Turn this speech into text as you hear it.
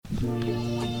What's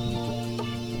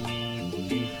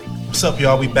up,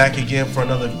 y'all? We back again for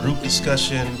another group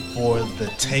discussion for the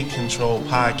Take Control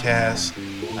podcast.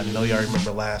 I know y'all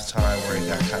remember last time where it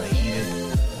got kind of heated.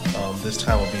 This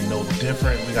time will be no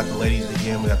different. We got the ladies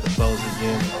again. We got the fellas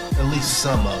again. At least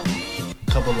some of them.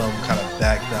 A couple of them kind of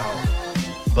backed out.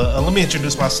 But let me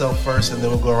introduce myself first, and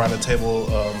then we'll go around the table.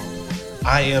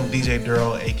 I am DJ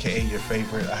Duro, a.k.a. your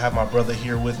favorite. I have my brother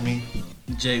here with me.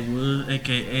 Jay Wood,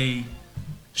 a.k.a.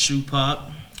 Shoe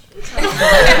Pop.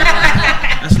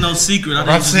 That's no secret. I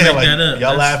didn't just make that up.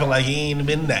 Y'all laughing like he ain't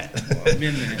been that. I've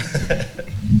been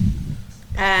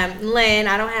there. Lynn,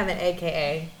 I don't have an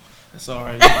AKA. That's all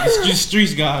right. The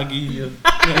streets gotta give you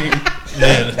a name.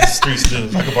 Yeah, the streets do.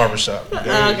 It's like a barbershop.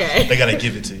 Okay. They gotta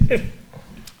give it to you.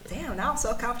 Damn, now I'm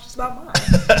so conscious about mine.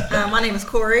 My name is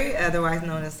Corey, otherwise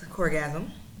known as Corgasm.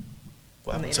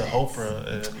 What happened to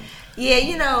Oprah? Yeah,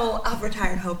 you know, I've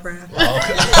retired Oprah.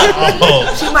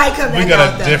 Oh, She might come back. we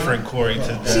got out, a different Corey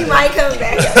today. She might come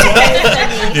back.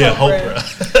 Yeah, Oprah.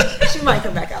 She might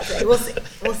come back out today. We'll see.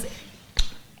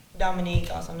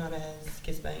 Dominique, also known as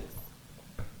Kiss Banks.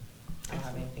 I don't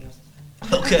have anything else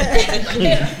to Okay.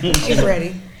 say. She's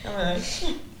ready. All right.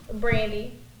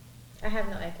 Brandy, I have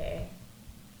no AKA.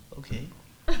 Okay.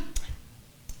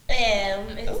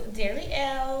 It's Dearly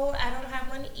L. I don't have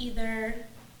one either.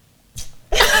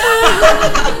 Y'all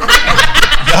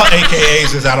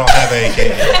AKAs is I don't have an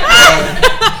AKA.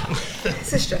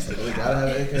 It's a stressful. You got my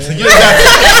bad.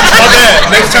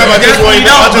 Next time I just want you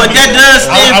know. But that does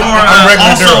stand for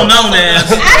also known as. I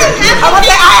was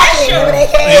like, I actually have an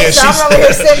AKA, so I'm over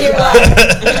here sitting here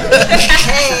like,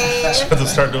 hey. She's about to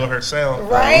start doing her sound.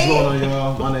 Right? What's going on,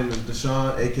 y'all? My name is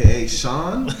Deshaun, a.k.a.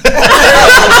 Sean.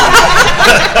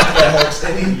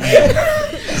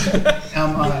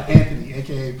 I'm Anthony,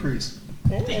 a.k.a. Priest.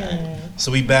 So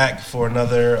we back for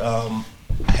another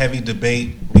heavy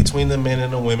debate between the men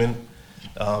and the women,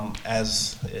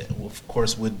 as it, of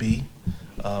course would be.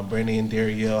 Brandy and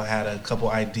Dariel had a couple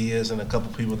ideas and a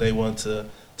couple people they wanted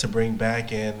to bring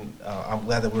back, and I'm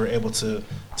glad that we were able to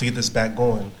get this back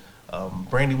going.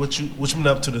 Brandy, what you been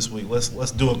up to this week?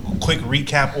 Let's do a quick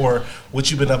recap, or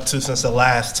what you've been up to since the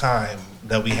last time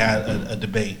that we had a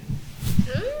debate.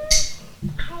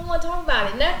 I don't want to talk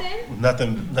about it. Nothing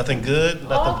good,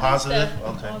 nothing positive.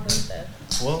 Stuff. Okay. All good stuff.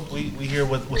 Well, we here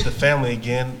with the family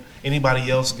again. Anybody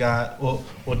else got? Well,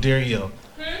 Dario,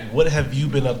 what have you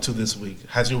been up to this week?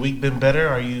 Has your week been better?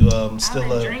 Are you still I've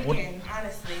been drinking,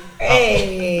 honestly.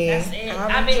 Hey. That's it.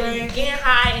 I've been getting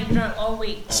high and drunk all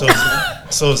week. So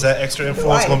is that extra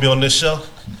influence going to be on this show?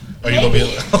 Are you going to be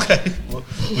okay? Well,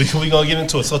 we going to get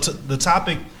into it. So the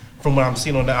topic, from what I'm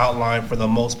seeing on the outline, for the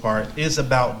most part, is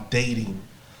about dating.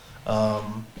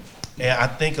 And I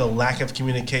think a lack of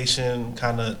communication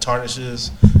kind of tarnishes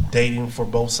dating for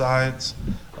both sides.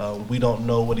 We don't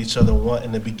know what each other want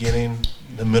in the beginning,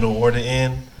 the middle, or the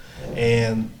end.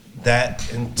 And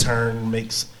that, in turn,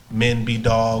 makes men be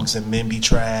dogs and men be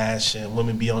trash and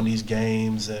women be on these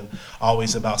games and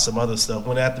always about some other stuff,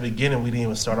 when at the beginning we didn't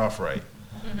even start off right.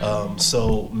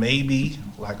 So maybe,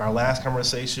 like our last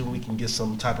conversation, we can get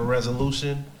some type of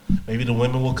resolution. Maybe the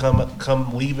women will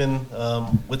come weaving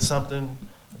with something.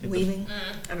 Weaving?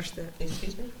 Understood.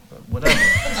 Excuse me? Whatever.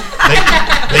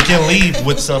 they can leave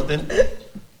with something.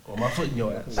 Well, my foot in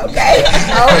your ass. Okay.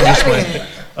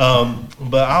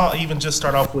 But I'll even just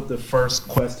start off with the first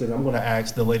question. I'm going to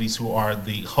ask the ladies who are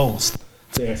the host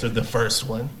to answer the first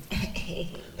one.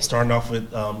 Starting off with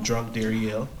Drunk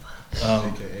Dariel.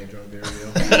 a.k.a. Drunk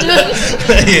Dariel.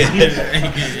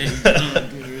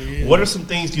 What are some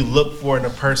things you look for in a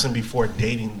person before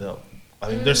dating them? I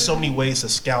mean, there's so many ways to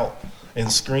scout and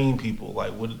screen people.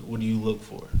 Like, what do you look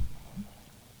for?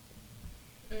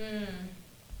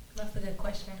 That's a good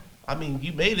question. I mean,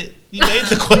 you made it. You made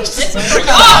the question.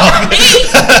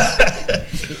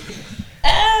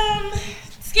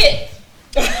 Skip.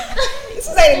 This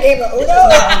is like a game of Uno.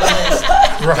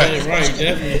 Right.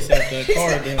 Definitely set the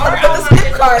card down. Or put the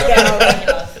skip card down.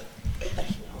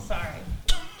 Sorry.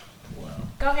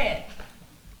 Go ahead.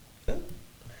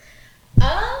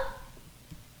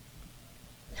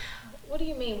 What do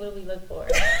you mean? What do we look for?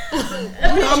 Attraction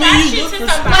to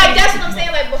somebody. Like, that's what I'm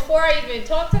saying. Like, before I even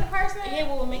talk to the person, Yeah,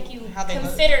 what will make you How they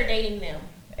consider dating them?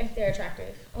 if they're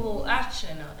attractive. Oh, I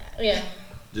should know that. Yeah,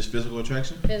 Just physical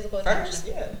attraction? physical attraction. First,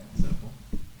 yeah.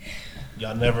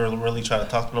 Y'all never really try to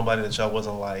talk to nobody that y'all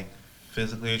wasn't like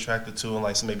physically attracted to, and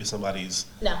like maybe somebody's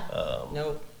No.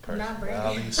 Nope.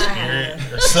 personality, spirit,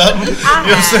 or something. You know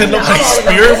what I'm saying? No. Nobody's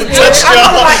spirit would touch I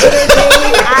y'all. love my energy.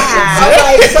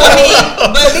 So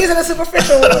these are the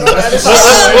superficial ones.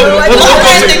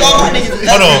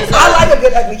 Hold on. I like a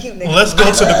good, ugly, cute nigga. Let's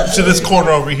go to this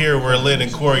corner over here where Lynn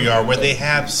and Corey are, where they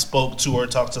have spoke to or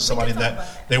talked to somebody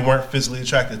that they weren't physically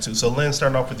attracted to. So Lynn,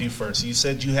 starting off with you first. You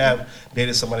said you have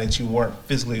dated somebody that you weren't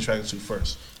physically attracted to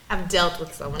first. I've dealt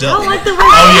with someone. Dealt I don't like the word.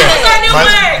 Oh, yeah. That's our new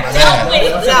word. Dealt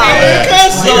with.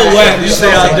 That's so whack. You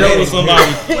say I dealt with somebody.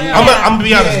 I'm gonna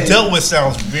be honest. Dealt with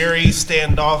sounds very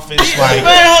standoffish. Like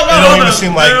Man, hold it on, don't hold even on.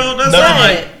 seem like Girl, that's nothing.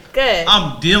 right. Good.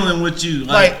 I'm dealing with you.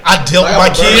 Like I dealt with my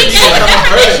kids.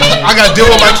 I gotta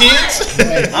deal with my kids.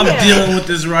 I'm dealing with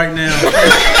this right now.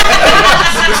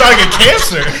 It's like a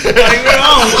cancer. Like, man,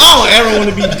 I don't ever want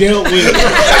to be dealt with.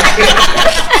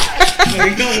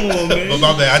 Like, come on, man. But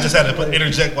my bad. I just had to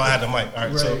interject while I had the mic. All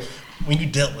right. So when you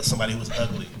dealt with somebody who was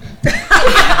ugly,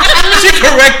 She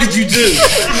corrected you too.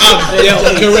 I'm dealt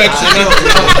correction.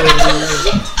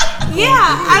 Yeah,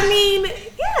 I mean,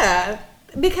 yeah.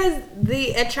 Because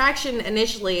the attraction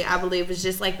initially, I believe, was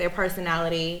just like their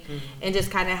personality and just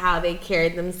kind of how they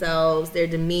carried themselves, their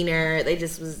demeanor. They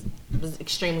just was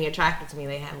extremely attractive to me.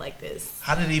 They had like this.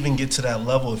 how did it even get to that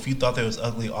level if you thought they was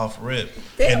ugly off rip?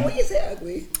 Damn, And when you say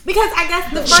ugly. Because I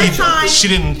guess the first time. she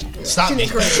didn't stop me.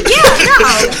 Yeah,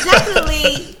 no,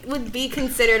 definitely would be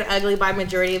considered ugly by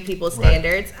majority of people's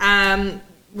standards.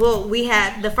 Well, we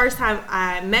had the first time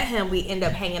I met him, we ended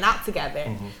up hanging out together.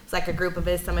 It's like a group of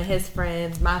us, some of his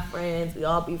friends, my friends, we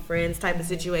all be friends type of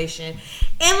situation.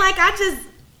 And like I just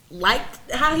liked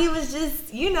how he was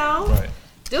just, doing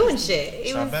shit. It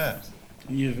It's was not bad.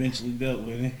 You eventually dealt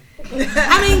with it.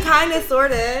 I mean, kind of,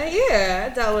 sort of. Yeah,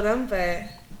 I dealt with him, but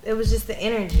it was just the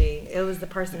energy. It was the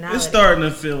personality. It's starting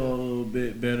to feel a little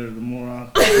bit better the more I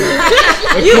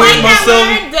You like acquaint that myself.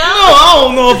 word, No, though? I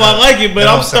don't know if I like it, but That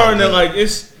I'm don't sound starting to good. like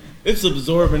it's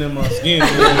absorbing in my skin. At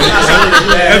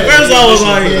first I was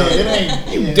like,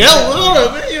 you dealt with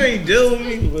it, man. You ain't dealt with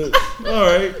me, but all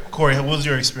right. Corey, what was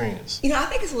your experience? I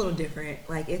think it's a little different.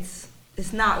 Like it's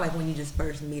not like when you just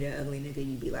first meet an ugly nigga,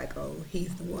 you be like, oh,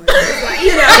 he's the one. It's like,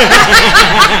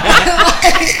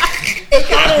 it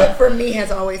kind of, for me, has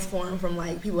always formed from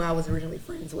like people I was originally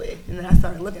friends with, and then I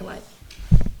started looking like,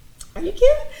 are you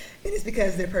cute? And it's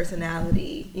because their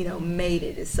personality, made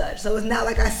it as such. So it's not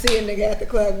like I see a nigga at the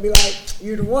club and be like,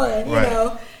 you're the one, you Right.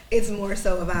 know. It's more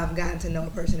so if I've gotten to know a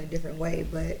person a different way,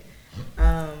 but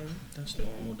That's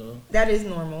normal though. that is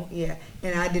normal, yeah.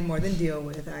 And I did more than deal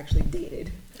with. I actually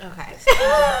dated. Okay.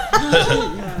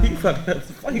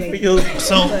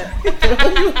 So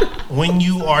when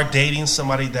you are dating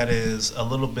somebody that is a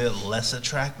little bit less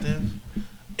attractive,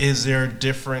 is there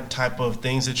different type of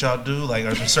things that y'all do? Like,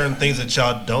 are there certain things that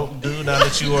y'all don't do now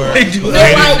that you are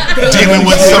dealing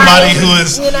with somebody who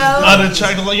is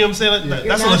unattractive? You know what I'm saying?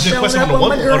 That's a legit question from a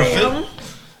woman or a fit.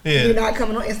 Yeah. You're not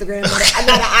coming on Instagram. I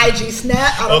got an IG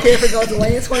snap. I don't care if it goes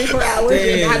away in 24 hours.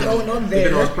 You're not going on Picking there.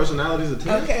 those personalities of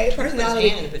 10. Okay,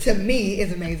 personality to me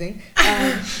is amazing.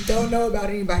 Don't know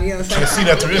about anybody else. Can't see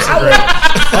that through I Instagram.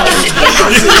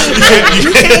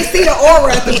 you can't see the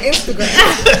aura through Instagram.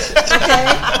 Okay?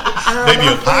 Maybe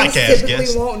My a friends podcast typically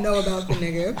guest. won't know about the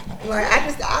nigga. Like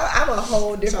I'm a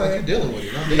whole It's not like you're different. dealing with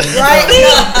it. Right?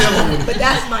 But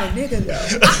that's my nigga though.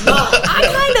 I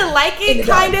kind of like In it,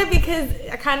 the kind of, because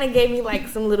it kind of gave me like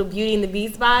some little Beauty and the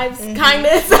Beast vibes, kind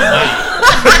of.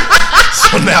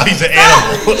 So now he's an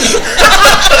animal.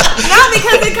 No,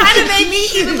 because it kind of made me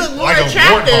even look more Like a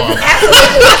attractive. warthog.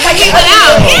 Like he went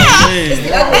out, Oh,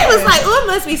 yeah. They was like, "Ooh, it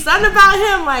must be something about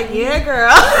him." Like, yeah, girl.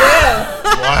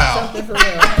 Wow. Something for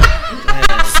real.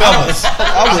 Fellas,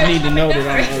 I would need to know that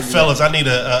I'm ugly. fellas, I need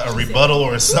a rebuttal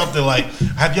or something. Like,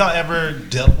 have y'all ever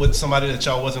dealt with somebody that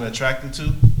y'all wasn't attracted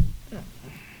to?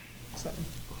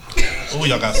 Oh,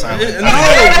 y'all got silent.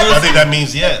 I think that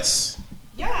means yes.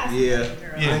 Yeah.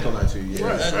 I ain't gonna lie to you.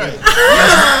 Yeah. Right.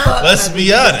 Let's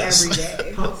be honest. Every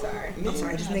day. I'm sorry.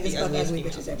 Just niggas fuck ugly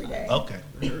bitches every day. Okay.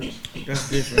 That's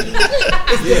different.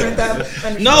 It's different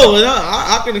though. No,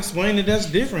 I can explain that that's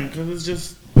different because it's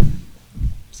just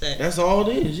that's all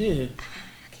it is. Yeah.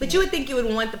 But you would think you would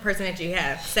want the person that you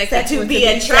have sex Sex to with be to be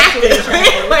attractive,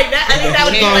 sexually like that. I think that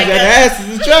would As be long as like that ass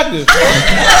is attractive.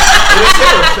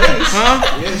 Huh?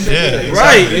 Yeah.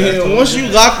 Right. exactly. And once you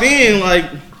locked in, like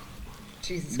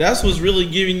Jesus. that's what's really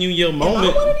giving you your Am I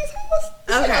moment. one of these hoes?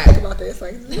 Okay. I think about this.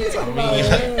 Like, you talk about You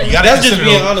it. gotta That's just consider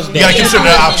being those- honest, You gotta though. consider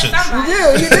the options. You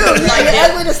do. You're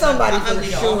ugly to somebody I'm for ugly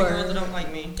to all the girls sure. that don't like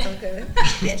me. Okay.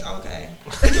 Bitch, okay.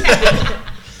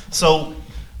 So,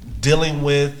 dealing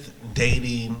with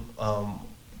dating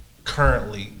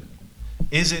currently,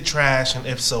 is it trash? And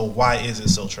if so, why is it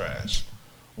so trash?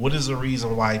 what is the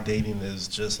reason why dating is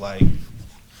just like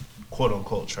quote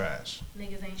unquote trash?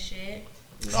 Niggas ain't shit.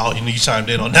 Oh, you chimed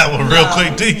in on that one real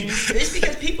quick, D. It's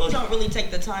because people don't really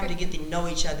take the time to get to know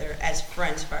each other as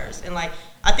friends first. And like,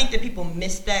 I think that people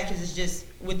miss that because it's just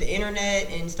with the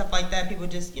internet and stuff like that, people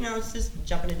just, it's just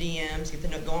jump into DMs, get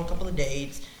to go on a couple of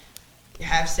dates,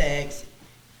 have sex,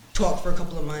 talk for a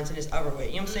couple of months, and it's over with.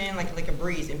 You know what I'm saying? Like a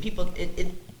breeze. And people,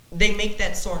 they make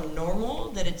that so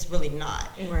normal that it's really not.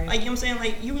 Right. Like, you know what I'm saying?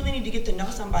 Like, you really need to get to know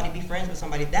somebody, be friends with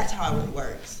somebody. That's how it really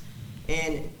works.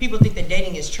 And people think that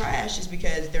dating is trash just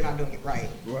because they're not doing it right.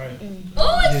 Right.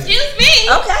 Oh, excuse me.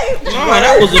 Okay. No,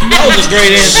 that was a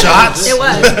great answer. Shots. It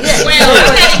was. Yeah. Well,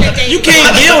 I'm not even dating. You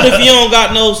can't build if you don't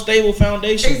got no stable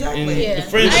foundation. Exactly. And the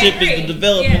friendship I agree. is the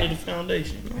development Yeah. of the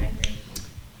foundation.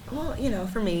 Well,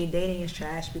 for me, dating is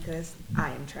trash because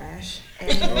I am trash. Oh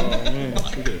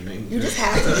And man, you just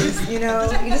have to, you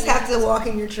just have to walk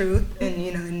in your truth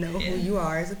and, know who you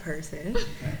are as a person.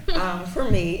 For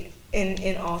me,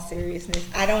 in all seriousness,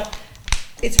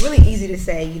 it's really easy to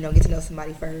say, get to know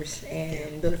somebody first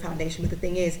and build a foundation. But the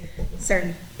thing is,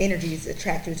 certain energies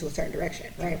attract you to a certain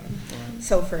direction, right?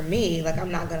 So for me, like, I'm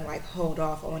not going to, hold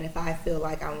off on if I feel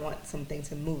like I want something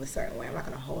to move a certain way. I'm not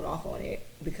going to hold off on it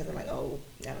because I'm like, oh,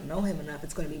 I don't know him enough.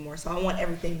 It's going to be more. So I want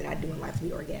everything that I do in life to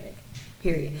be organic,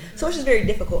 period. So it's just very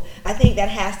difficult. I think that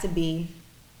has to be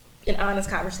an honest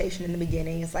conversation in the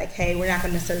beginning. It's like, hey, we're not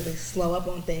going to necessarily slow up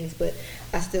on things, but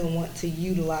I still want to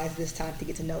utilize this time to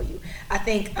get to know you. I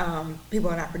think people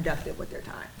are not productive with their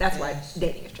time. That's why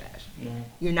dating is trash.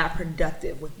 You're not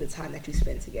productive with the time that you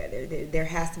spend together. There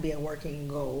has to be a working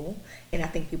goal, and I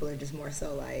think people are just more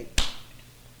so like,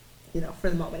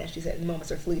 for the moment, as she said, the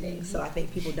moments are fleeting. So I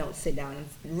think people don't sit down and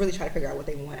really try to figure out what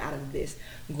they want out of this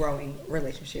growing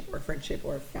relationship or friendship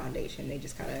or foundation. They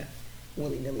just kind of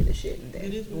willy-nilly the shit and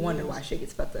then wonder why shit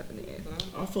gets fucked up in the end.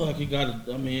 I feel like you gotta,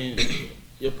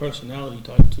 your personality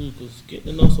type too, because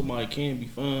getting to know somebody can be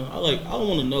fun. I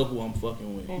want to know who I'm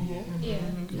fucking with. Yeah.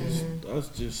 Cause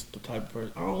that's just the type of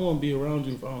person. I don't want to be around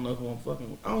you if I don't know who I'm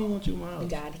fucking with. I don't even want you in my house.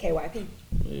 God, KYP.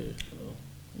 Yeah, so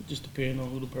it just depends on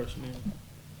who the person is.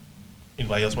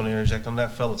 Anybody else want to interject on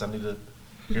that, fellas? I need to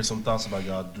hear some thoughts about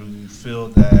y'all. Do you feel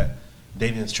that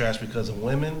dating is trash because of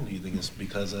women? Do you think it's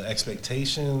because of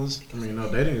expectations?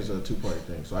 Dating is a two-party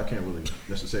thing, so I can't really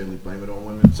necessarily blame it on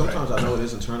women. Sometimes I know it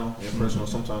is internal and personal.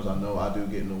 Sometimes I know I do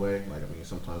get in the way.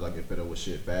 Sometimes I get fed up with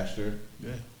shit faster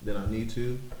than I need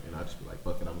to, and I just be like,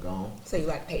 fuck it, I'm gone. So you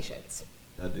like patience?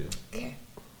 I do. Okay.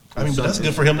 But that's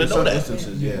good for him to know that. In some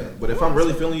instances, yeah. But if I'm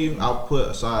really feeling you, I'll put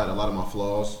aside a lot of my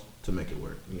flaws to make it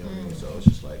work. You know what I mean? So it's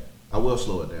just like, I will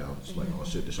slow it down. It's like, oh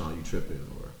shit, Deshaun, you tripping,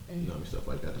 or stuff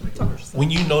like that to make it work. When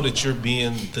you know that you're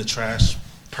being the trash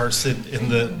person in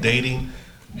the dating,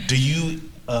 do you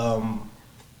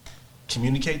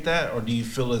communicate that, or do you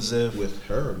feel as if with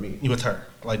her or me? With her,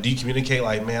 like, do you communicate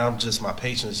like, man, my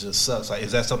patience just sucks? Like,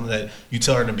 is that something that you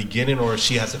tell her in the beginning, or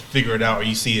she has to figure it out, or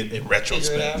you see it in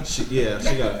retrospect? She got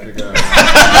to figure it out.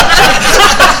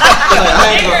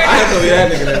 I have to be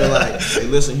that nigga that be like, hey,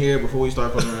 listen here, before we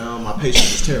start fucking around, my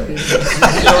patience is terrible.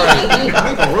 I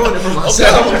ain't gonna ruin it for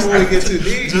myself before we get too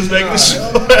deep. Just making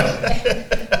sure.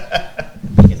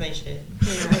 Niggas ain't shit.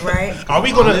 Right? Are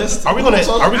we gonna end? I'm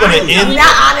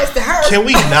not honest to her. Can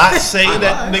we not say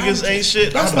that niggas ain't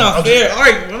shit? That's not fair. All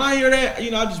right, when I hear that,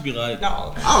 I just be like,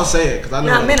 no. I don't say it because I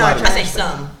know. Nah, men are I say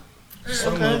some.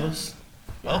 Some of us.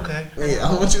 Okay. Yeah, I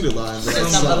don't want you to lie.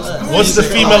 What's the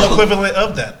female equivalent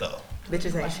of that though?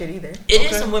 Bitches ain't shit either.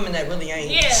 It is some women that really ain't.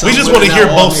 Yeah. We just want to hear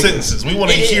both sentences. We want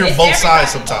to hear both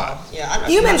sides sometimes. Yeah, I know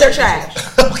Humans are trash.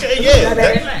 Okay, yeah.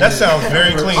 That sounds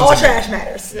very clean. All to me. trash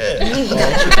matters. Yeah.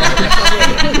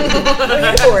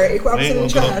 Equality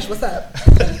trash. What's up?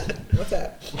 What's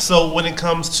up? So when it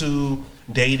comes to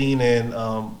dating and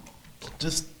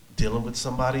just dealing with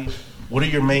somebody, what are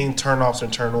your main turn-offs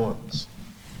and turn-ons?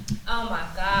 Oh my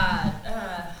God.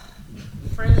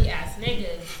 Friendly ass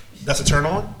niggas. That's a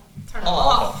turn-on? Turn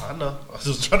off. I know. I was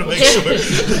just trying to make sure.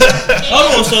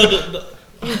 Hold on, so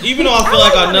even though I feel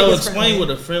like I know, explain what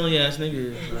a friendly ass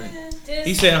nigga is. Like,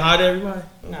 he saying hi to everybody?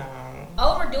 No.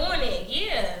 Overdoing it,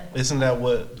 yeah. Isn't that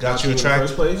what got you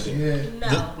attracted? Yeah.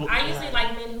 No. I usually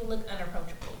like men who look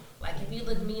unapproachable. Like, if you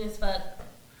look mean as fuck.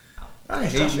 I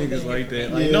hate niggas like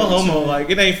that. Like, no homo. Like,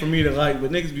 it ain't for me to like,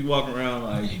 but niggas be walking around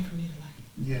like,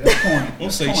 Yeah, that's corny.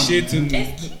 don't say shit to me.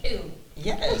 It's cute.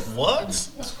 Yes. What?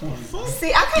 That's corny. See,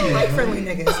 I kind of like friendly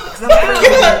niggas. Cause I'm a friendly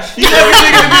nigga. You never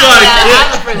niggas be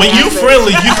like, When you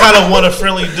friendly, you kind of want a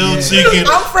friendly dude, so you can.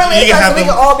 I'm friendly you because we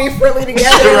can all be friendly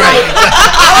together. Right.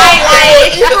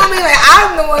 Like, you feel me? Like,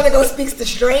 I'm the one that goes speaks to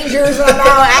strangers. And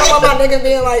I don't want my nigga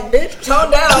being like, bitch, tone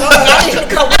down. I'm like, I need you to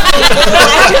come with me.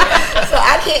 I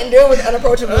can't deal with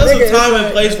unapproachable There's niggas. a time and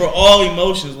but- place for all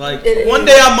emotions. Like It one is.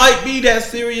 day I might be that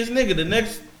serious nigga. The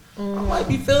next I might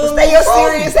be feeling. Stay your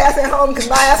serious ass at home because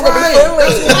my ass gonna be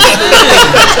friendly.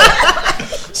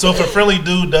 So if a friendly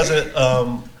dude doesn't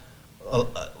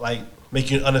like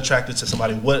make you unattracted to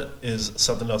somebody, what is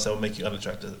something else that would make you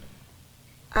unattracted?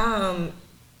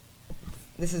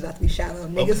 This is about to be shallow.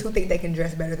 Niggas who think they can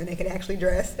dress better than they can actually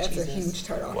dress. That's a huge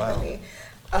turn off Wow. for me.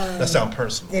 That sounds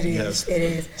personal. It is. Yes. It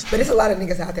is. But there's a lot of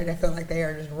niggas out there that feel like they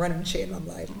are just running shit, and I'm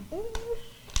like,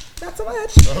 not so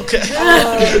much. Okay.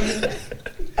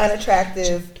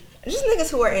 Unattractive. Just niggas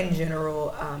who are in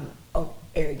general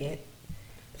arrogant.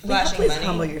 Flashing Please money.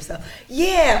 humble yourself.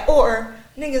 Yeah, or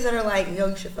niggas that are like, yo,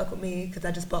 you should fuck with me because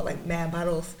I just bought like mad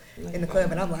bottles in the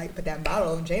club, and I'm like, but that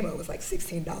bottle of JMO was like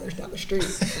 $16 down the street.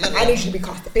 I need you to be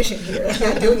cost efficient here. It's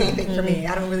not doing anything for me.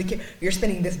 I don't really care. You're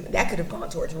spending this. That could have gone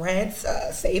towards rents,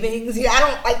 savings. Yeah, I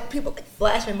don't like people like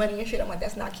flashing money and shit. I'm like,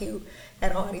 that's not cute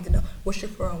at all. I need to know what's your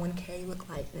 401k look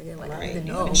like, nigga. Like, I need to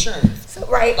know. Insurance. So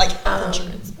right, Like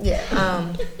insurance. yeah.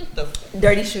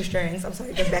 Dirty shoestrings. I'm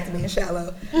sorry, it goes back to being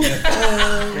shallow.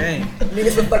 Dang.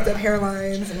 Niggas with fucked up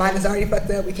hairlines. Mine is already fucked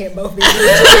up. We can't both be.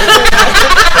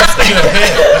 That's thinking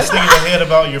ahead. That's thinking ahead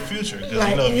about your future. Because Like,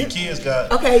 you know, if your kids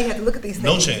got Okay, you have to look at these things.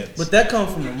 no chance. But that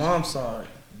comes from the mom's side.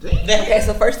 Okay,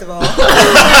 so first of all,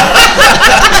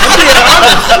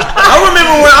 I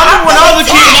remember when I was a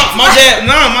kid,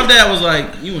 my dad was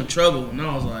like, "You in trouble," and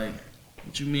I was like,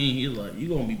 "What you mean?" He was like, "You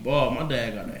gonna be bald." My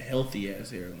dad got a healthy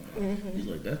ass hairline. He's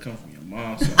like, "That comes from your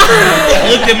mom's side."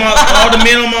 I looked at all the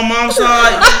men on my mom's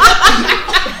side,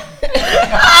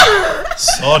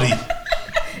 Saudi.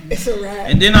 it's a wrap.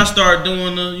 and then I started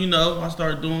doing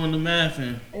the math,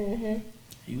 and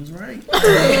he was right.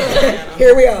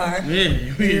 Here we are. Yeah,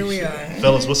 Here we are.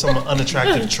 Fellas, what's some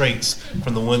unattractive traits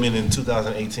from the women in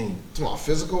 2018? Come on,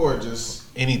 physical or just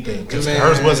Anything. Because Man.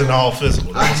 hers wasn't all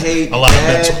physical. I hate a lot of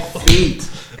bad mental. feet.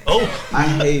 Oh, I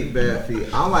hate bad feet.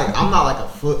 I'm not like a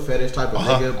foot fetish type of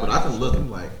nigga, but I can look and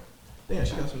like, damn,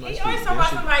 she got some nice You always feet. talk Damn, about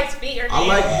she- somebody's feet or I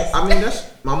like. nails. I mean, that's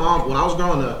my mom. When I was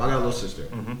growing up, I got a little sister.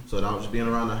 So that I was just being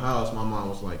around the house. My mom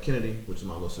was like, Kennedy, which is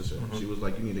my little sister. She was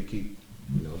like, you need to keep,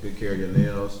 good care of your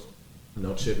nails.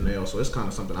 No chipped nails. So it's kind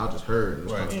of something I just heard and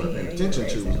was kind of started paying attention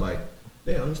to. Was like,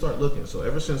 damn, let me start looking. So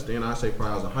ever since then, I say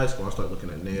probably I was in high school, I started looking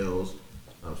at nails.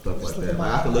 Stuff like that.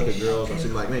 Like I can look at girls and see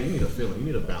like, man, you need a feeling, you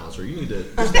need a balancer, you need to.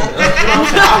 I like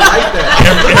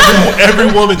that. every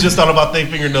woman just thought about their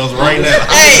fingernails right now.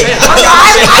 I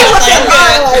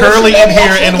Curly in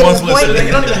here and one's It listening.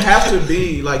 don't even have to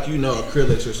be like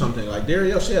acrylics or something. Like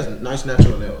Dario, she has nice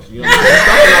natural nails. You know what I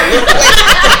mean?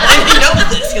 He knows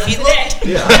this because he looked.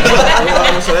 Yeah. You know what I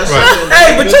mean? So that's something.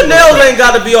 Hey, but your nails ain't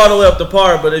got to be all the way up the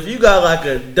par. But if you got like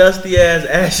a dusty ass,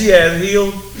 ashy ass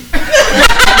heel,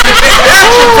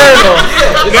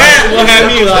 that will have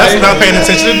me That's like. not paying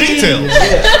attention to details.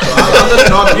 Yeah. So I'm looking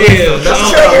at all the Yeah. That's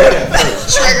what I'm looking at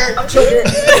first. I'm triggered.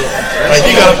 Like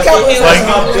you gotta, like,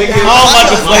 I don't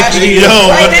like a flaky heel.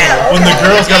 yo, Right now. when the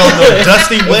girls got on the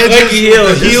dusty wedges, Flaky heel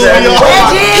the is heel just be all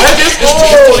Wedges. It's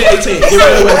 2018. Get rid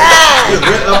of the wedges. Get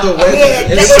rid of the wedges.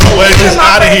 Yeah, It's the wedges my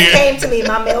outta friends here. came to me,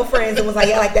 my male friends, and was like,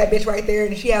 "Yeah, like that bitch right there,"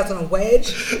 and she has on a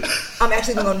wedge. I'm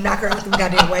actually gonna knock her out them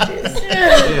goddamn wedges.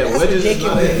 Yeah, wedges is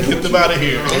not it. Get them out of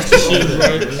here. That's a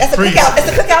Freeze. cookout. It's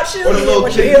a cookout shoe. Or the little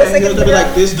With your kid heels thing, sticking they'll be through.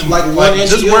 like this, like Like, 1 inch.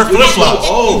 just wear flip flops.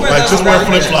 Like, just wear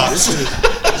flip flops.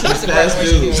 Fast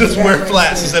dude. Just wear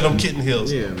flats instead of kitten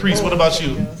heels. Yeah. Priest, what about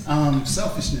you?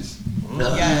 Selfishness. You know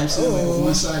what I'm saying? Like a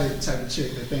one-sided type of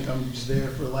chick that think I'm just there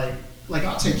for like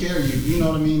I'll take care of you. You know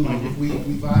what I mean? Like if we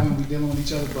vibing, we dealing with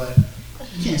each other, but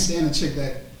you can't stand a chick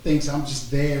that thinks I'm just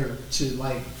there to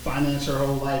like finance her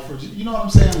whole life, or just, you know what I'm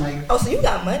saying? Like Oh, so you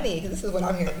got money? Because this is what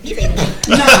I'm hearing.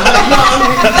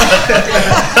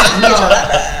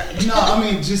 no, I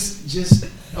mean just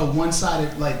a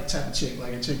one-sided like type of chick,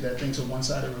 like a chick that thinks a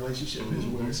one-sided relationship is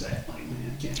where it's at. Like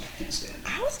man, I can't stand it.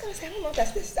 I was gonna say I don't know if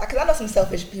that's this because I know some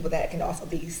selfish people that can also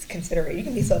be considerate. You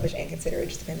can be selfish and considerate. It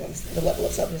just depends on the level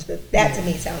of selfishness. But that to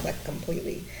me sounds like a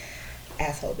completely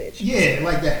asshole bitch. Yeah,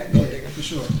 like that. Yeah, for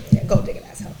sure. Yeah, go dig an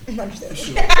asshole. Understand?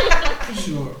 For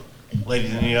sure.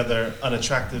 Ladies, any other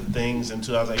unattractive things in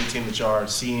 2018 that y'all are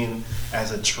seeing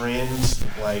as a trend,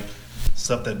 like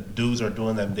stuff that dudes are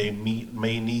doing that they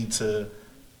may need to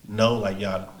know, like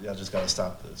y'all just gotta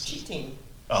stop this. Cheating.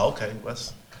 Oh, okay.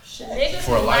 Let's Niggas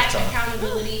For a who lack lifetime.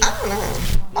 accountability. I don't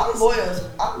know. I'm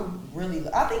loyal.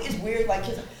 I think it's weird. Like,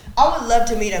 'cause I would love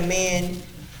to meet a man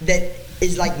that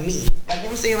is like me. Like, you know what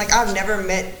I'm saying? Like, I've never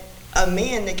met a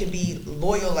man that could be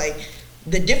loyal, like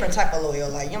the different type of loyal.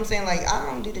 Like, you know what I'm saying? Like, I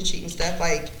don't do the cheating stuff.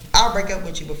 Like, I'll break up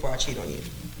with you before I cheat on you.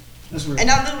 That's real. And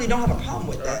I literally don't have a problem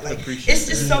with that. Like, it's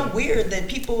just so weird that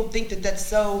people think that that's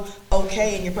so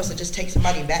okay, and you're supposed to just take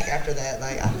somebody back after that.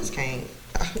 Like, I just can't.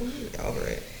 I'm over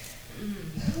it.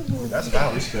 That's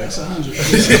valid. That's 100.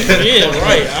 Yeah,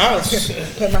 right.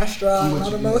 Put my straw in my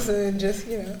mimosa and just,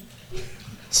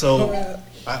 So,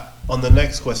 on the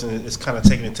next question, it's kind of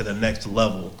taking it to the next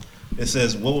level. It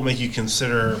says, what will make you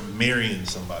consider marrying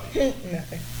somebody?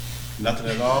 Nothing. Nothing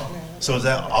at all? No. So is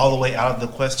that all the way out of the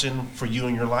question for you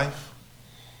in your life?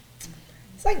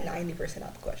 It's like 90%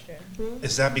 out the question.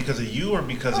 Is that because of you or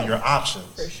because of your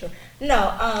options? For sure.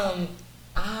 No,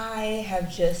 I have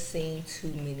just seen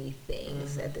too many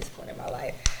things at this point in my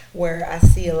life where I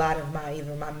see a lot of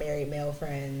either my married male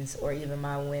friends or even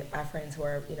my friends who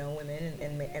are women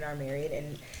and are married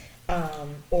and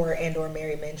or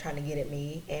married men trying to get at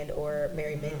me and or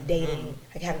married men dating,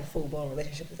 like having full blown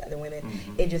relationships with other women.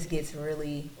 It just gets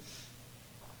really.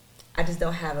 I just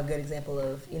don't have a good example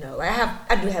of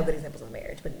I do have good examples of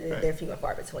marriage, but they're few and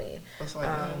far between.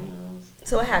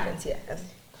 So it happens, yeah.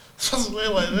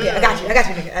 Yeah, I got you. Nigga.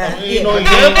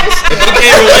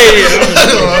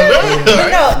 But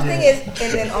no, the thing is,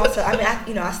 and then also,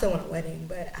 I still want a wedding,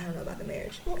 but I don't know about the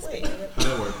marriage. Wait.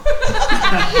 That work.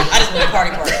 I just want a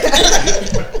party.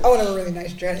 I want a really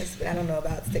nice dress, but I don't know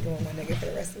about sticking with my nigga for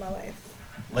the rest of my life.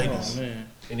 Ladies,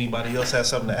 anybody else have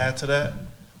something to add to that?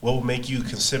 What would make you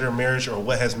consider marriage, or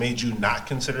what has made you not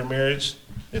consider marriage,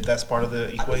 if that's part of the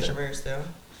I consider equation? marriage still.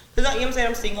 Because, you know what I'm saying?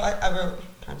 I'm single. I'm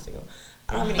kind of single.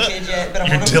 I don't have any kids yet, but I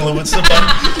You're want dealing with somebody?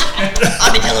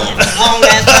 I've been dealing with it for a long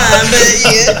ass time, but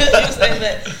yeah. You know what I'm saying?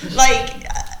 But, like,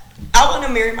 I want to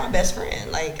marry my best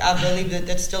friend. Like, I believe that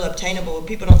that's still obtainable.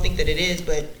 People don't think that it is,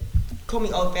 but call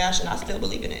me old-fashioned, I still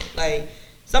believe in it. Like,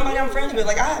 somebody I'm friends with,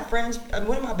 like, I have friends,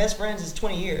 one of my best friends is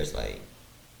 20 years. Like,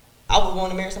 I would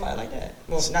want to marry somebody like that.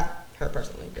 Well, not her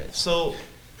personally, but. So,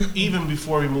 even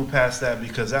before we move past that,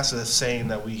 because that's a saying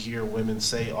that we hear women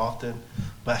say often,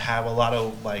 but have a lot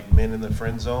of men in the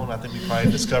friend zone. I think we probably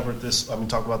discovered this.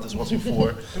 talked about this once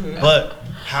before. But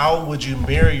how would you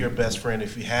marry your best friend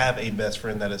if you have a best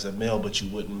friend that is a male, but you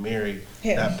wouldn't marry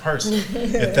that person?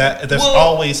 If there's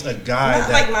always a guy not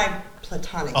that like my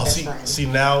platonic best friend. See,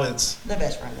 now it's the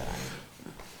best friend that I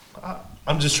am.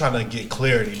 I'm just trying to get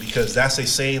clarity because that's a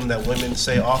saying that women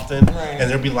say often, and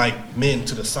there'll be men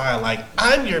to the side like,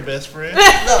 "I'm your best friend." A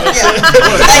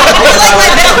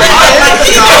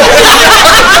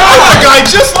guy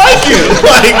just like you.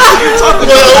 I'm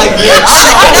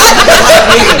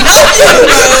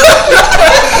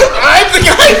the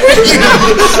guy for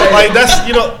you. That's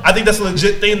I think that's a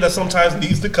legit thing that sometimes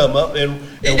needs to come up, and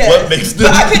what makes this.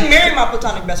 But I couldn't marry my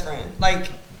platonic best friend.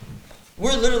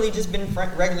 We're literally just been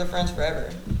regular friends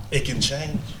forever. It can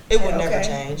change. It would never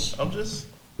change.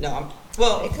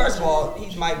 Well, first of all,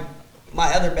 he's my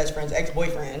other best friend's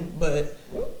ex-boyfriend, but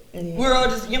we're all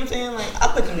just, you know what I'm saying? I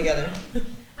put them together.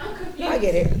 I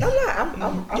get it.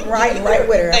 I'm right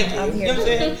with her. Thank you. I'm here. You know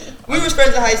what I'm saying? We were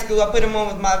friends in high school. I put him on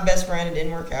with my best friend. It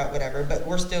didn't work out, whatever. But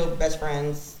we're still best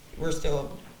friends. We're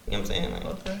still, you know what I'm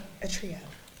saying? A trio.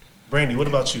 Brandy, what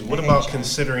about you? What about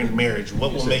considering marriage?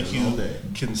 What will make you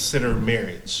consider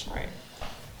marriage? Right.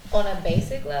 On a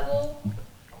basic level,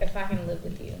 if I can live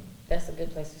with you, that's a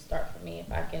good place to start for me.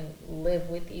 If I can live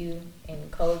with you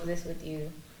and coexist with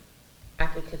you, I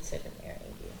could consider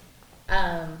marrying you.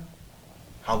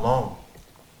 How long?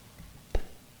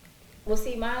 Well,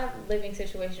 see, my living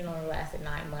situation only lasted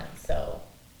 9 months, so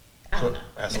I don't know.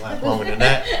 That's a lot longer than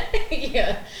that.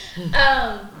 Yeah.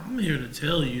 I'm here to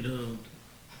tell you though.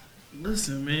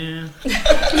 Listen, man. Put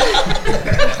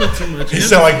too much. You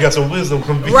sound like you got some wisdom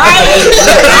from me.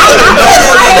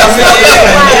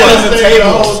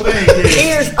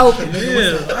 Ears open.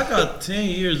 Yeah, I got 10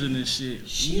 years in this shit.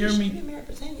 You hear me? You've been married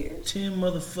for 10 years. 10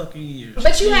 motherfucking years.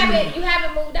 But you haven't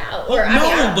moved out.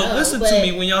 Oh, but listen to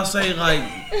me when y'all say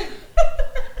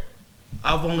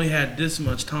I've only had this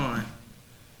much time.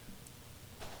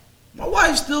 My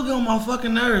wife still get on my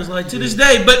fucking nerves, to this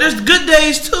day. But there's good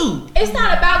days too. It's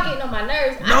not about getting on my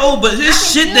nerves. No, but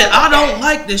there's shit that I don't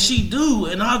like that she do,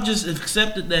 and I've just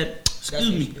accepted that.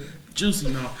 Excuse me, juicy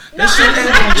no. That shit ain't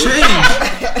gonna change.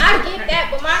 I get that,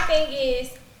 but my thing is,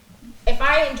 if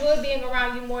I enjoy being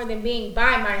around you more than being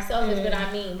by myself, is what I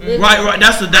mean. Right.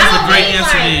 That's a great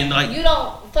answer. Then, you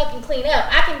don't fucking clean up.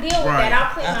 I can deal with that.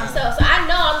 I'll clean myself. So I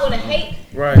know I'm gonna hate.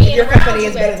 Right. Being Your around company you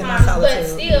is better at than times, my solitude. but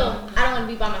still, I don't want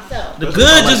to be by myself. The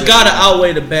good just gotta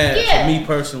outweigh the bad Yeah. for me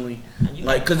personally.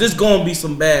 Cause there's gonna be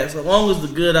some bad. So as long as the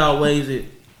good outweighs it,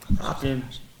 I can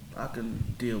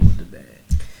deal with the bad.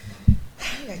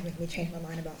 You guys make me change my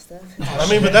mind about stuff. I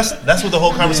mean, but that's what the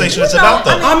whole conversation is about,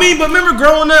 though. I mean, but remember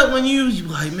growing up when you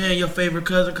like, man, your favorite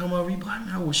cousin come over, you be like,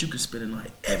 man, I wish you could spend a night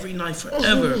every night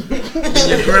forever. And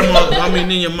your grandma,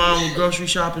 then your mom would grocery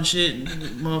shop and shit, and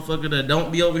motherfucker that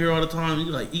don't be over here all the time, you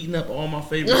like eating up all my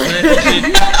favorite snacks and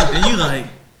shit, and you like,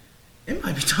 it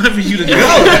might be time for you to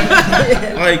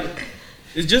go. Like,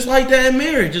 it's just like that in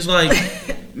marriage. It's like,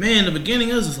 man, the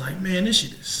beginning of us is like, man, this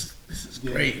is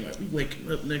great. Like, we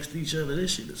waking up next to each other.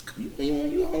 This shit is cool.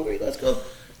 You hungry? Let's go.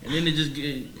 And then it just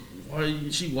get.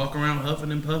 She walk around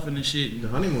huffing and puffing and shit. The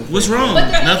honeymoon. What's wrong? But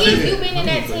the thing Nothing. is, you've been in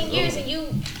that 10 years and you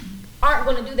aren't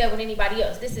going to do that with anybody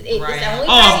else. This is it. Right. This the only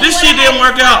Oh, if this person shit you didn't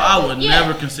wanna work have out, I would Yeah.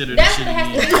 never consider That's this shit what it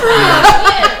has again. to be.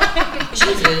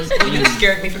 Yeah. You just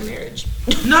scared me from marriage.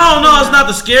 No, it's not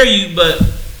to scare you, but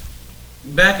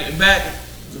back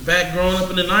growing up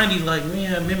in the 90s, like, we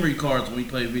had memory cards when we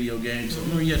played video games. So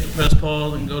remember you had to press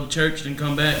pause and go to church and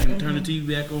come back and turn the TV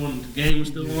back on and the game was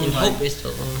still on. Like, it's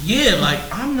still on. yeah, like,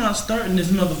 I'm not starting this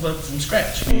motherfucker from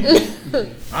scratch.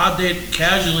 I did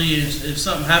casually, if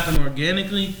something happened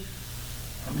organically,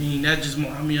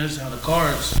 that's how the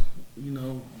cards,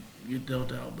 get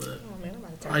dealt out. But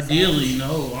ideally,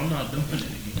 no, I'm not doing it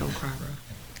again. Don't cry, bro.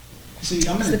 See,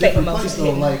 I'm in a different place though,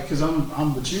 like, cause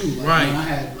I'm with you. Like, Right. man, I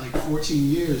had like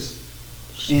 14 years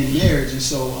in marriage, and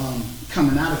so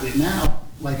coming out of it now,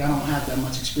 like, I don't have that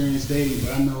much experience dating,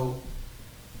 but I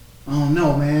don't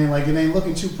know, man. Like, it ain't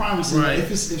looking too promising. Right.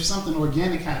 If something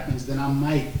organic happens, then I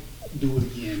might do it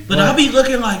again. But I'll be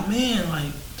looking like, man,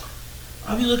 like,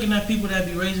 I'll be looking at people that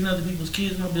be raising other people's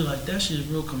kids, and I'll be like, that shit is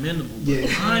real commendable. But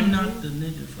Yeah. I'm not the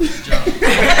nigga for the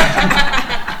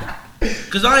job.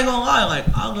 Cause I ain't gonna lie, like,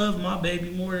 I love my baby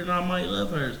more than I might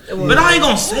love hers. But I ain't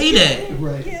gonna say that.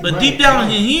 Right. But right, deep down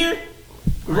right. in here,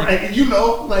 right?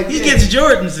 Like, he yeah. gets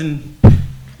Jordans and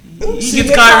he See, gets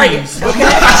get Kyrie's. Target.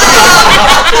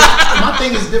 My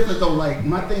thing is different though. Like,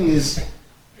 my thing is,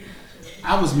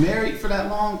 I was married for that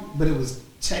long, but it was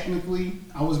technically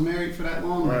I was married for that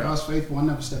long. Like, Right. I was faithful. I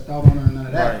never stepped out on her and none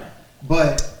of that. Right.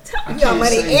 But I You got can't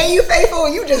money say, and you faithful,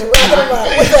 you just wrapping them up.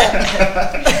 What's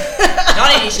that? Y'all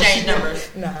need to exchange numbers.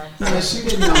 Nah. man, she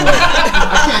didn't know.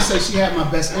 I can't say she had my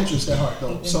best interest at heart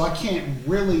though. So I can't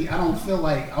really. I don't feel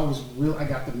like I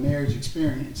got the marriage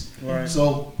experience. Right.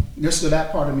 So there's still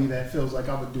that part of me that feels like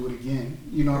I would do it again.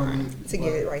 You know what I mean? To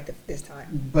get it right this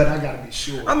time. But I gotta be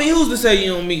sure. I mean, who's to say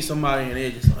you don't meet somebody and they're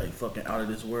just like fucking out of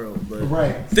this world? But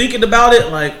Right. thinking about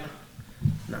it, like,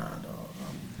 nah, dog.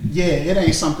 Yeah, it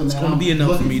ain't something that gonna I'm be enough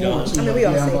for looking me, forward dog. to. I mean, we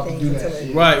all Yeah, I'm say about to things do that. until it-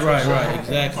 Yeah. Right,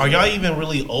 exactly. Are y'all even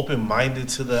really open-minded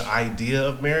to the idea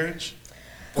of marriage?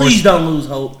 Please don't lose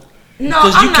hope. No,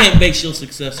 Because I'm you not. can't base your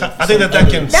success off I think some that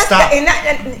other- can That's stop.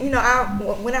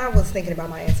 when I was thinking about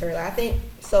my answer, I think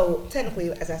so. Technically,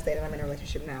 as I stated, I'm in a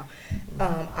relationship now.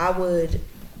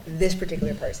 This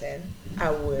particular person,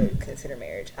 I would consider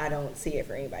marriage. I don't see it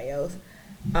for anybody else.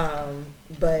 And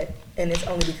it's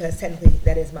only because technically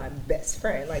that is my best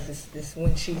friend. Like this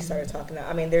when she started talking.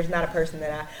 I mean, there's not a person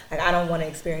that I don't want to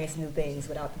experience new things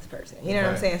without this person. You know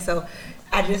what I'm saying? So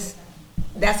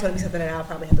that's going to be something that I'll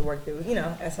probably have to work through,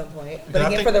 at some point. But I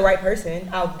again, think- for the right person,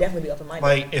 I'll definitely be open-minded.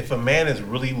 Like, if a man is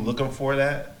really looking for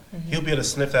that, he'll be able to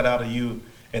sniff that out of you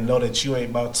and know that you ain't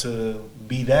about to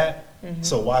be that.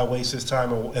 So why waste his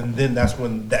time? And then that's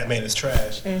when that man is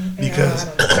trash. Because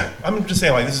No, I don't know. I'm just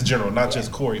saying, like, this is general, not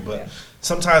just Corey, but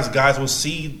sometimes guys will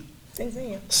see Same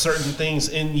thing. certain things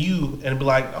in you and be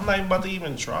like, I'm not even about to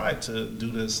even try to do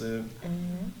this. And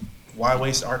why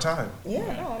waste our time? Yeah,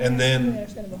 no, And then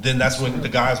understandable. that's when the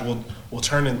guys will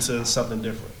turn into something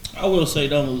different. I will say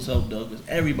don't lose hope though, because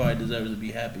everybody deserves to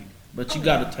be happy. But you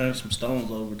got to turn some stones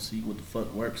over to see what the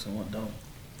fuck works and what don't.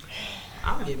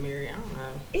 I would get married. I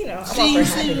don't know. I'm See, all for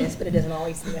see. happiness, but it doesn't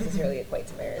always necessarily equate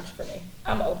to marriage for me.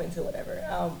 I'm open to whatever,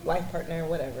 life partner,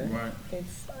 whatever. Right.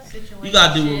 It's You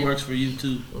got to do what works for you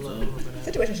too. So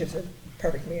situationships are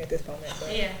perfect for me at this moment.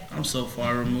 But. Yeah. I'm so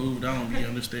far removed. I don't be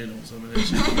understanding some of that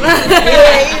shit.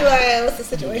 Yeah, you like, what's the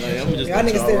situation? Like, I'm just Y'all let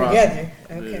niggas y'all still rock. together.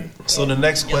 Okay. So the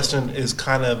next question is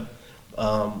kind of,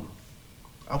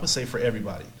 I would say for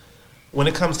everybody. When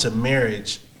it comes to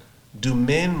marriage, do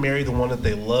men marry the one that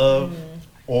they love,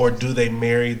 or do they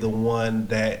marry the one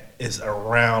that is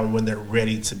around when they're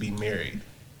ready to be married?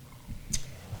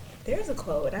 There's a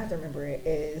quote, and I have to remember it,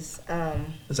 is,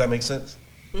 Does that make sense?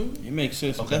 It makes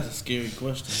sense, but that's a scary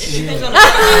question. Depends on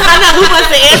I know who wants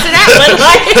to answer that one.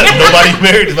 Like, Nobody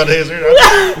married is about to answer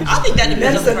it. I think that depends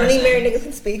none on the of any person. married niggas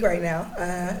can speak right now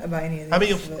about any of this. I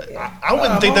mean, but, yeah. I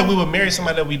wouldn't think that we would marry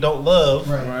somebody that we don't love.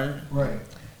 Right. Right.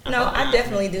 No, I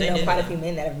definitely do They know do quite a that. few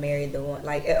men that have married the one.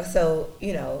 Like, so,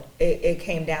 it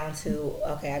came down to,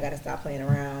 okay, I got to stop playing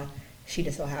around. she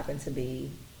just so happened to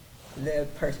be the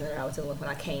person that I was dealing with when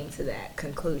I came to that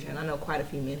conclusion. I know quite a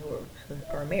few men who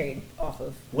are married off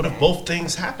of What that. if both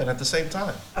things happen at the same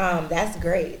time? That's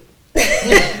great.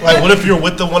 Like, what if you're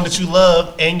with the one that you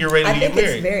love and you're ready to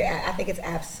get married? I think it's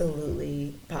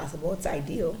absolutely possible. It's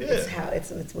ideal. Yeah. It's how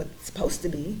it's what it's supposed to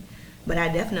be. But I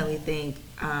definitely think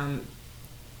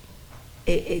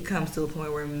it comes to a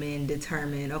point where men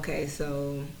determine, okay,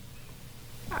 so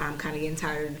I'm kind of getting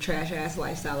tired of the trash ass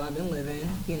lifestyle I've been living.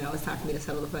 You know, it's time for me to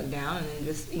settle the fuck down. And then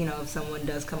just, you know, if someone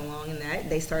does come along in that,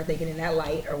 they start thinking in that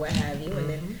light or what have you. And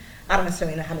then I don't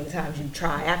necessarily know how many times you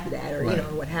try after that or, you know,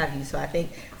 what have you. So I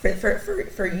think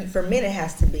for men, it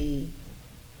has to be,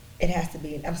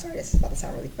 I'm sorry, this is about to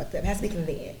sound really fucked up. It has to be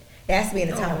convenient. It has to be in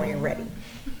the time where you're ready.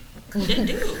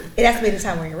 It has to be in the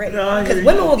time where you're ready. Because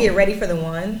women will get ready for the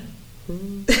one.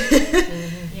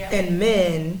 And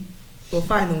men will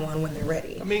find the one when they're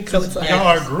ready. I mean, because y'all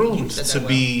are groomed to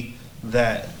be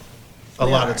that a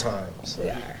lot of times. We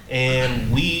are.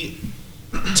 And we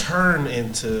turn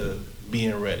into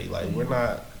being ready. Like, we're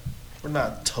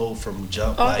not told from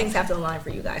jump. All like, things have to align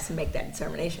for you guys to make that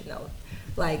determination, though.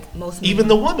 Like most, even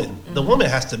the woman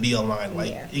has to be aligned.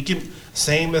 Like it can,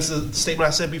 same as the statement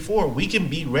I said before. We can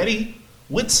be ready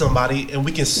with somebody, and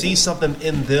we can see something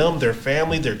in them, their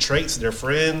family, their traits, their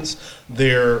friends,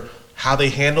 their how they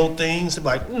handle things. They're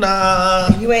like, nah,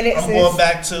 you ain't it, I'm sis. going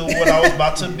back to what I was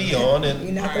about to be on,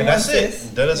 and that's it.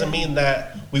 Sis. That doesn't mean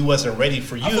that we wasn't ready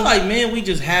for you. I feel like, man, we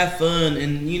just have fun,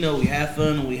 and you know, we have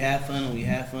fun, and we have fun, and we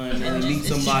have fun, and we meet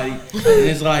somebody, and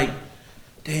it's like,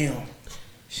 damn,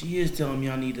 she is telling me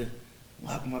I need to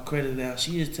lock my credit down.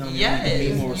 She is telling me I need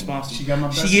to be more responsible. She got my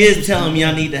best She is interest telling in me I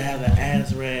mind. need to have an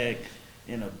ass rag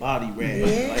and a body rag.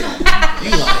 Yeah. Like,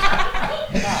 you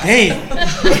like, damn.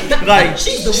 Like,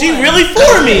 she one. really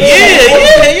for me.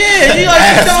 Yeah. She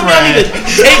like,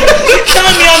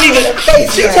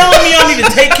 she's telling me I need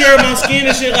to take care of my skin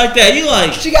and shit like that. You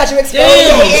like, She got you exposed.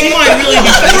 damn, she might really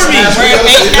be for me.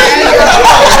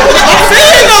 I'm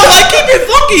saying though, like, keep it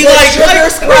funky. Like,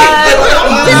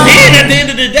 then at the end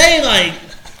of the day, like,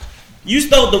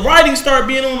 the writing start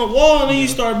being on the wall, and then you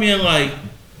start being like,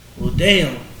 well,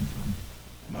 damn,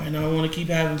 might not want to keep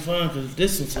having fun because if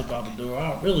this is about the door,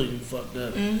 I really be fucked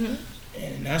up.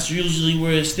 And that's usually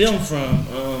where it stems from.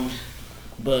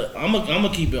 But I'm gonna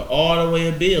keep it all the way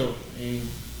a bill. And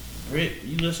Britt,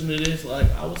 you listen to this, like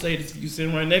I would say this, you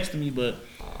sitting right next to me, but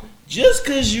just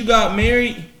because you got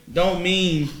married don't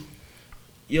mean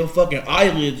your fucking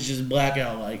eyelids just black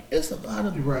out. Like, it's a lot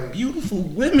of beautiful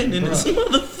women in this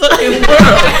motherfucking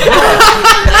world.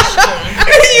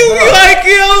 And you be like,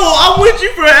 yo, I'm with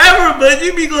you forever, but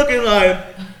you be looking like,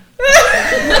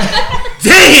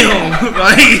 damn.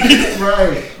 Like,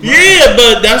 yeah,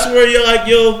 but that's where you're like,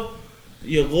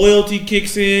 your loyalty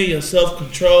kicks in, your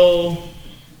self-control,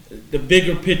 the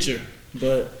bigger picture.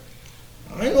 But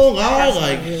I ain't gonna lie,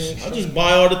 like, I just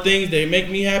buy all the things that make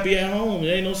me happy at home. It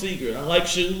ain't no secret. I like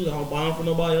shoes. I don't buy them for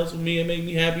nobody else. For me, it make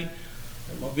me happy.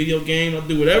 My video game, I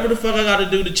do whatever the fuck I gotta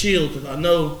do to chill, because I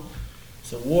know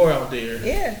it's a war out there.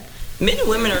 Yeah. Men and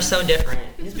women are so different.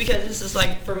 It's because it's just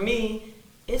like, for me,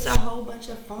 it's a whole bunch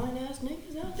of fine ass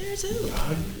niggas out there too.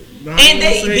 And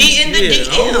they be in the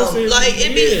DM. Like,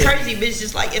 it be crazy, but it's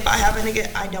just like, if I have a nigga,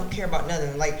 I don't care about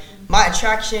nothing. Like, my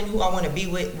attraction, who I want to be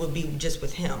with, would be just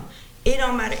with him. It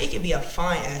don't matter. It could be a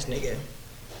fine ass nigga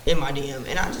in my DM,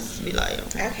 and I just be like,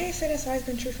 okay. I can't say that's always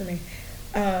been true for me.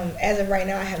 As of right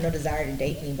now, I have no desire to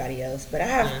date anybody else, but I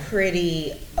have a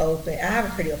pretty open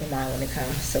mind when it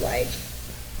comes to, like,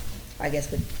 I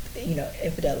guess with, you know,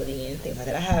 infidelity and things like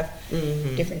that. I have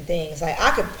different things. Like,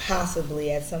 I could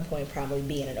possibly at some point probably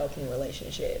be in an open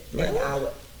relationship, and I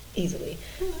would easily,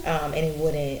 and it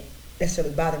wouldn't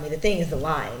necessarily bother me. The thing is the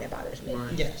lying that bothers me.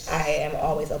 Right. Yes. I am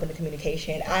always open to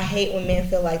communication. I hate when men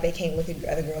feel like they can't look at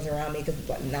other girls around me because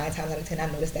 9 times out of 10 I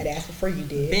noticed that ass before you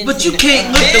did. But you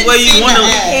can't look the way you want to.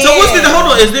 So what's the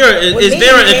hold on? Is there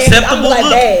an acceptable like,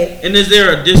 look, and is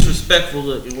there a disrespectful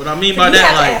look? And what I mean by you that,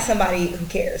 have like, to ask somebody who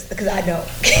cares, because I don't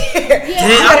care.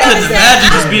 Dang, I couldn't imagine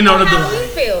just being on the How door. he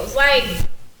feels like.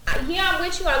 Yeah, I'm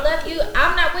with you. I love you.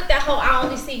 I'm not with that whole I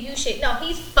only see you shit. No,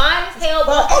 he's fine as hell.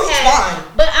 He's fine.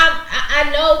 But I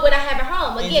know what I have at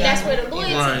home. Again, that's where the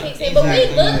loyalty kicks in. But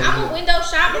we look. I'm a window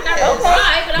shopper. Not gonna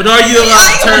cry. But are you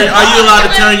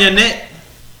allowed to turn your neck?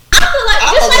 I feel like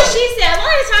just like she said. A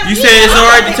lot of times You said it's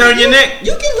alright to turn your neck.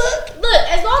 You can look. Look,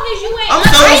 as long as you ain't. I'm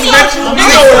so respectful. You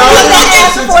know what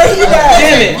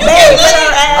Damn it.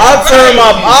 I'll turn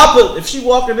my opposite. If she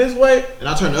walking this way, And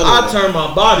I turn the other I'll way. turn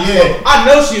my body. Yeah. So I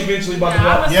know she eventually about to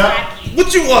walk.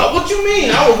 What you want? What you mean?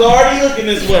 I was already looking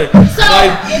this way. So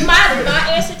Like, if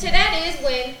my answer to that is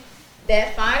when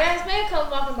that fine ass man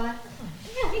comes walking by,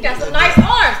 damn, he got some nice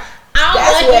arms. I don't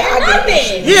That's want to where hear I get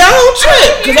nothing. Yeah, I don't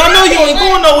trip because I know you ain't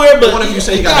going nowhere. But What if you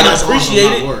say you got a nice arm? appreciate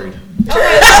I'm it. not worried. I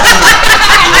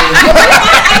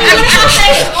mean, what if I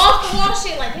say some off the wall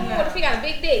shit like, damn, what if he got a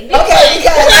big dick? Big Okay, dick.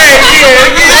 because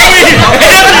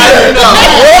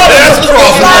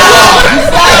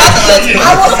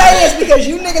I will say this because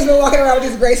you niggas been walking around with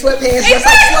these gray sweatpants just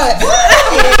like sluts.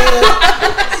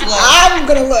 I'm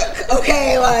gonna look,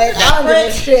 okay? Like, I'm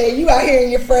gonna shit. You out here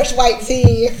in your fresh white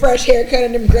tee, your fresh haircut,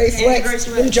 and them gray sweats,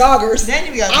 them joggers.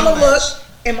 Then you got I'm gonna look,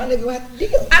 and my nigga gonna have to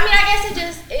deal. I mean, I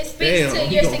guess it speaks to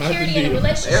your security in a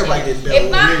relationship. If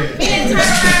my man turn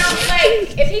around,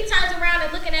 like, if he turns around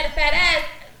and looking at a fat ass,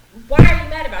 why are you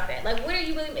mad about that? Like, what are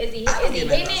you really? Is he hitting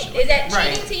it? Is that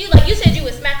cheating to you? Like, you said you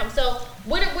would smack him, so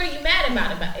what are you mad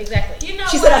about exactly? You know,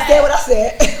 She said I said what I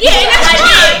said. Yeah, and that's I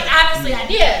fine. did. Honestly, I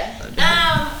did. Yeah.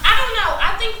 I don't know.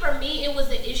 I think for me, it was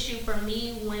an issue for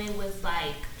me when it was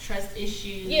like trust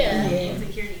issues and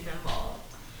insecurities involved.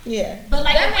 Yeah. But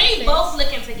like, That if makes we sense. both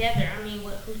looking together, I mean,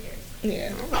 who cares?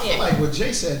 Yeah. I feel like what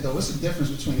Jay said though, it's a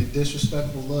difference between a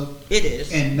disrespectful look It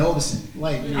is. and noticing.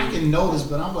 Like I can notice,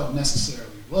 but I wasn't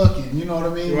necessarily looking. You know what I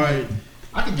mean? Right.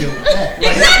 I can deal with that.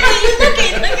 Like, Exactly. You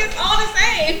looking like it's all the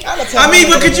same. I mean,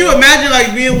 but could you imagine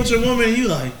like being with your woman and you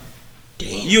like,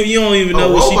 damn, you don't even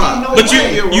know what she, robot. but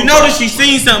you know that she's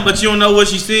seen something, but you don't know what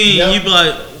she's seen. Yep. You be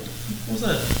like, what's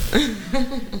that?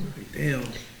 Damn,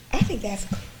 I think that's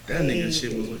that nigga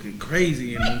shit was looking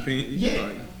crazy in my opinion. Yeah.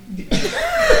 Like,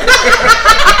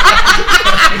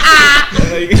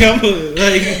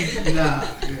 like, nah.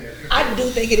 I do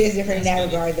think it is different in that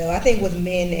regard, though. I think with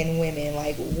men and women,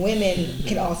 like women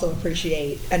can also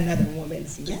appreciate another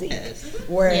woman's physique,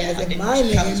 whereas if my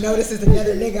nigga notices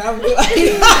another nigga, I'm be like,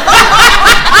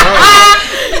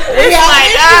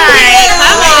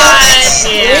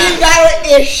 we got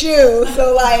an issue.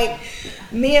 So like,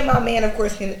 me and my man, of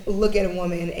course, can look at a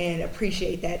woman and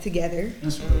appreciate that together.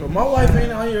 but my wife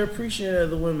ain't out here appreciating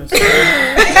other women. So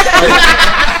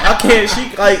I can't.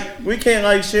 She like we can't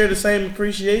like share the same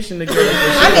appreciation together.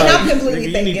 I mean, I'm completely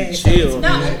nigga, fake you need gay. to chill.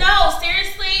 No, man. no,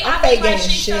 seriously. I'm I feel fake like gay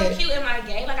she's so shit. cute. Am I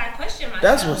gay? Like, I question myself.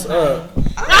 That's what's up.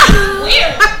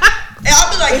 Weird. And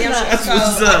I'll be like, damn, That's so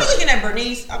what's I'll up. be looking at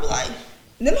Bernice. I'll be like,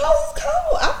 Them hoes is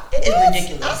cold. It is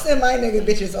ridiculous. I send my nigga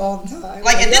bitches all the time.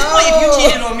 like at this point, if you yo.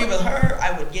 cheated on me with her,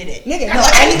 I would get it. Nigga, no,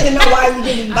 I need to know why you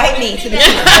didn't invite me to the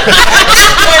At this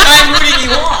point, I'm rooting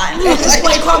you on. At this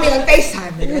point, call me on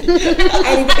FaceTime, nigga.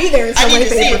 I need to be there in I some need way, to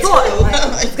see shape, it or form. too.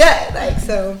 Like, it's good. Like,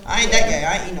 so. I ain't that gay.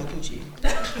 I ain't eat no coochie.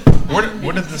 Where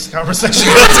did this conversation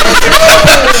go?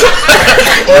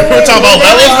 We're talking about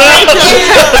levels now.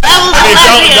 I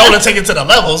mean, if y'all want to take it to the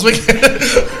levels, we can.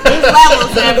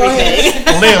 Levels and everything.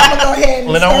 Lynn, I'm gonna go ahead and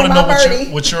Lynn, I want to know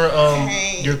birdie. what your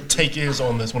take is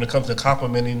on this when it comes to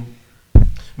complimenting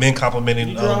men,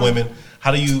 complimenting women.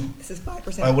 How do you? This is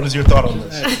 5%. What is your thought on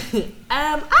this?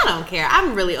 I don't care.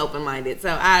 I'm really open minded,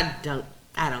 so I don't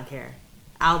care.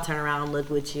 I'll turn around and look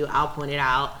with you. I'll point it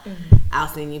out. I'll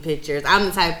send you pictures. I'm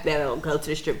the type that'll go to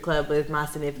the strip club with my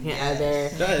significant other.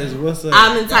 That is what's up.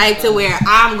 I'm the type to where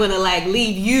I'm gonna like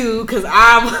leave you because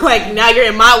I'm like now you're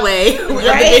in my way. With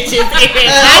other bitches. I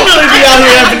really be out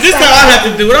here after this time. I have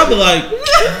to do it. I'll be like,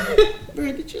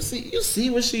 bro, did you see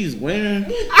what she's wearing?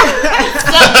 And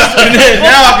then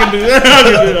now I can do that. I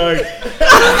can be like,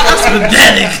 that's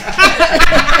pathetic.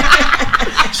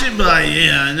 She'd be like,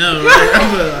 yeah, I know, right?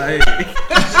 I'm like,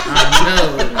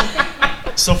 I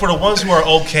know. So for the ones who are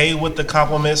okay with the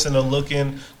compliments and the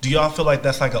looking, do y'all feel like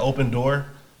that's like an open door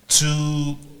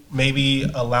to maybe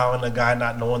allowing a guy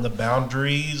not knowing the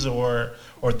boundaries or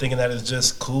thinking that it's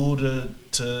just cool to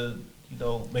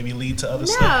maybe lead to other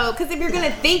stuff? No, because if you're gonna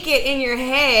think it in your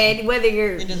head, whether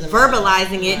you're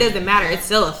verbalizing it doesn't matter. It's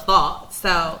still a thought.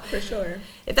 So For sure.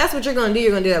 if that's what you're gonna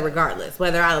do that regardless.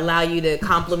 Whether I allow you to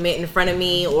compliment in front of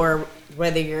me or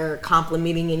whether you're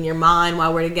complimenting in your mind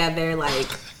while we're together, like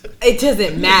it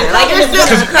doesn't matter. Like you're still,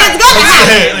 it's gonna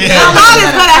happen. Yeah. The line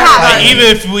is gonna happen. Like, even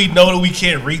if we know that we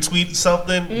can't retweet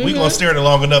something, we gonna stare at it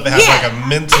long enough and have like a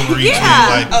mental retweet. Yeah.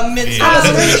 Like, A mental I'm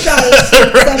gonna screenshot it to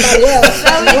somebody else. So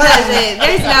it doesn't.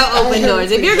 There's no open doors.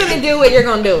 If you're gonna do it, you're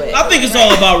gonna do it. I think it's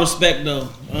all about respect, though.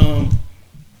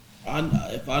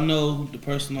 If I know the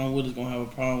person I'm with is gonna have a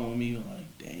problem with me, like,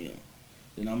 damn,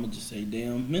 then I'm gonna just say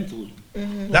damn mentally.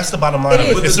 that's the bottom line.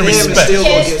 It is. It's the Damn, it's respect. still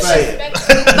gonna Yes, get said.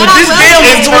 respect. But I will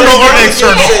say- Internal or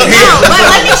external? No, but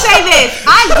let me say this.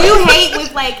 I do hate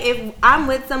with like if I'm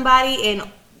with somebody and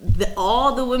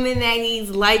all the women that he's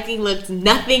liking looks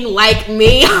nothing like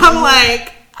me. I'm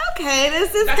like, okay,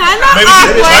 this is kind of Maybe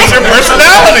awkward. that's your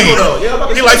personality. Yeah, I'm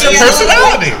about to He likes your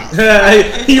personality.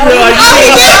 He realized he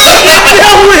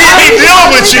dealing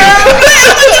with you.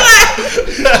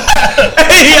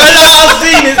 Hey, I've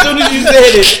seen it as soon as you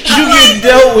said it. You get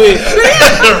dealt with.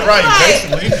 Right,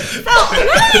 basically. So,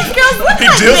 He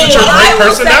deals with your great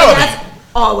personality.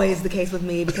 Always the case with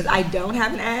me because I don't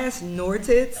have an ass nor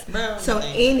tits. So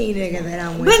any nigga that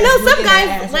I'm with. But no, some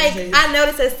guys, like, I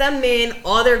noticed that some men,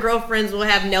 all their girlfriends will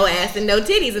have no ass and no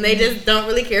titties, and they just don't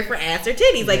really care for ass or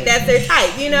titties. Like, that's their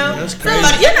type, you know? That's So, crazy.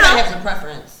 But you everybody know. has a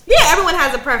preference. Yeah, everyone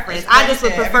has a preference. I just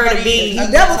would prefer to be You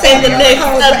double in the mix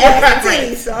of your ass and preference.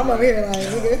 titties, so I'm over here like,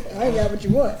 nigga, I ain't got what you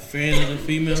want. Fan of the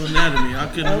female anatomy. I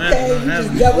couldn't Okay, imagine you not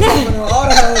just having double tapping on all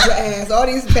the hoes with ass, all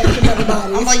these fashion other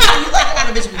bodies. I'm like, you like a lot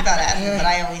of bitches without asses, but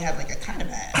I only have like a kind of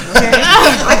ass. Okay.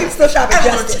 I can still shop at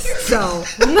Justice, so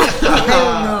I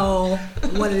don't know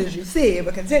what it is you see,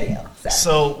 but continue.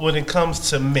 So when it comes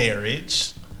to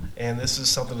marriage, and this is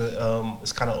something that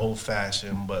is kind of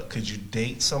old-fashioned, but could you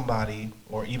date somebody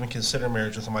or even consider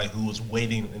marriage with somebody who is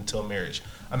waiting until marriage?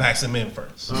 I'm asking men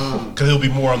first, because it'll be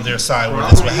more on their side where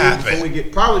this would happen.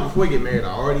 Before we get married,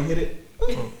 I already hit it.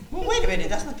 Well, wait a minute.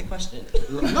 That's not the question.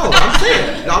 No, I'm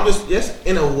saying I'm just yes,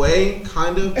 in a way,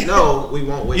 kind of. No, we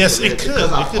won't wait. Yes, till it could.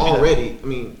 because It I could be already. I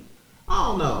mean, I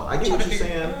don't know. I get what you're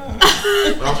saying, but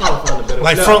I'm trying to find a better.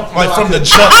 Like no, from no, the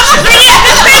jump.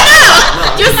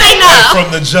 Just say no.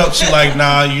 From the jump, she like,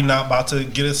 nah, you're not about to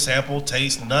get a sample,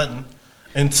 taste, nothing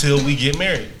until we get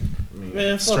married.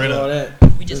 Man, fuck Straight all up.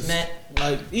 that. We just met.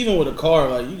 Like, even with a car,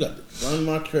 like, you got to run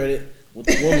my credit. With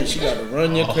the woman, she got to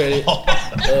run your credit.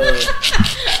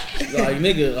 Like,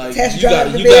 nigga, like, Test you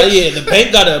got, drive the yeah, the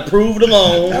bank got to approve the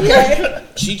loan. Okay.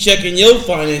 She checking your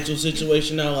financial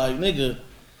situation out, like, nigga,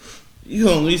 you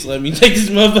gonna at least let me take this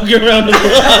motherfucker around the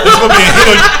block.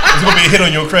 It's gonna be a hit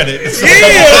on your credit. Yeah,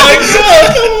 like, bro,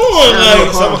 come on,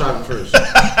 like, car driving first.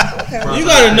 you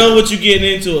gotta know what you're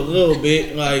getting into a little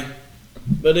bit, like.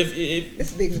 But if This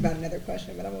speaks about another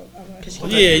question, but I'm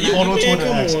yeah, you Hold on to man, it and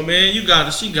ask. come on, man, you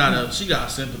gotta, she gotta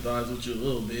sympathize with you a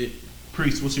little bit.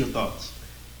 Priest, what's your thoughts?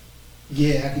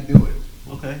 Yeah, I could do it.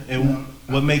 Okay, and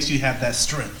what makes you have that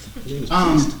strength?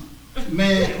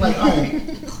 Man, like,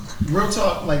 real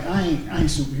talk, like, I ain't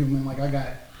superhuman. Like, I got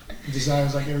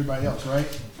desires like everybody else, right?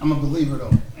 I'm a believer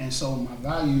though, and so my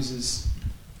values is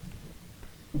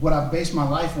what I base my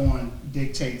life on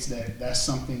dictates that that's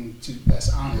something that's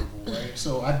honorable, right?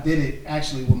 So I did it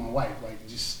actually with my wife, like,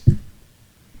 just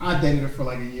I dated her for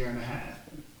like a year and a half,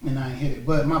 and I ain't hit it.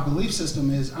 But my belief system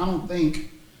is I don't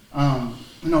think,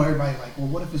 everybody like, well,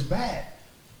 what if it's bad?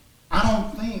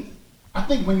 I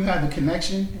think when you have the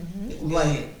connection,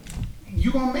 like,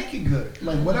 you gonna make it good.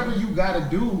 Like, whatever you gotta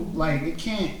do, like, it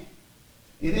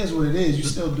is what it is. You're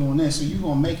still doing this, so you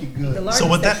gonna make it good. The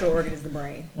largest sexual organ is the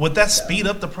brain. Would that speed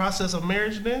up the process of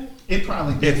marriage then? It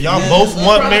probably did. If y'all both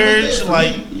want marriage, did.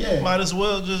 like, Yeah. might as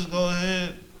well just go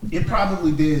ahead. It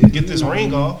probably did. Get this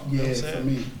ring off. Yeah, You know what I'm for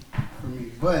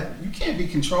me. But you can't be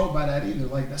controlled by that either.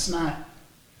 Like, that's not.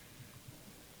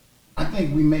 I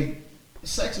think we make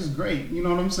sex is great. You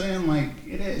know what I'm saying? Like,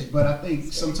 it is. But I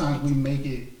think sometimes we make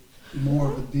it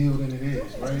more of a deal than it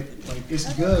is, right? Like,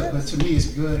 it's good, but to me, it's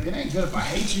good. It ain't good if I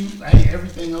hate you. I hate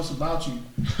everything else about you,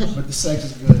 but the sex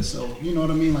is good. So, you know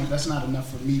what I mean? Like, that's not enough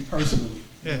for me personally.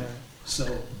 Yeah. So,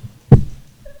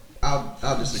 I'll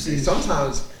disagree.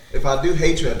 Sometimes if I do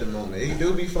hate you at the moment, it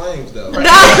do be flames though. Right?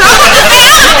 I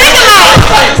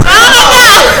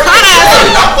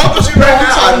fuck with you right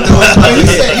now. I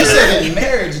know. You said in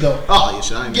marriage though. Oh, you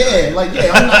should. I ain't Yeah, like,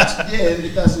 yeah, I'm not. Yeah,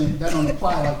 that don't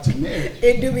apply like to marriage.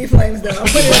 It do be flames though. I'm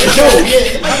putting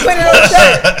it on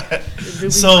the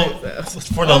shirt. So,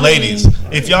 for the ladies,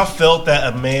 if y'all felt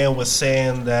that a man was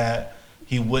saying that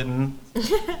he wouldn't,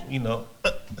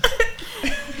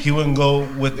 he wouldn't go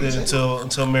with it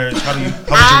until marriage, how would you react?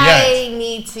 I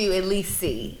need to at least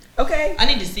see. Okay. I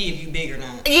need to see if you big or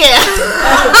not. Yeah.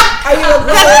 Are you a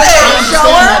grower?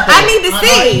 I need to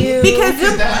see because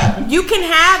Because you can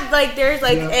have like there's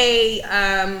like a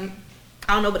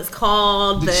I don't know what it's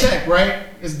called. the check, right?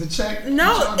 Is the check?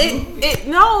 No,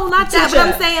 no, not that. But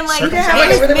I'm saying like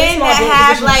Circumcised? there's men that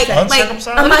have like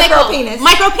Uncircumcised? what do they call it? Micropenis.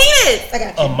 Micropenis. I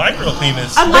got you. A micro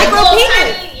penis. A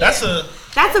micropenis.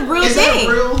 That's a real Is that thing.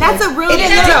 real? That's a real It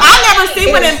thing. is real. I've never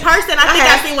seen one It in is. person. I think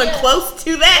I've seen one close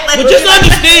to that. Like, But just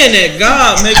understand that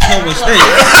God makes no mistake.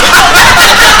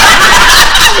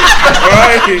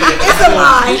 It's a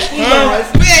lie. He does.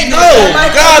 No,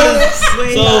 God is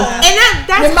so. and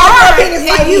that's Your hard. micropenis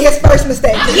might If be you, his first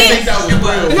mistake. think that was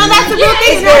real. no, that's the real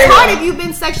thing. It's And that's very hard real. if you've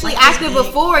been sexually active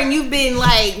before and you've been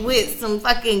like with some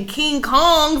fucking King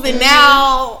Kongs and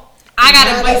now I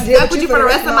gotta Now I be gotta deal stuck with with you you for the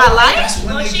rest of my life. That's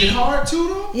when they get hard too,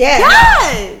 though. Yeah.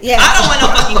 God. Yeah. I don't want no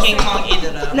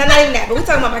not even that. But we're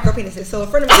talking about micro penises. So a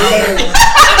friend of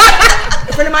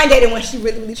mine dated one. She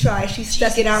really tried. She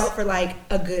stuck it out for like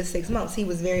a good 6 months. He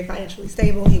was very financially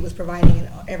stable. He was providing in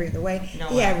every other way.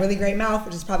 He had really great mouth,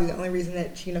 which is probably the only reason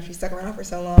that she stuck around for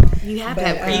so long. You have to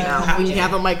have great mouth when you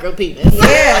have a micro penis.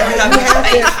 Yeah, you have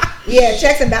to. Yeah,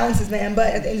 checks and balances, man.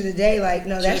 But at the end of the day, like,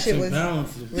 no, that shit was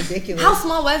ridiculous. How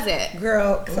small was it,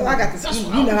 girl? So I got this. I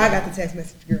got the text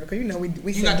message, girl. Cause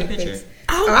we sent the picture.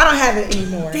 Oh, I don't have it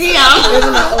anymore. Damn, it was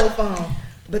on my old phone.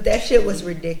 But that shit was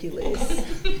ridiculous.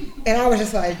 And I was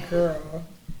just like, girl.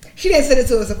 She didn't send it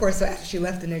to us, of course, so after she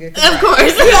left the nigga. Of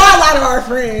course. We are a lot of our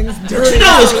friends. You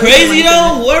know what's crazy,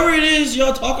 though? Whoever it is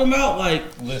y'all talking about, like...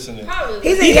 Listen.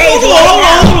 He's engaged.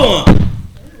 Hold on.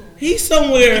 He's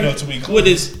somewhere with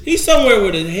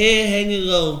his head hanging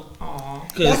low.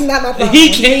 That's not my problem.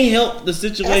 He can't help the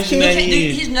situation that he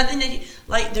is. He's nothing that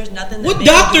there's nothing that what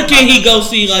doctor can he go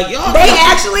see? Like, y'all. They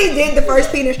actually did the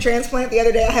first penis transplant the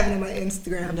other day. I have it on my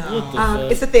Instagram. No.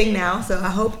 It's a thing now, so I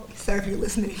hope, sir, if you're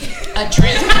listening. A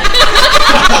transplant.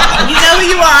 You know who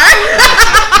you are.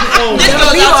 This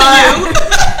goes out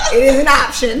to you. It is an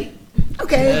option.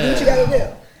 Okay, do what you gotta do.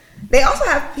 They also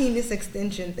have penis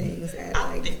extension things at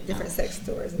like different sex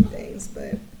stores and things,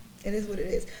 but it is what it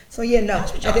is. So yeah, no.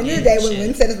 At the end of the day, when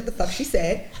Lynn said what the fuck she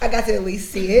said, I got to at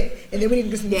least see it, and then we need to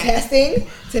do some testing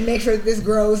to make sure that this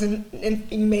grows. And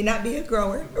you may not be a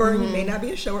grower, or you may not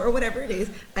be a shower, or whatever it is.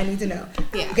 I need to know.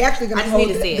 Yeah. We're actually gonna hold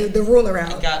the ruler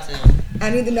out. Got to. I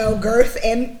need to know girth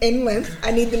and length.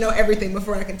 I need to know everything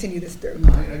before I continue this through.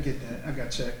 No, I get that. I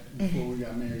got checked before we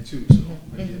got married too, so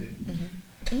I get it.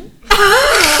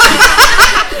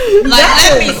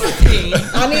 Let me see.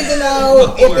 I need to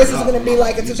know if this is going to be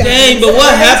like a 2000. Dang, but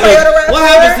what happened? What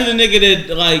happens to the nigga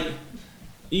that like,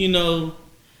 You know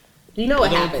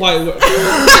what happens. Quite no, but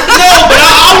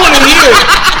I want to hear it.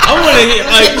 I want to hear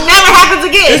like it never happens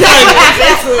again. It's like,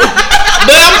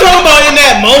 but I'm talking about in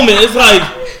that moment.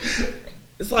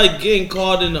 It's like getting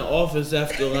called in the office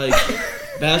after like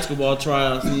basketball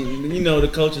tryouts. And, the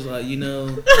coach is like, you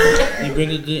bring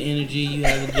a good energy, you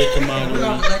have a good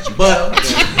camaraderie. But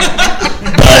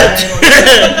that's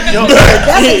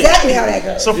exactly how that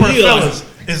goes. So for fellas,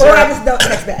 I just don't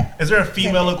text back. Is there a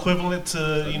female equivalent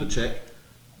to check?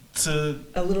 To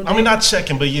a little. I mean, not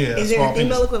checking, but yeah. Is there a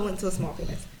female equivalent to a small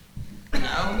penis? No.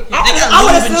 I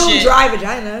would assume dry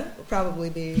vagina would probably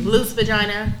be loose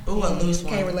vagina. Ooh, a loose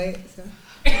one. Can't relate. So.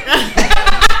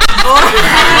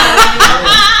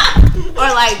 Or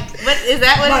like, what is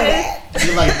that? What it is?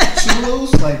 You're like too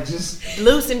loose, like just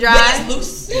loose and dry.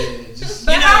 Loose. Yeah, just.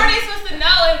 But how are they supposed to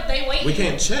know if they wait? We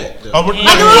can't check. I'm not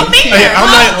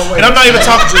even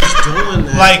talking. Just doing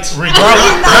that. Like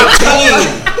regardless.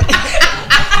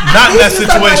 Not in that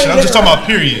situation. I'm just talking about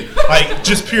period. Like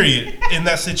just period in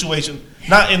that situation.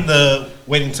 Not in the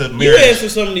waiting to marry. You answer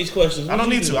some of these questions. I don't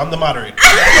need to. I'm the moderator.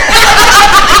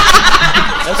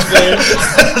 That's fair.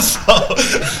 So,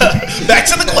 back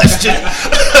to the question.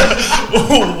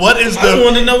 What is I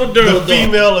want to know what the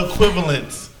female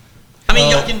equivalent? I mean,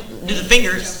 y'all can do the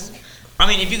fingers. I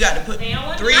mean, if you got to put 3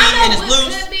 and it's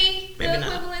loose. Could be the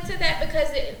equivalent to that because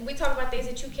we talk about things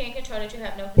that you can't control, that you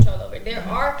have no control over. There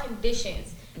are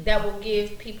conditions that will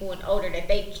give people an odor that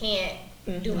they can't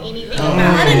do anything about.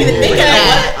 I didn't even think of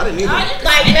that. I didn't either.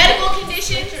 Like medical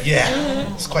conditions. Yeah,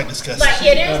 it's quite disgusting. Like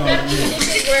there's medical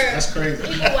conditions where That's crazy.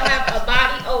 people will have a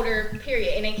body odor,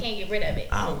 period, and they can't get rid of it.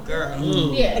 Oh, girl.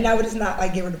 Yeah. And I would just not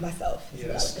like get rid of myself.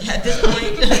 Yes. At this point,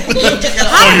 you just gotta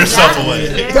throw yourself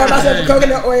away. Throw myself in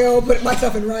coconut oil, put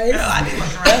myself in rice.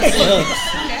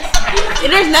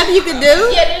 And there's nothing you can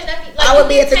do. Yeah, there's nothing. Like, I would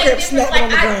be at the crib different- snapping on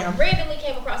the I gram. randomly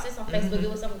came across this on Facebook. It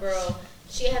was some girl.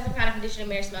 She had some kind of condition in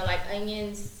marriage, smell like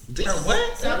onions, Or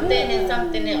what? something and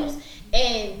something else.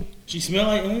 And She smell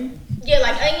like onion? yeah,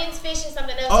 like onions, fish, and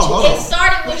something else. Oh, It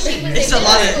started when she was It's in a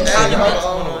lot middle of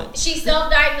school. She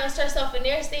self-diagnosed herself, and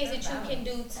there's things that you can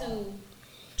do to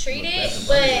treat it,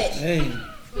 but Hey.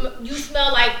 you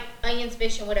smell like onions,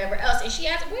 fish, and whatever else. And she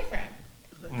has a boyfriend.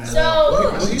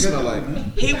 So What he smell like?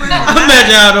 He wears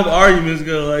Imagine how them arguments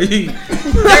go. Like, There's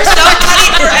somebody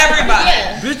for everybody.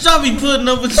 yeah. bitch, I be putting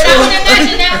up with But I you. would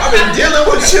imagine that. I've been dealing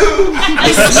with you.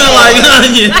 You smell like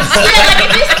onions. Yeah, like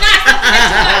if it's not something that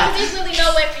you got, there's really no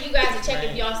way for you guys to check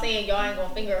if y'all saying y'all ain't gonna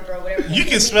finger a girl, whatever. You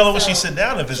can smell it when she sit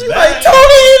down if it's Like, bad.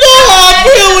 Tony, you know how I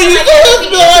feel when you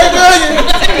smell like onions.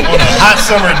 On a hot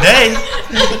summer day.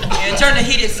 Yeah, turn the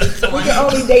heated seats on. We can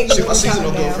only date She in my one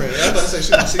seasonal time now. girlfriend. I was about to say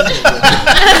she my seasonal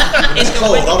girlfriend. It's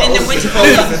Cold. in the winter.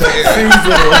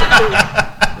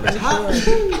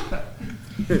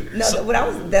 No,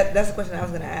 that's the question I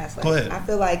was gonna ask. Like, Go ahead. I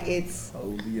feel like it's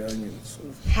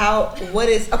So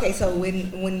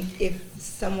when if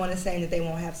someone is saying that they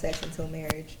won't have sex until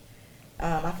marriage,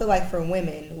 I feel like for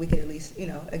women we could at least,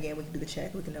 again, we can do the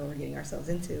check, we can know what we're getting ourselves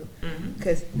into,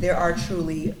 because there are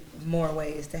truly more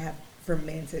ways for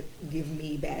men to give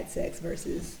me bad sex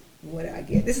versus what I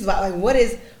get. This is why,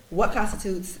 what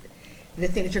constitutes the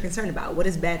thing that you're concerned about? What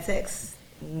is bad sex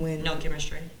when no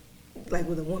chemistry? Like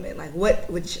with a woman,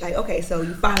 okay, so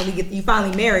you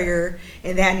finally marry her,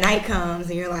 and that night comes,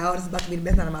 and you're like, oh, this is about to be the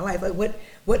best night of my life. Like,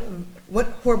 what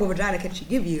horrible vagina can she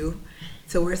give you,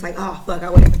 to where it's like, oh fuck, I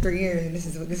waited for 3 years, and this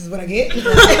is what I get.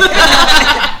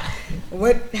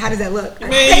 How does that look?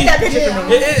 Take that picture.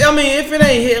 If it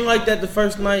ain't hitting like that the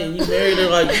first night, and you married her,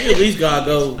 like, you at least gotta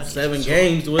go 7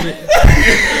 games with it.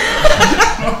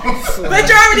 But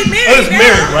you're already married.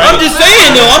 Married, right? I'm just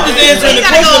saying though. I'm just answering the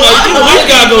question. Like, you at least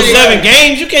gotta go 7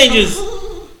 games. You can't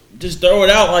just throw it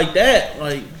out like that.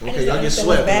 Like, okay, y'all get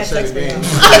swept in 7 games.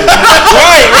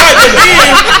 right. But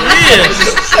then,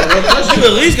 you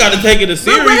at least gotta take it a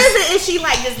series. But what is it? Is she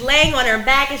like just laying on her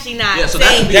back and she not? Yeah, so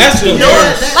saying that's the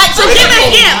worst. Like, so paint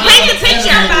the picture.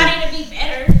 Everybody to be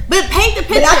better. But paint the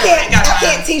picture. But I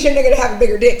can't teach a nigga to have a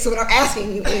bigger dick. So what I'm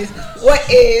asking you is, what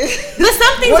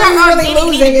some things are really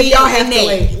losing if y'all have to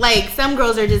wait? Like, some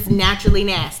girls are just naturally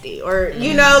nasty, or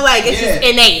like it's just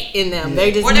innate in them.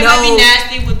 They just or they might be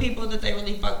nasty with people that they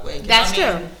really fuck with. That's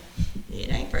true. It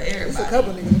ain't for everybody. There's a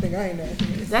couple niggas that think I ain't nasty.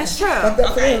 That's true.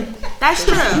 Okay. That's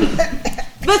true.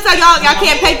 But so y'all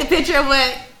can't paint the picture of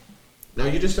what? No,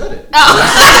 you just said it. Oh.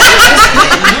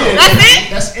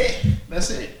 That's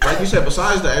it. Like you said,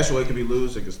 besides the actual, it could be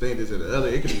loose, it could stay this and the other,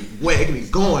 it could be wet, it could be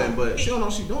going, but she don't know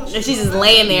what she's doing. If she's just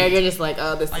laying there, you're just like,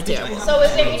 oh, this is terrible. So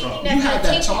is there anything that's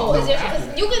unteachable?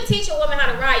 Because you can teach a woman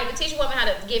how to ride, you can teach a woman how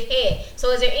to give head.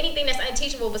 So is there anything that's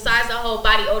unteachable besides the whole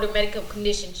body odor medical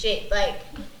condition shit? Like,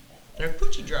 their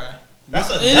coochie dry.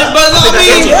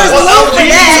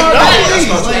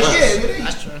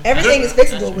 Everything is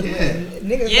fixable with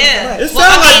niggas. Yeah. It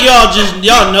sounds like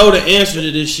y'all know the answer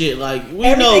to this shit. Like,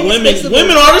 we know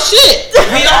women are the shit.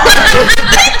 We are.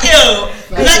 Thank you.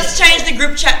 Let's change the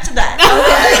group chat to that.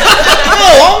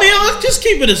 Let's just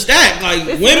keep it a stack. Like,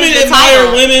 women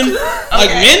admire women. Like,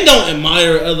 men don't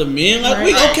admire other men. Like,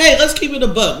 let's keep it a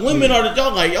buck. Women are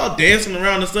y'all dancing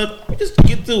around and stuff. Just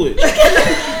get to it.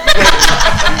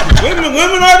 women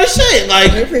are the shit.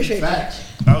 Like, I appreciate that.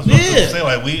 I was about to say,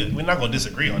 like, we're not gonna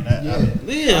disagree on that.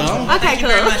 Yeah. Okay, cool.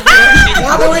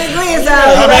 Y'all don't agree,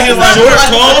 short,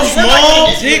 tall,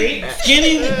 small, thick,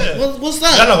 skinny. What's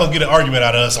that? Y'all not gonna get an argument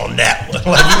out of us on that.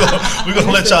 Like, we're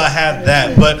gonna let y'all have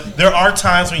that. But there are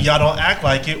times when y'all don't act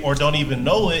like it or don't even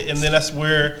know it, and then that's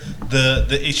where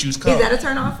the issues come. Is that a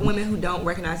turn off? Women who don't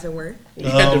recognize their worth? You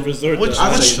had to resort to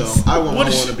I say so. I want my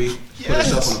woman to be put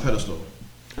herself on a pedestal.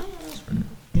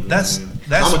 That's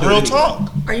real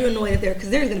talk. Are you annoyed at because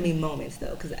there's gonna be moments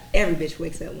though, because every bitch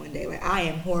wakes up one day like, I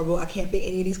am horrible, I can't fit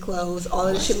any of these clothes, all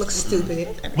of this shit looks stupid.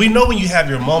 We know when you have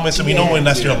your moments, and we know when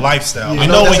that's your lifestyle. Yeah. We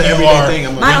know when you are.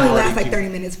 Mine only lasts like 30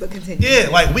 minutes, but continue. Yeah,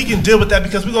 like we can deal with that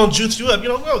because we're gonna juice you up.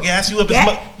 We'll gas you up as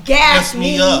much. Gas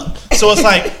me up. So it's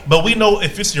like, but we know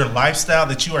if it's your lifestyle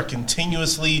that you are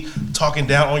continuously talking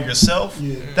down on yourself.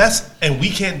 Yeah. And we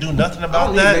can't do nothing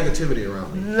about that. I don't need negativity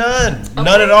around me.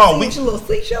 None at all. We your little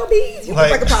sleep show bees. You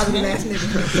look like a positive ass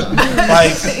nigga.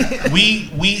 Like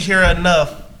we hear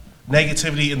enough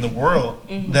negativity in the world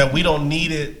that we don't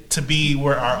need it to be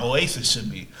where our oasis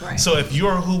should be. Right. So if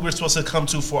you're who we're supposed to come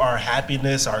to for our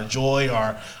happiness, our joy,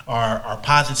 our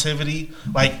positivity,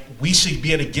 like we should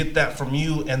be able to get that from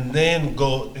you and then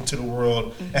go into the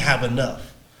world and have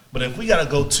enough. But if we gotta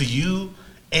go to you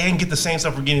and get the same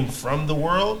stuff we're getting from the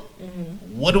world,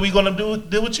 what are we gonna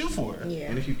deal with you for? Yeah.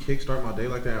 And if you kickstart my day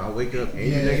like that, I'll wake up and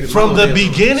you're negative. From the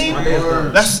beginning,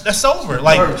 that's over.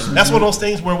 Like that's one of those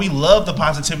things where we love the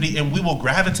positivity and we will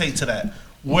gravitate to that.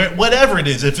 Whatever it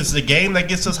is, if it's the game that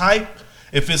gets us hype,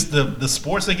 if it's the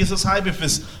sports that gets us hype, if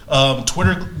it's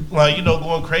Twitter,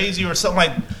 going crazy or something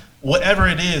like, whatever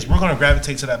it is, we're gonna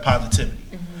gravitate to that positivity,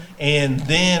 and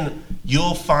then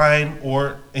you'll find,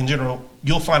 or in general,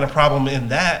 you'll find a problem in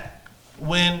that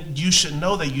when you should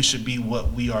know that you should be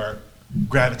what we are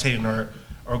gravitating or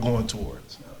going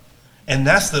towards. And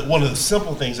that's one of the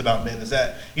simple things about men is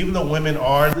that even though women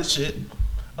are the shit,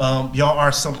 y'all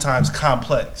are sometimes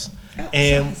complex.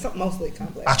 And mostly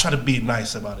complex. I try to be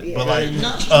nice about it, but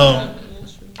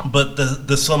but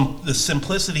the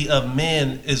simplicity of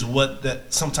men is what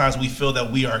that sometimes we feel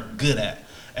that we are good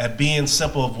at being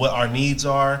simple of what our needs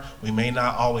are. We may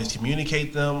not always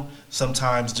communicate them,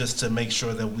 sometimes just to make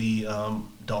sure that we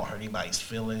don't hurt anybody's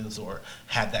feelings or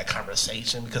have that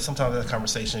conversation, because sometimes that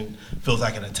conversation feels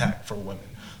like an attack for women.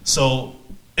 So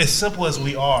as simple as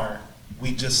we are,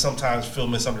 we just sometimes feel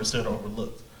misunderstood or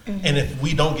overlooked. And if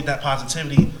we don't get that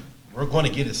positivity, we're going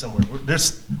to get it somewhere.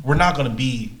 We're not going to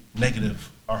be negative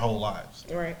our whole lives.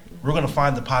 Right. We're going to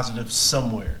find the positive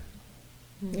somewhere.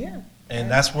 Yeah. And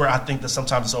that's where I think that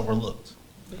sometimes it's overlooked.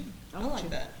 I like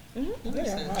that. Mm-hmm. That makes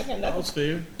sense. That was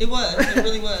fair. It was. It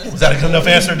really was. Was that a good enough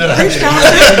answer? Did I was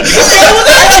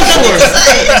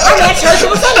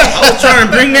trying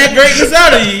to bring that greatness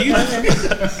out of you.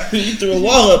 You threw a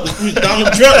wall up.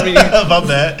 Donald Trump me.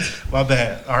 My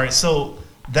bad. All right, so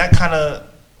that kind of,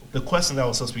 the question that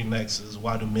was supposed to be next is,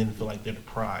 why do men feel like they're the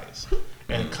prize?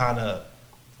 And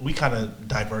we kind of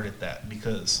diverted that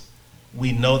because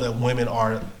we know that women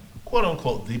are, quote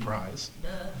unquote, the prize.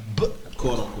 But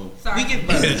quote unquote. Sorry. We give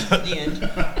birth at the end.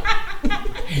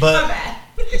 But my bad.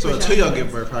 So until y'all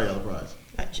give birth, how y'all the prize?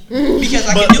 Because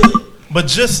I can do it. But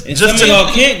just some of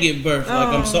y'all can't give birth. Like,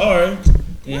 I'm sorry.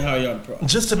 And how y'all the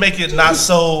prize? Just to make it not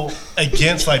so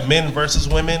against like men versus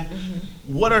women,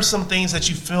 what are some things that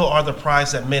you feel are the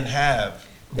prize that men have?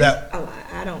 That a lot.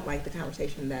 I don't like the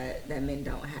conversation that men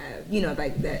don't have. You know,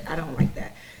 like that. I don't like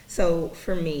that. So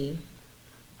for me,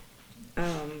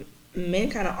 men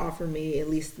kind of offer me, at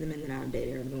least the men that I've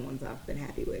dated are the ones I've been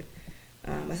happy with,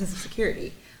 a sense of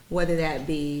security, whether that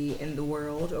be in the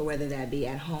world or whether that be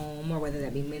at home or whether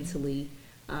that be mentally,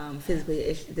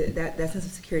 physically. That sense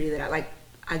of security that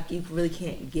you really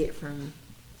can't get from,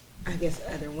 I guess,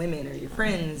 other women or your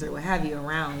friends or what have you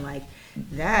around, like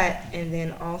that. And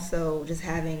then also just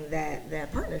having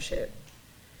that partnership.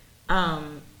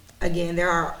 Again, there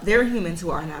are humans who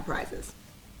are not prizes,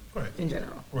 right, in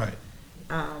general, right.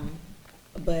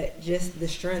 But just the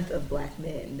strength of black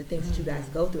men, the things that you guys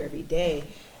go through every day,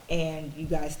 and you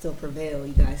guys still prevail,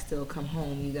 you guys still come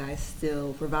home, you guys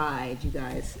still provide, you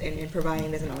guys, and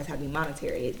providing doesn't always have to be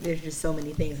monetary. There's just so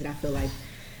many things that I feel like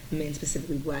men,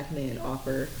 specifically black men,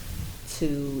 offer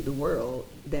to the world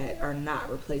that are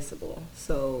not replaceable.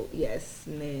 So yes,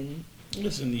 men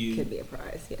listen to you could be a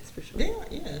prize, yes, for sure.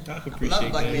 Yeah. I can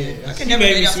appreciate that. I can You never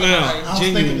made me date out smile. somebody. I was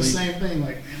Genuinely. thinking the same thing.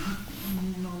 Like, man, I don't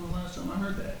even know the last time I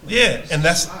heard that. Yeah, and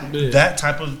that's that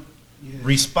type of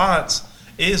response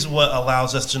is what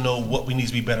allows us to know what we need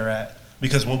to be better at.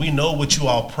 Because when we know what you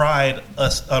all pride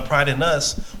in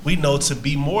us, we know to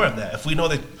be more of that. If we know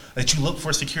that you look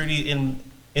for security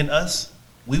in us,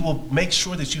 we will make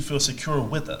sure that you feel secure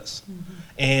with us.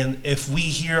 And if we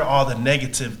hear all the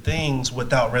negative things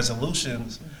without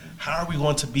resolutions, how are we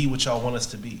going to be what y'all want us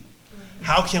to be?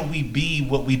 How can we be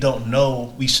what we don't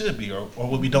know we should be, or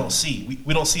what we don't see?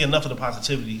 We don't see enough of the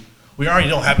positivity. We already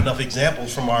don't have enough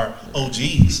examples from our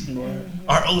OGs.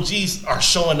 Our OGs are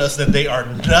showing us that they are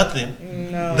nothing.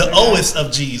 The lowest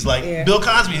of G's. Like Bill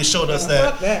Cosby has showed us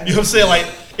that. You know what I'm saying? Like,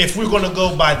 if we're going to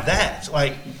go by that,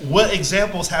 like, what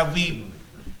examples have we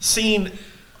seen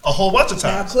a whole bunch of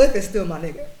times? Now Cliff is still my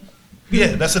nigga.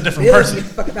 Yeah, that's a different person.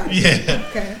 Yeah.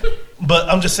 Okay. But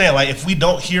I'm just saying, like, if we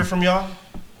don't hear from y'all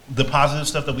the positive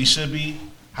stuff that we should be,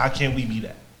 how can we be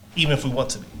that? Even if we want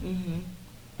to be.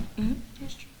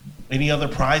 That's true. Any other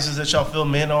prizes that y'all feel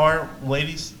men are,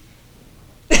 ladies?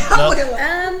 No?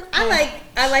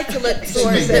 I like to look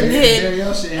towards the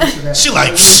men. She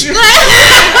like,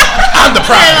 I'm the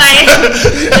prize.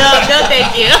 No,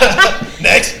 thank you.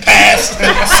 Next, pass.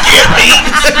 Skip me.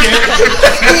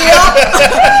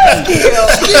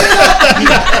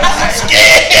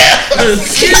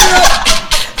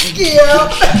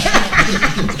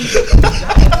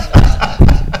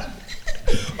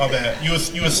 My bad.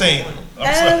 You were saying.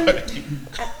 I'm sorry.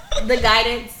 The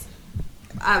guidance.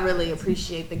 I really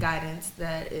appreciate the guidance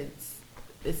that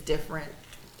it's different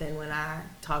than when I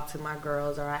talk to my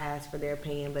girls or I ask for their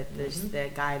opinion, but there's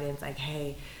the guidance like,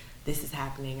 hey, this is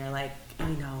happening, or like,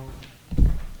 you know,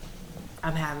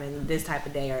 I'm having this type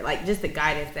of day, or like just the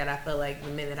guidance that I feel like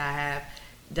the men that I have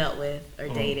dealt with or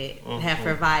dated have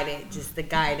provided, just the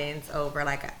guidance over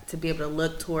like to be able to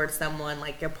look towards someone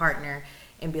like your partner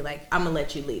and be like, I'm gonna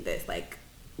let you lead this, like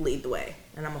lead the way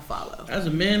and I'm gonna follow. As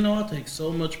a man though, I take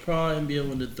so much pride in being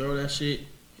able to throw that shit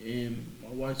in my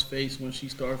wife's face when she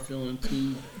starts feeling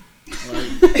too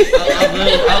like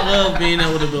I love being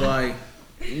able to be like,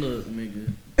 look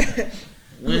nigga,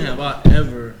 when have I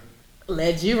ever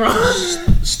led you wrong?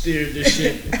 Steered this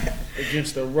shit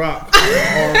against a rock in a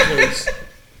hard place?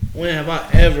 When have I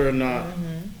ever not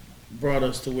brought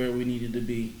us to where we needed to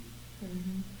be?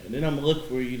 And then I'm going to look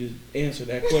for you to answer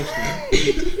that question.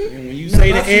 And when you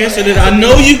say the answer that I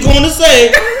know you're going to say,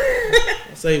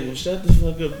 I say, well, shut the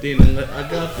fuck up then. And I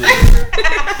got this.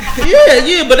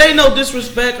 Yeah, but ain't no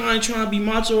disrespect. I ain't trying to be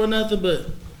macho or nothing, but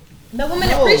women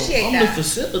appreciate I'm that. the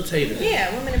facilitator.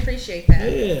 Yeah, women appreciate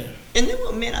that. Yeah. And then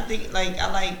with men, I think like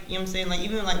I like, you know what I'm saying, like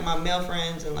even like my male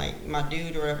friends and like my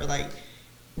dude or whatever, like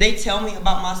they tell me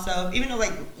about myself, even though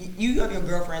like you have your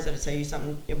girlfriends that tell you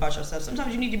something about yourself.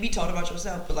 Sometimes you need to be told about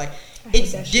yourself, but like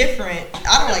it's different.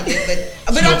 I don't like it,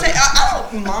 but I'll tell you, I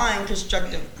don't mind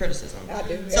constructive criticism. I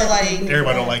do. So like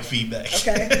everybody don't like feedback.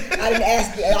 Okay, I didn't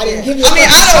ask you. I didn't give you. I mean,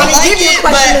 I don't like it,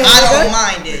 but I don't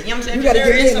mind it. You know what I'm saying? You gotta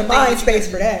give me in the mind space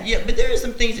for that. Yeah, but there is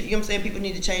some things that, you know what I'm saying, people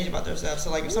need to change about themselves.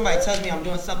 So like if somebody tells me I'm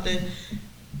doing something,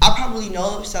 I probably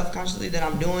know self-consciously that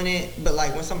I'm doing it, but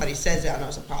like when somebody says it, I know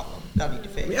it's a problem that I need to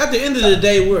fix. I mean, at the end of the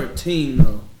day, we're a team,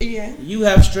 though. Yeah. You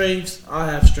have strengths, I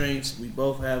have strengths. We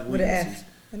both have With an weaknesses.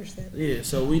 F. Understand? Yeah,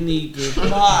 so we need to.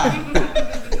 Why?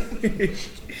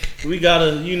 We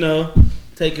gotta, you know,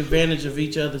 take advantage of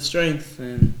each other's strengths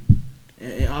and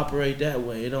operate that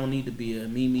way. It don't need to be a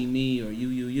me or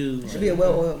you. It should be a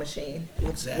well-oiled machine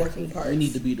with Exactly. working parts. We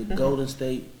need to be the Golden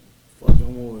State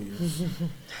fucking Warriors.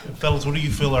 Fellas, what do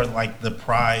you feel are like the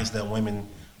prize that women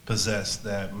possess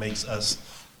that makes us,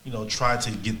 you know, try to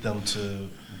get them to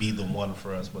be the one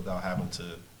for us without having to,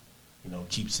 you know,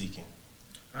 keep seeking?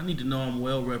 I need to know I'm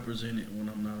well represented when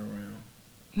I'm not around.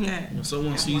 Yeah. When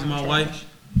someone sees my wife,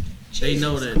 they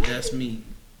know that that's me.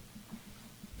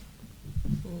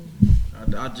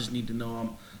 I just need to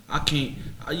know I can't.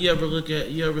 You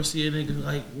ever see a nigga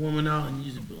like woman out and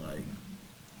you just be like,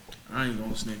 I ain't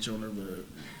gonna snitch on her, but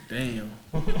damn,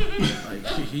 like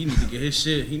he need to get his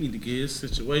shit. He need to get his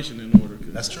situation in order.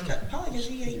 That's true. Probably because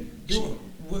he ain't doing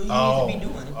what he needs to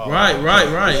be doing.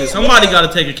 Right. Somebody got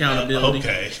to take accountability.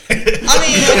 Okay. I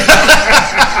mean,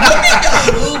 women don't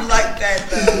move like that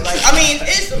though. Like, I mean,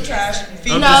 it's some trash.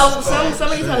 No, some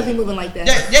of these hoes be moving like that.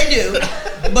 They do,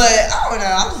 but I don't know.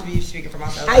 I'll just be speaking for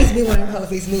myself. I used to be one of them hoes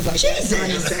that used to move like that.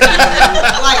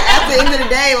 Like at the end of the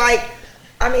day, like.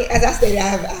 I mean, as I stated,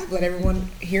 I've let everyone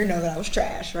here know that I was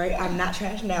trash, right? I'm not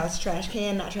trash now. It's trash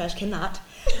can, not trash cannot.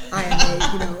 I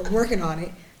am, working on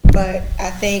it. But I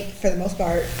think for the most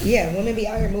part, yeah, women be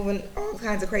out here moving all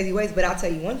kinds of crazy ways. But I'll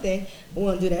tell you one thing: we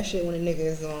won't do that shit when a nigga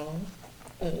is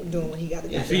doing what he got to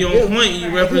do. If he on point,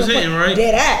 you representing, right?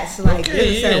 Dead ass, like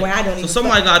okay, certain way. I don't even. So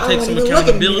somebody gotta take some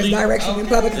accountability. Direction in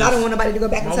public, because I don't want nobody to go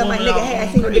back and tell my nigga, hey, I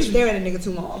seen your bitch staring at a nigga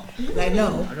too long. Like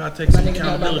no, I gotta take some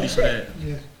accountability for that.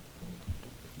 Yeah.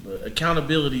 But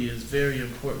accountability is very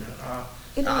important.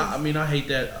 I mean, I hate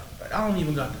that. I don't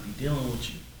even got to be dealing with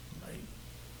you. Like,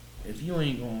 if you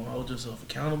ain't gonna hold yourself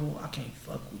accountable, I can't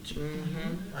fuck with you.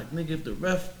 Mm-hmm. Like, nigga, if the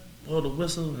ref blow the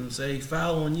whistle and say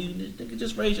foul on you, nigga,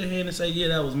 just raise your hand and say, yeah,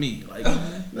 that was me. Like,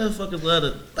 motherfuckers love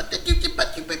to. Like,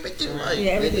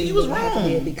 yeah, everything you was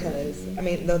wrong. Because I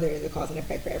mean, though there is a cause and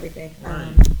effect for everything.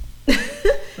 Right.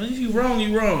 If you wrong,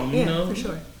 you wrong. You know, for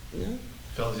sure. Yeah.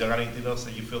 Fellas, y'all got anything else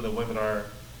that you feel that women are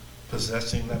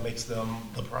possessing that makes them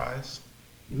the prize?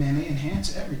 Man, they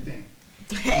enhance everything.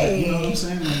 Hey, you know what I'm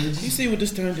saying? Like, you see what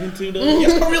this turned into, though?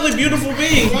 It's a really beautiful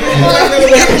being.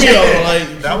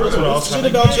 Like, that was what I was shit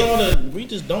about y'all that we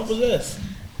just don't possess.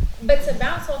 But to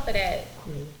bounce off of that,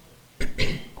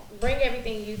 bring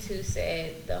everything you two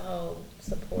said, the whole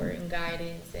support and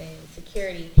guidance and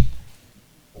security.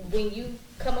 When you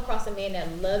come across a man that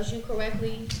loves you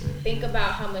correctly, think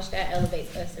about how much that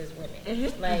elevates us as women.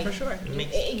 Mm-hmm. Like, for sure.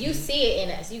 You see it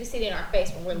in us. You can see it in our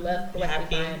face when we're loved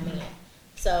correctly by a man.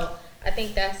 So I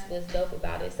think that's what's dope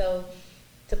about it. So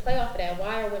to play off of that,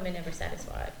 why are women never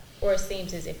satisfied? Or it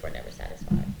seems as if we're never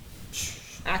satisfied.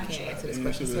 I can't answer this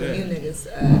question. So you niggas.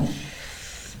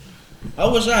 I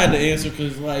wish I had the answer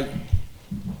because, like,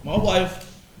 my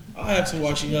wife, I ask her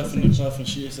why she huffing and puffing.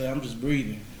 She'll say, I'm just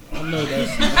breathing. I know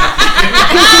that's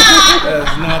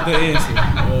not the answer.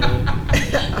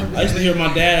 I used to hear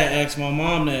my dad ask my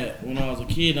mom that when I was a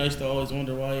kid. I used to always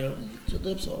wonder why your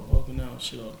lips all poking out and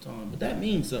shit all the time. But that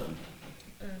means something.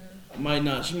 She might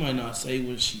not say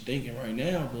what she thinking right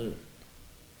now, but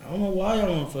I don't know why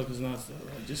y'all motherfuckers not so.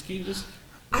 Like, just keep this.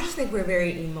 I just think we're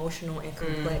very emotional and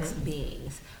complex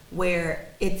beings where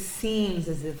it seems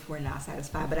as if we're not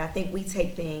satisfied, but I think we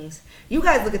take things, you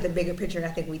guys look at the bigger picture and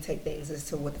I think we take things as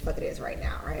to what the fuck it is right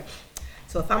now, right?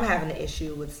 So if I'm having an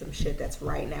issue with some shit that's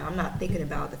right now, I'm not thinking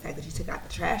about the fact that you took out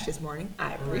the trash this morning.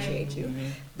 I appreciate you.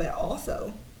 But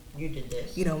also, you did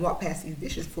this. Walk past these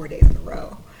dishes 4 days in a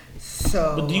row.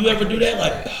 So. But do you ever do that?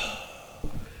 Like,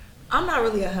 I'm not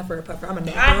really a huffer or puffer. I'm a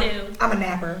napper. I do. I'm a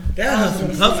napper. that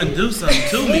huff and do something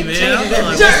to me, man. I'm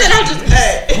like,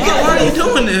 Why are you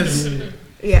doing this?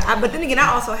 Yeah, but then again,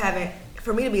 I also haven't.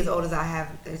 For me to be as old as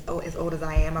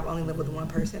I am, I've only lived with one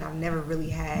person. I've never really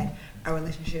had a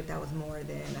relationship that was more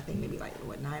than I think maybe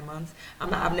 9 months.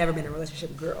 I've never been a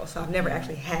relationship girl, so I've never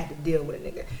actually had to deal with a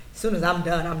nigga. As soon as I'm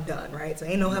done, right? So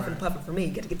ain't no huffing and puffing for me.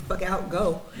 Get the fuck out,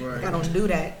 go. Right. Like, I don't do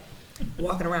that.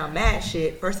 walking around mad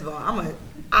shit, first of all,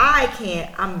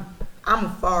 I'm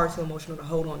far too emotional to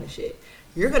hold on to shit.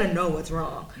 You're gonna know what's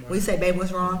wrong. When you say, babe,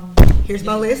 what's wrong? Here's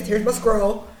my list, here's my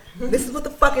scroll. This is what the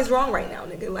fuck is wrong right now,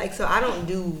 nigga. Like, so I don't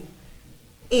do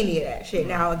any of that shit.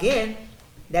 Now, again,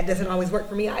 that doesn't always work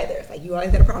for me either. It's like, you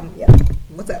always got a problem. Yeah.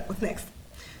 What's up? What's next?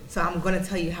 So I'm gonna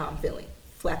tell you how I'm feeling.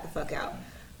 Flat the fuck out.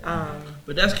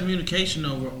 But that's communication,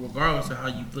 though, regardless of how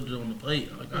you put it on the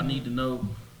plate. Like, I need to know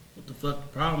what the fuck the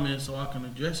problem is so I can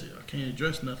address it. I can't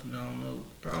address nothing I don't know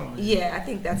what the problem is. Yeah, I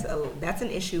think that's an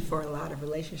issue for a lot of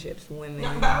relationships. Women.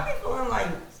 No, but I be feeling like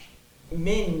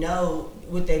men know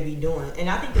what they be doing, and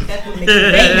I think that's what makes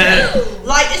it mad.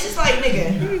 Like, it's just like,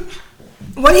 nigga.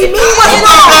 What do you mean?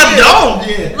 I don't.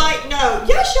 Yeah. Like, no,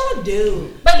 yes, y'all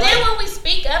do. But then when we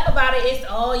speak up about it, it's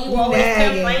all you always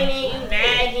complaining, you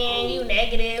nagging, you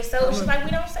negative. So it's like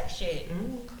we don't say shit.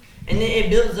 Mm-hmm. And then it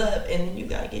builds up, and then you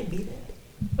gotta get beat up.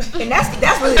 And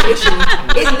that's really the issue.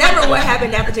 It's never what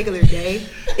happened that particular day.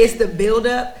 It's the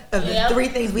buildup of the 3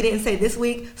 things we didn't say this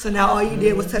week. So now all you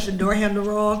did was touch the door handle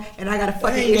wrong, and I got a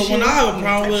fucking issue. When I have a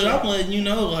problem with it, I'm letting you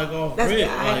know, like, off rip.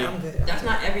 I'm good. That's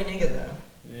not every nigga though.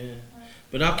 Yeah,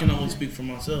 but I can only speak for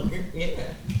myself.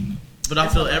 Yeah. But I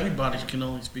feel everybody can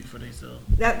only speak for themselves.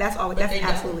 That's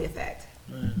absolutely a fact.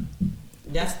 Man.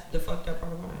 That's the fucked up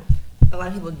part of mine. A lot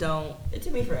of people don't. It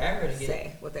took me forever to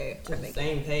say what they to the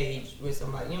same page with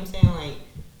somebody. You know what I'm saying? Like,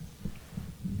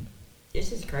 it's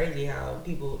just crazy how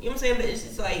people. You know what I'm saying? But it's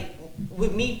just like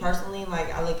with me personally,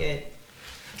 like I look at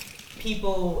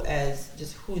people as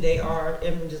just who they are,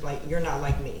 and just like you're not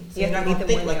like me. So you're not gonna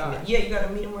think like me. Yeah, you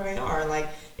gotta meet them where they are. Like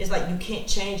it's like you can't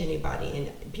change anybody,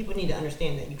 and people need to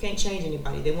understand that you can't change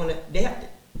anybody. They have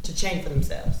to change for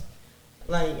themselves.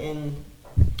 Like, and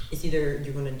it's either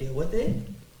you're gonna deal with it.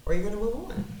 Or you're gonna move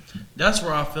on. That's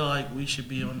where I feel like we should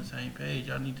be on the same page.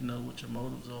 I need to know what your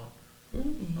motives are.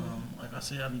 Mm-hmm. Like I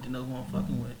said, I need to know who I'm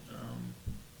fucking with.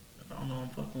 If I don't know who I'm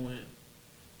fucking with,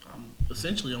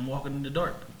 I'm walking in the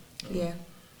dark. Yeah.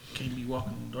 Can't be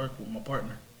walking in the dark with my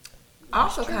partner. I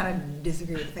also kind of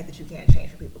disagree with the fact that you can't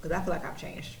change for people because I feel like I've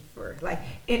changed for not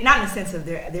in the sense of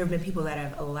there have been people that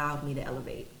have allowed me to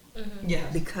elevate. Mm-hmm. Yeah.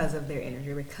 Because of their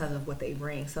energy, because of what they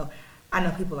bring. So. I know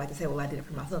people like to say, well, I did it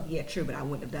for myself. Yeah, true, but I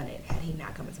wouldn't have done it had he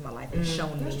not come into my life and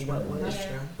shown me what was,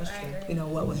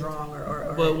 what was wrong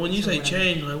or But when you say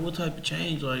change, like what type of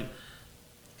change? Like,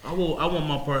 I want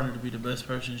my partner to be the best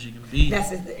person she can be.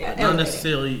 That's not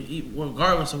necessarily,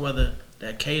 regardless of whether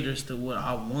that caters to what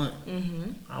I want.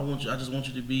 Mm-hmm. I just want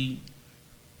you to be.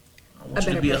 I want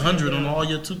you to be 100 on all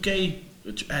your 2K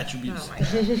attributes. Oh my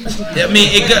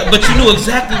God. But you knew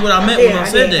exactly what I meant when I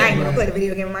said that. I ain't gonna play the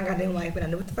video game in my goddamn life, but I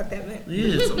knew what the fuck that meant.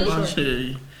 Yeah, so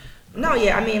shit. No,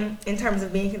 yeah, I mean, in terms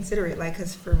of being considerate, like,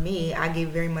 because for me, I get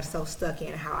very much so stuck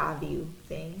in how I view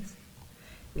things.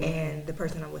 Mm-hmm. And the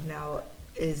person I'm with now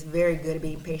is very good at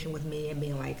being patient with me and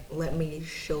being like, let me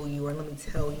show you or let me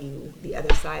tell you the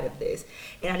other side of this.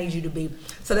 And I need you to be.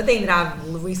 So the thing that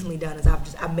I've recently done is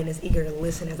I've been as eager to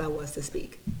listen as I was to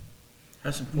speak.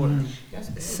 That's important.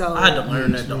 So I had to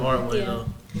learn that the hard way though,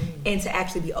 and to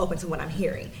actually be open to what I'm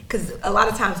hearing, because a lot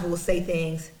of times we'll say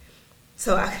things.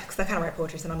 So because I kind of write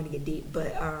poetry, so I'm gonna get deep.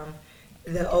 But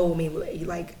the old me,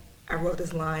 like I wrote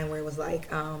this line where it was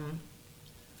like,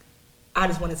 I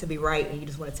just wanted to be right, and you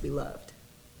just wanted to be loved.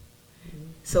 Mm-hmm.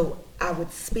 So I would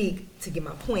speak to get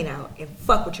my point out, and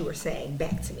fuck what you were saying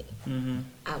back to me. Mm-hmm.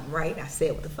 I'm right. I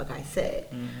said what the fuck I said.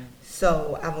 Mm-hmm.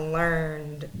 So I've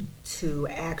learned to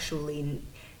actually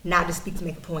not just speak to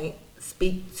make a point,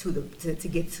 speak to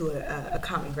get to a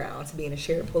common ground, to be in a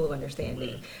shared pool of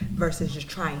understanding, versus just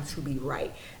trying to be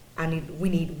right. We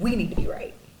need to be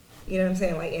right. You know what I'm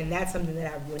saying? Like, and that's something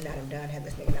that I would not have done had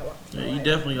this nigga not walked through. Yeah, you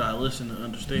definitely gotta listen to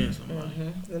understand somebody.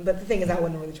 Mm-hmm. But the thing is, I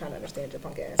wasn't really trying to understand your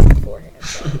punk ass beforehand.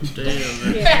 So. Damn,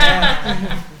 man.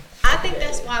 Yeah. I think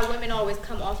that's why women always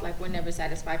come off like we're never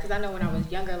satisfied. Because I know when I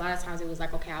was younger, a lot of times it was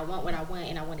like, okay, I want what I want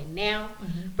and I want it now.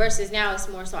 Mm-hmm. Versus now it's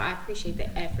more so I appreciate the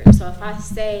effort. So if I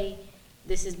say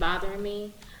this is bothering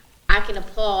me, I can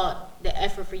applaud the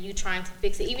effort for you trying to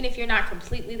fix it. Even if you're not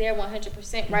completely there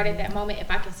 100% right at that moment,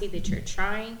 if I can see that you're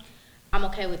trying, I'm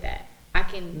okay with that. I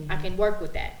can work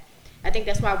with that. I think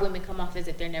that's why women come off as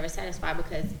if they're never satisfied,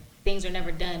 because things are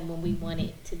never done when we want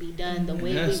it to be done the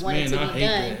way we want it to be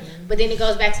done. But then it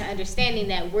goes back to understanding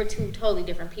that we're two totally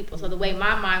different people. So the way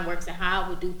my mind works and how I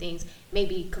would do things may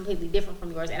be completely different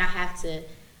from yours, and I have to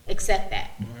accept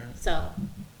that. So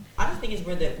I just think it's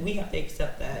weird that we have to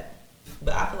accept that,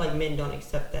 but I feel like men don't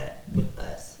accept that with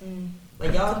us.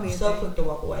 Like y'all so quick to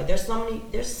walk away. There's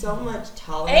so much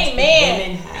tolerance that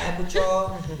women have with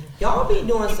y'all. Y'all be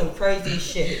doing some crazy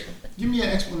shit. Give me an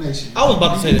explanation. I was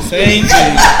about to say the same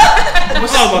thing.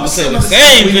 about to say the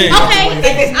same thing.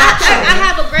 Okay, I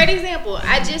have a great example.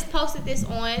 I just posted this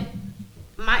on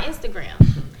my Instagram.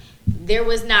 There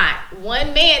was not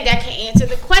one man that can answer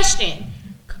the question.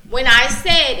 When I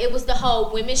said it was the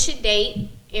whole women should date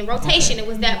in rotation, it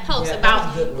was that post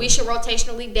about we should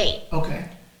rotationally date. Okay.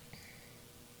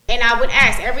 And I would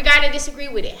ask every guy to disagree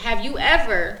with it. Have you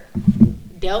ever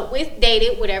dealt with,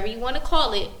 dated, whatever you want to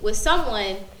call it, with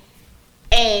someone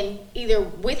and either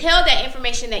withheld that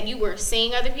information that you were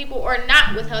seeing other people or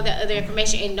not withheld that other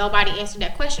information and nobody answered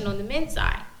that question on the men's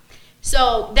side?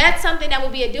 So that's something that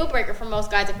would be a deal breaker for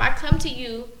most guys. If I come to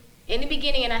you in the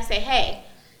beginning and I say, hey,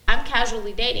 I'm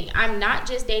casually dating. I'm not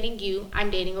just dating you.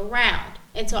 I'm dating around.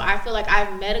 Until I feel like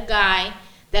I've met a guy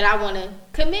that I want to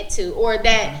commit to, or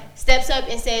that steps up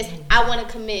and says, I want to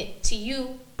commit to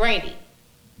you, Brandy.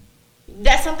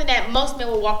 That's something that most men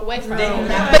will walk away from.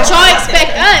 But y'all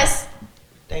expect us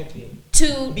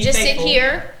to just sit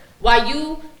here while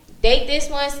you date this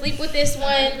one, sleep with this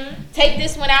one, take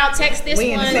this one out, text this one.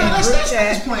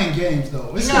 It's playing games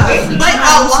though. It's not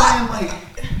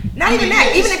even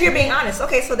that. Even if you're being honest.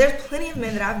 Okay, so there's plenty of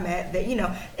men that I've met that, you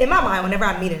know, in my mind, whenever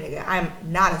I meet a nigga, I'm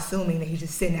not assuming that he's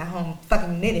just sitting at home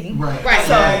fucking knitting. Right.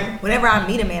 So whenever I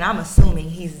meet a man, I'm assuming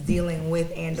he's dealing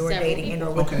with and or dating and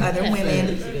or with other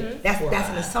women. Mm-hmm. That's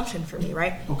an assumption for me,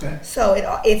 right? Okay.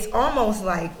 So it's almost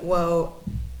like, well,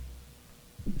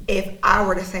 if I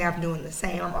were to say I'm doing the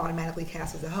same, I'm automatically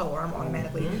cast as a hoe, or I'm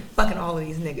automatically fucking all of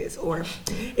these niggas, or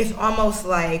it's almost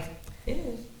like,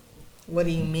 what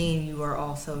do you mean you are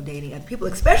also dating other people?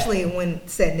 Especially when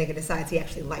said nigga decides he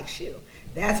actually likes you.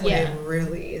 That's when it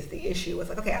really is the issue. It's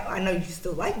like, okay, I know you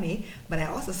still like me, but I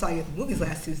also saw you at the movies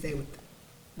last Tuesday with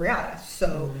Rihanna,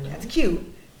 so that's cute.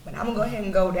 But I'm gonna go ahead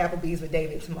and go to Applebee's with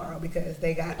David tomorrow because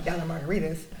they got dollar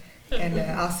margaritas. And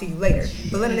I'll see you later.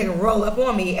 But let a nigga roll up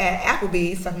on me at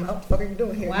Applebee's talking about what the fuck are you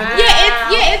doing here? Wow.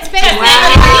 It's bad.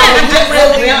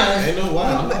 Ain't no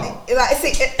wow. Like,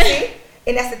 see,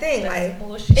 and that's the thing. Like,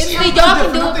 it's y'all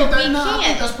can do it, but we can't. I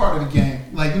think that's part of the game.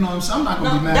 Like, you know what I'm saying? I'm not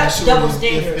gonna be mad at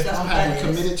if I'm having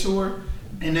committed to her,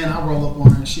 and then I roll up on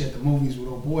her and she at the movies with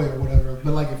old boy or whatever.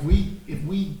 But like, if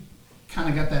we kind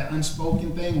of got that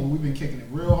unspoken thing where we've been kicking it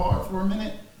real hard for a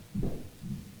minute.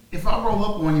 If I roll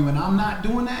up on you and I'm not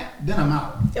doing that, then I'm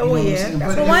out. Oh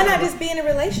yeah. So why not just be in a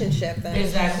relationship then?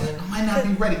 Exactly. I might not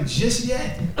be ready just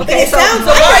yet. Okay, so sounds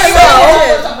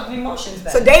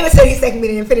so David said he's taking me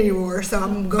to Infinity War, so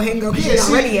I'm gonna go ahead and go. He's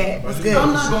not ready yet. It's good.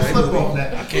 I'm not gonna flip off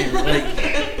that. I can't relate.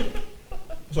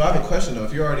 So I have a question though.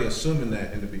 If you're already assuming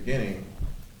that in the beginning,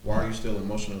 why are you still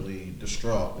emotionally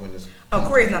distraught when it's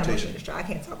Corey's not emotionally distraught. I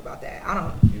can't talk about that. I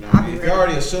don't. You know, if you're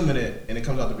already assuming it and it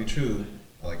comes out to be true.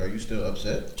 Like, are you still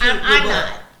upset? I'm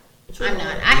not.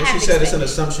 I have. She said it's an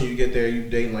assumption. You get there, you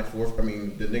dating like the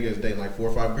nigga is dating like 4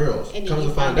 or 5 girls. And comes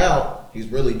to find out, he's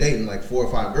really dating like 4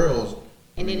 or 5 girls.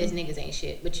 And then his niggas ain't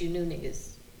shit, but you knew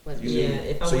niggas wasn't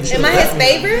shit. Am I his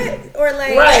favorite or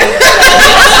like? Right. Okay.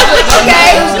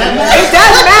 It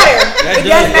does matter. It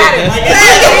does matter.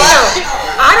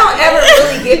 I don't ever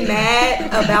really get mad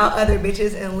about other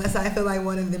bitches unless I feel like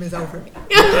one of them is over me.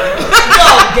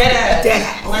 Dead ass.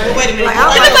 Wait a minute.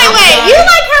 Wait, you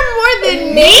like her more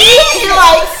than me?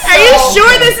 Are you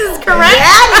sure this is correct?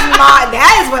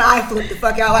 That is when I flip the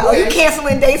fuck out. Like, oh, you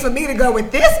canceling dates for me to go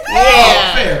with this bitch?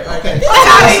 Yeah. Fair. Okay. Get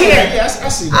out of here. Yes, I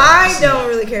see that. I don't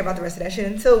really care about the rest of that shit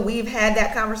until we've had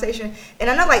that conversation. And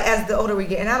I know, like, as the older we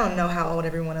get, and I don't know how old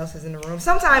everyone else is in the room,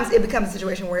 sometimes it becomes a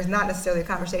situation where it's not necessarily a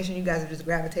conversation. You guys have just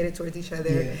gravitated towards each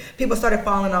other. Yeah. People started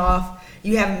falling off.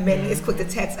 You haven't been as quick to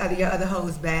text your other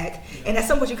hoes back. And at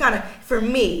some point, you kind of, for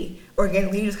me,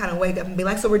 organically, you just kind of wake up and be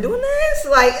like, so we're doing this?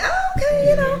 Like, oh, okay,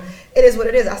 you know. It is what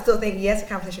it is. I still think, yes, a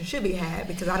conversation should be had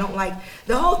because I don't like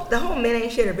the whole men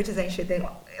ain't shit or bitches ain't shit thing.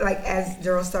 Like, as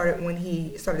Gerald started when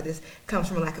he started this, comes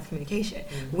from a lack of communication.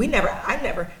 I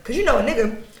never, because you know a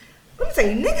nigga, let me tell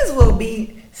you, niggas will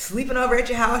be sleeping over at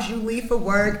your house, you leave for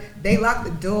work, they lock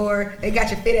the door, they got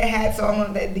your fitted hats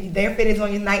on, their fitteds on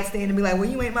your nightstand and be like, well,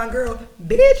 you ain't my girl.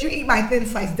 Bitch, you eat my thin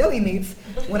sliced deli meats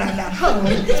when I'm not home.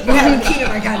 You haven't keyed in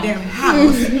my goddamn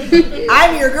house.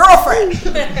 I'm your girlfriend.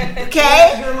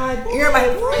 Okay? You're my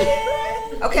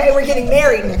friend. Okay, we're getting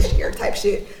married next year type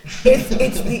shit.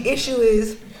 It's the issue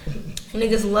is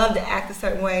niggas love to act a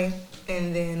certain way.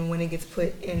 And then when it gets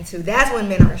put into, that's when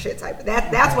men are shit type.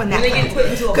 That's when that gets put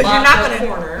into a box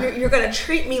corner. You're gonna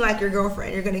treat me like your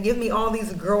girlfriend. You're gonna give me all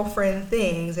these girlfriend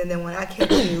things, and then when I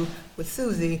catch you with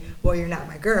Susie, well, you're not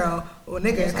my girl. Well,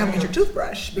 nigga, come get your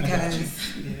toothbrush because I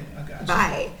got you.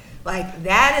 Bye. Like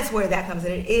that is where that comes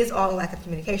in. It is all a lack of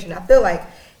communication. I feel like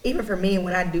even for me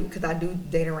when I do, because I do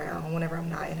date around whenever I'm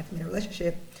not in a committed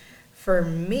relationship. for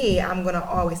me, I'm gonna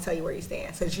always tell you where you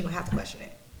stand so that you don't have to question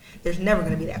it. There's never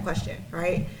gonna be that question,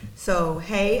 right? So,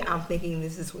 hey, I'm thinking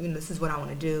this is what I want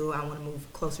to do. I want to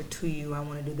move closer to you. I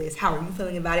want to do this. How are you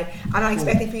feeling about it? I'm not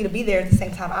expecting for you to be there at the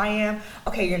same time I am.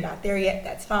 Okay, you're not there yet.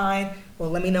 That's fine. Well,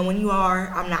 let me know when you are.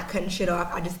 I'm not cutting shit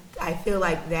off. I feel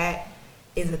like that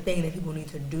is a thing that people need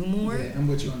to do more. Yeah, I'm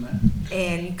with you on that.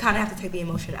 And you kind of have to take the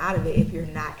emotion out of it if you're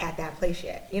not at that place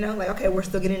yet. You know, like, okay, we're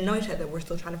still getting to know each other. We're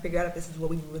still trying to figure out if this is what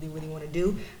we really, really want to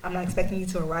do. I'm not expecting you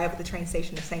to arrive at the train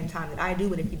station the same time that I do,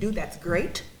 but if you do, that's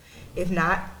great. If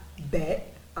not,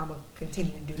 bet I'm going to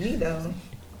continue to do me, though,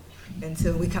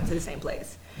 until we come to the same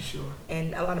place. Sure.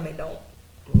 And a lot of men don't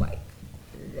like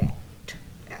that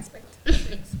aspect of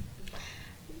things.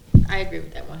 I agree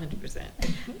with that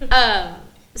 100%.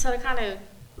 So to kind of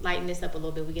lighten this up a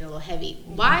little bit, we get a little heavy.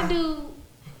 Why do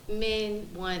men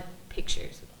want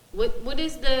pictures? What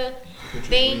is the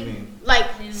thing? Like,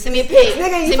 send me a pic.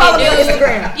 Nigga, you follow me on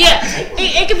Instagram. Yeah,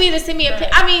 it could be the send me a pic.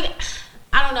 I mean,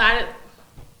 I don't know.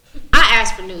 I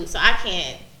ask for nudes, so I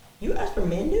can't. You ask for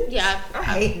men nudes? Yeah, I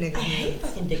hate niggas. I hate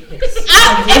fucking dick pics. If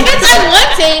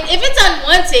it's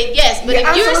unwanted, yes. But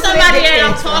if you're somebody that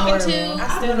I'm talking to, I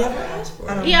still never ask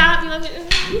for it. yeah, I'll be like,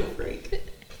 You're a freak.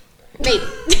 maybe.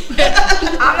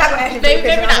 I'm not gonna ask you for a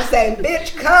picture. I'm gonna say,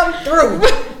 bitch, come through.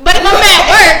 But if I'm at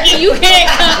work and you can't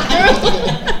come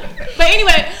through. But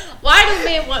anyway, why do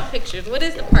men want pictures? What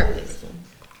is the purpose?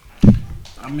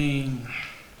 I mean,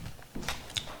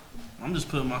 I'm just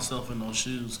putting myself in those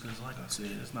shoes because, like I said,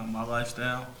 it's not my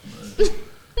lifestyle. But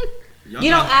You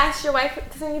don't ask your wife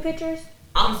to send you pictures?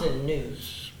 I'm sending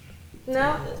news.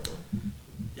 No?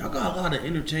 Y'all got a lot of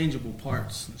interchangeable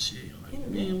parts and shit. Like,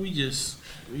 man, we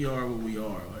are what we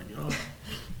are. Like, y'all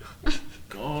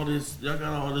got all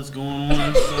this going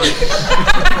on. It's like,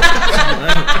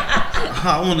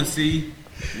 I want to see.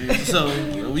 And so,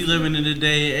 we living in a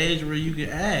day and age where you can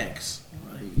ask.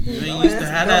 Like, you ain't used to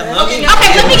have that luxury.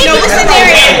 Okay, let me give you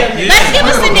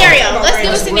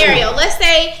a scenario. Let's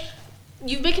say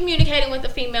you've been communicating with a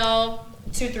female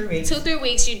 2-3 weeks. 2-3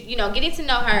 weeks. You know, getting to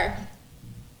know her.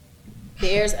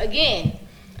 There's again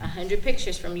 100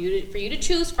 pictures for you to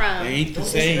choose from. Ain't the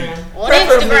same. On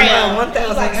Instagram.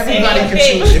 1,000. Everybody can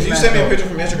choose. If you send me a picture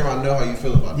from Instagram, I know how you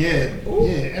feel about it.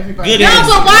 Yeah, everybody. Good No,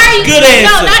 answer. but why are you? Good answer.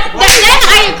 No,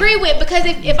 that I agree with, because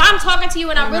if I'm talking to you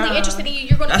and I'm really interested in you,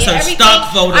 you're gonna That's get a everything.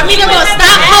 stock photo. I'm either gonna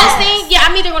stop posting. Yeah,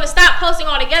 I'm either gonna stop posting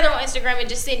altogether on Instagram and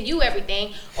just send you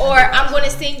everything, or I'm gonna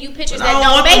send you pictures I that don't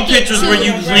don't want them make it pictures to where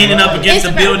you was leaning up against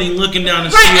the Instagram. building looking down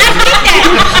the Right, street. I get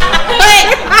that. But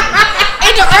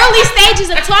in the early stages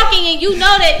of talking, and you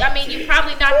know that, I mean, you're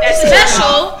probably not that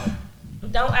special.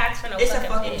 Don't ask for no It's a fucking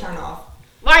fucking pic. turn off.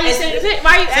 Why are you saying?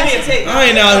 Why are you asking? I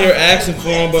ain't out here asking for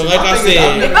them, but like I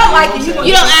said, If I like you,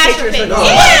 You don't ask for pictures.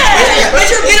 Yeah, but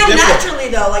you get them naturally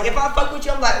though. Like if I fuck with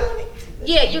you, I'm like,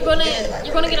 Yeah, you're gonna get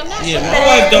them naturally. yeah, my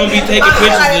wife don't be taking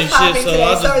pictures and shit, so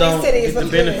I just don't get the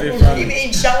benefit from you it.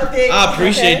 eating shower pics. I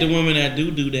appreciate the women that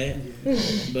do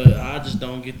that, but I just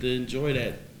don't get to enjoy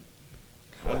that.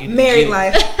 I get to married get-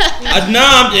 life.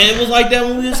 It was like that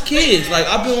when we was kids. Like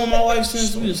I've been with my wife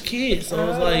since we was kids, so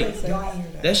it's like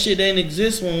that shit didn't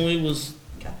exist when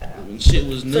shit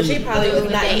was new. So she probably was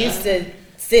not used to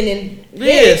sending.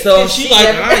 Yeah, so she like,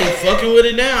 I ain't fucking with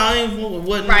it now. I ain't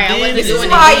wasn't Right, I wasn't This is doing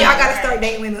why it. y'all gotta start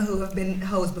dating women who have been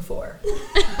hoes before.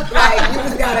 Like, you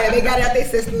just they got it out their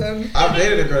system. I've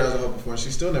dated a girl that was a hoe before, and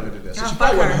she still never did that. So Nah, she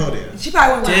fuck probably wasn't a her. hoe then. She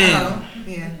probably wasn't a Damn. hoe.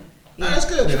 Yeah. Nah, that's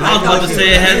good then. I was about to say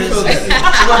it has its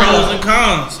pros and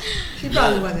cons. She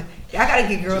probably wasn't. Y'all gotta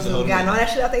get girls who got all that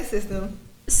shit out their system.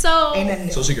 So Ain't nothing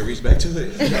new. So she can reach back to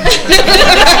it. But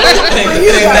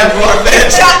you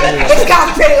it's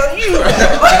concentrated on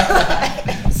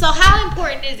you. So how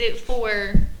important is it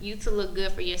for you to look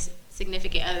good for your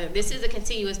significant other? This is a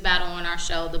continuous battle on our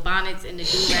show, the bonnets and the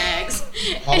do-rags.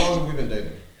 How long have we been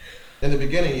dating? In the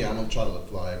beginning, yeah, I'm gonna try to look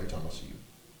fly every time I see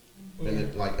you. And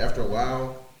then, like after a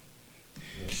while,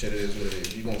 shit, it is what it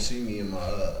is. You gonna see me in my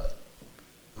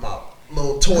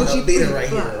little torn up beater right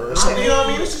here or something. You know what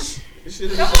I mean? It's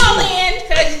just. Come on, Lynn.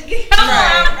 Come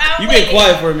on. You been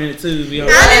quiet for a minute too, to be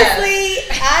honest. Honestly,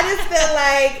 I just feel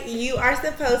like you are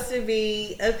supposed to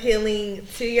be appealing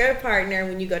to your partner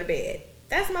when you go to bed.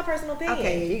 That's my personal opinion.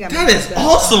 Okay, you got That is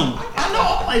awesome. I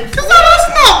know, like, Cause that's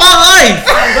not my life.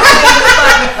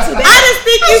 I just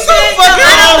think you should. fucking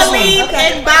I don't awesome. believe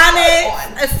in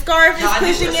bonnets. A scarf is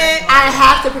pushing it. I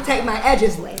have to protect my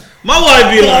edges, Lynn. My wife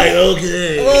be like,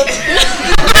 okay.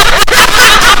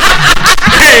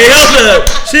 Hey, hold up.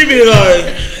 She be like,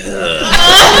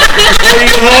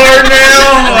 getting hard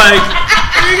now. Like,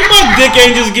 my dick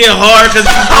ain't just get hard because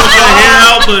you push your hair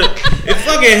out, but it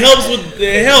fucking helps with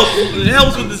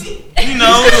the You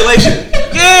know, stimulation.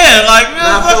 Yeah, like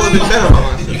now I feel a bit better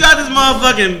about myself. You got this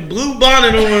motherfucking blue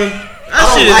bonnet on. That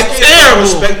shit like is terrible. I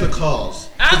respect the cause.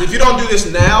 Because if you don't do this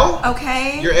now,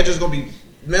 your edge is gonna be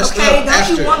messed up. Don't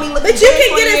after. you want me looking? But you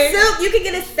can get a silk. You can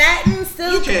get a satin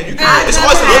silk. You can. It's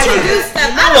always an alternative.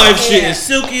 My wife's shit is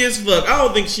silky as fuck. I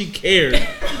don't think she cared.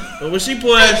 But when she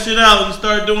pulled that shit out and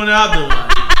started doing it, I'll be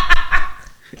like,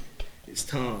 it's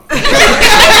time.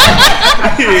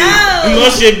 My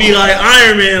shit be like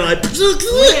Iron Man, like.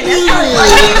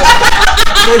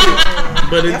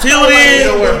 But until then,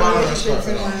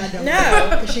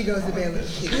 no, she goes to bed with.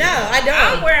 No, I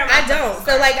don't. I don't.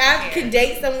 So like, I could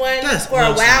date someone for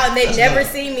a while and they never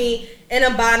see me in a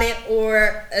bonnet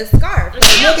or a scarf.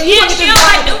 You want to get this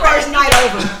bonnet the first night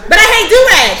over. But I hate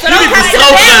do-rags, so don't come to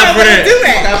the bed with a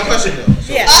do-rag. I have a question though.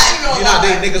 So Yeah. You're not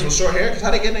dating niggas with short hair? Because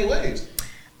how they get in their waves?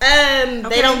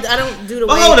 They don't. I don't do the.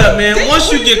 But hold up, man.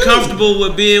 Once you get comfortable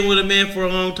with being with a man for a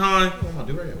long time,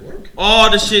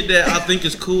 all the shit that I think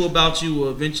is cool about you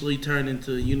will eventually turn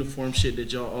into uniform shit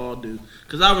that y'all all do.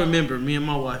 Cause I remember me and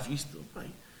my wife used to like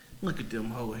look at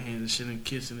them holding hands and shit and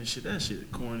kissing and shit. That shit is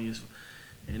corny as.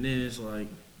 And then it's like,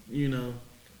 you know,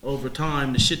 over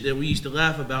time the shit that we used to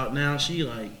laugh about now she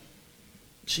likes.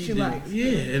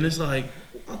 Yeah, and it's like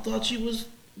I thought she was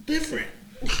different.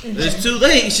 It's too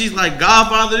late. She's like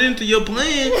godfathered into your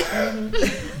plan.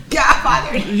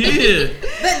 Godfather. Yeah.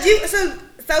 But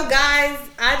so guys,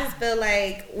 I just feel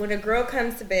like when a girl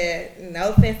comes to bed, no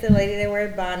offense to the lady that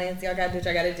wears bonnets, y'all gotta do what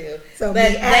y'all gotta do. So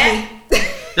but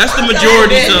that's the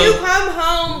majority. When So you come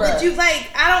home, but you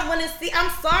like, I don't want to see. I'm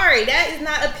sorry, that is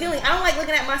not appealing. I don't like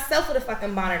looking at myself with a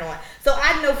fucking bonnet on. So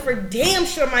I know for damn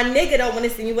sure my nigga don't want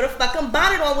to see me with a fucking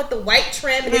bonnet on with the white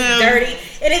trim and it's dirty.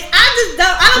 And it's I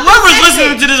don't. Whoever's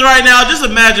listening to this right now, just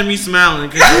imagine me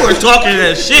smiling because you are talking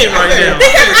that shit right now.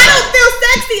 Because I don't feel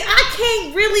sexy. I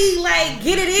can't really like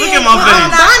get it in. Look at my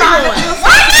face. Why not?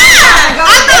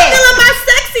 I'm not feeling my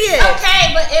sexiest.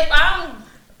 Okay, but if I'm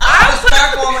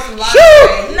start going with some lingerie.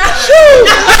 Shoot!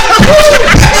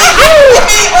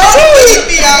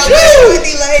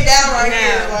 Be laid down right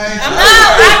here. I'm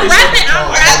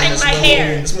wrapping my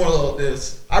hair. It's more like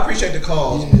this. I appreciate the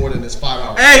calls more than this 5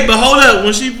 hours. Hey, but hold up.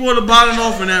 When she pulled the bonnet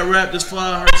off and that wrap just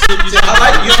fly her silky. I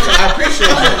like you. I appreciate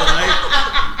that.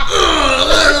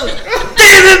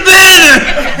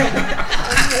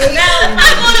 Now, if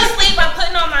I go to sleep, I'm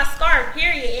putting on my scarf,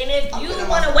 period. And if you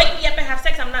want to wake me up and have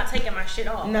sex, I'm not taking my shit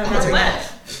off. No.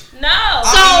 No.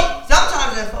 So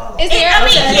sometimes that falls. Is there a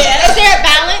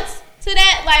balance to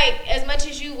that? Like, as much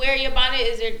as you wear your bonnet,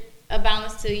 is there a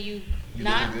balance to you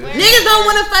not wearing? Niggas don't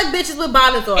want to fuck bitches with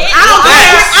bonnets on. I don't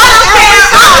care.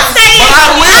 I'll say it. But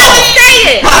I will.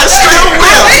 Say it. I still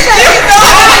will.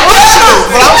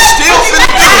 But I'm still finna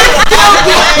do it.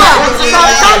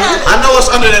 I know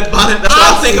it's under that bonnet. That's what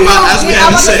I think about as we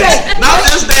having sex. Not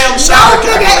this damn shower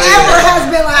cap. No nigga ever has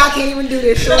been like, I can't even do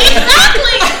this shit.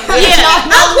 Exactly.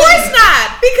 Yeah. Of course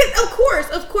not. Because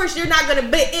of course you're not gonna.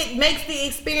 But it makes the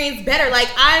experience better. Like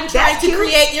I'm trying to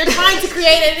create. You're trying to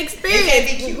create an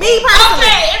experience. Me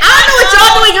personally, I don't know what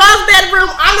y'all do in y'all's bedroom.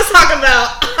 I'm just talking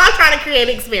about. I'm trying to create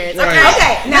an experience. Okay. Right.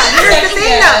 Okay. Now here's the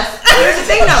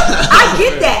thing though. I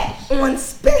get that on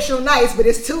special nights, but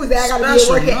it's Tuesday. I gotta be at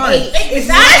work at 8. It's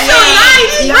special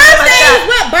nights. Birthdays.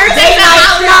 What birthday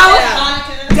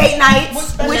nights? Date nights,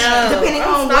 which depending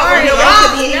on what you're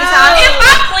could be anytime. If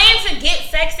I plan to get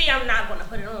sexy, I'm not gonna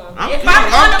put it on. Why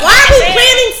are we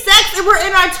planning sex if we're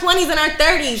in our 20s and our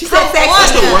 30s? She said sex.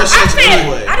 That's the worst sex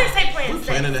anyway. I didn't say planning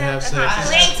sex. Planning to have sex.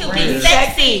 Planning to be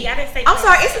sexy. I didn't say. I'm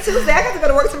sorry, it's a Tuesday. I got to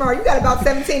go to work tomorrow. You got about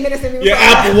 17 minutes in me. Your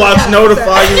Apple Watch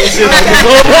notify you and shit like this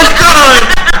one more time.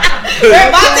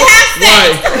 We're about to have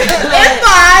sex. In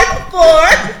 5,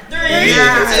 4, 3,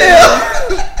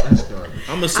 2.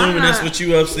 I'm assuming that's what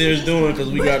you upstairs doing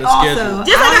because we got a schedule.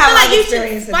 Just like I feel like you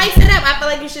should spice it up. I feel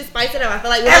like you should spice it up. I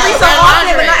feel like every so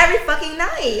often, but not every fucking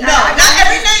night. No, not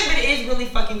every night, but it is really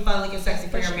fucking fun looking sexy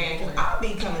for your man because I'll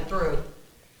be coming through.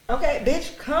 Okay,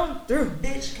 bitch, come through.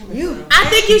 Bitch, come through. I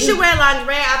think you should wear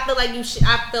lingerie. I feel like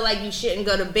you shouldn't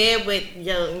go to bed with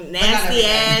your nasty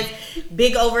ass,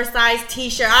 big oversized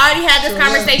t-shirt. I already had this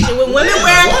conversation. When women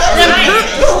wear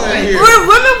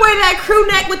that crew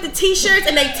neck with the t-shirts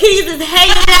and their titties is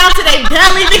hanging down to their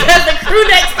belly because the crew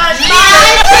neck starts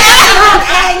flying.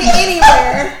 Hang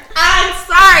anywhere. I'm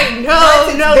sorry.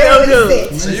 No.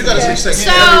 So you gotta sleep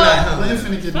sexy every night, huh? Lynn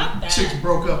finna get chicks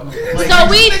broke up. So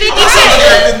we think you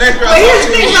should. But here's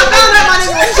the thing. I found out my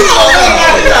nigga was cheating on me.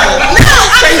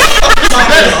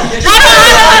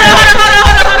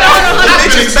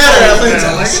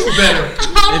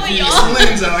 If you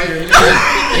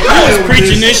was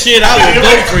preaching this shit, I would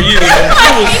vote for you.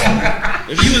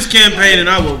 If you was campaigning,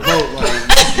 I would vote.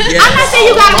 I'm not saying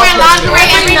you gotta wear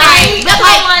lingerie every night, but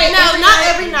like no, not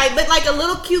every night, but like a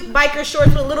little cute biker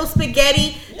shorts with a little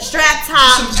spaghetti strap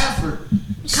top. Some effort.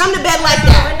 Come to bed like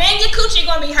that. And then your coochie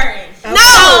gonna be hurting. No,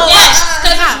 yes,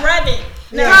 because it's rubbing.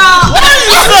 No. Why are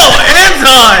you so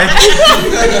anti?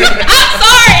 I'm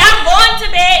sorry. I'm going to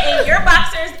bed in your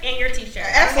boxers and your t-shirt.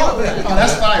 Oh,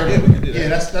 that's fire. Yeah,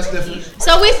 that's different.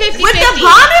 So we 50-50. With the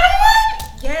bonnet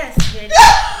on? Yes, bitch.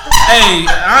 Hey,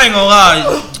 I ain't gonna lie.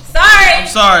 Sorry. I'm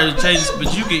sorry to change this,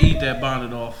 but you can eat that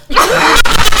bonnet off.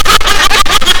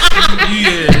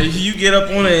 You get up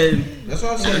on it. That's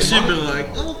what I'm saying. That shit be like,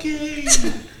 okay.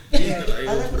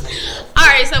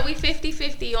 Alright, so we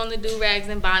 50-50 on the do-rags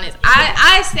and bonnets.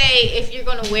 I say if you're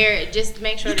gonna wear it, just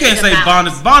make sure You can't say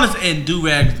bonnets. Bonnets and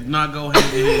do-rags do not go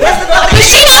hand in hand. But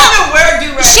she doesn't wear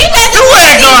do-rags.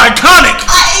 Do-rags are iconic.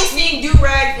 I ain't seen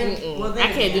do-rags and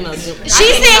I can't do no do-rag.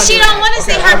 She said she don't want to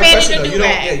see her man in a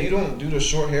do-rag. You don't do the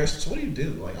short hair. So what do you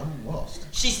do? Like, I'm lost.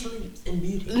 she sleeps in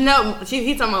beauty. No,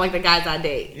 he's talking about like the guys I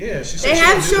date. Yeah, she They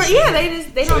have short. Yeah, they So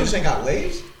don't. they just ain't got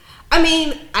waves. I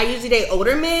mean, I usually date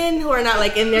older men who are not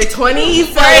like in their 20s,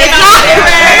 so they're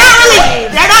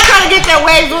not trying to get their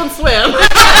waves on swim. My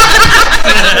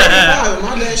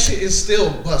dad shit is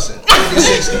still busting.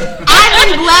 60. I've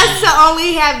been blessed to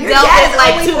only have Your dealt dad with is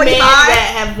like only 2 men 45?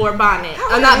 that have wore bonnets.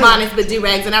 Not bonnets, but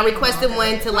do-rags. And I requested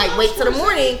one to like wait till the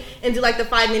morning and do like the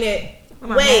 5-minute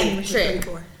wave trick.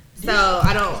 So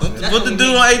I don't. What the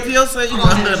dude on ATL say? You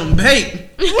gotta let them bake.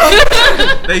 they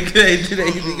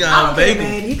got Okay, bake.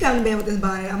 man, you come to bed with this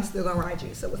bonnet, I'm still gonna ride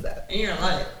you. So what's up? And you're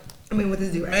like, I mean, with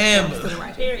this do-rag, Man, I'm still gonna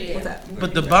ride you. What's up?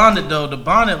 But the bonnet though,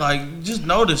 like, just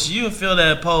notice you'll feel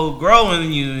that pole growing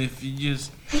in you if you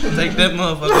just take that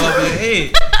motherfucker off your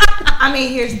head. I mean,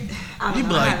 here's. You be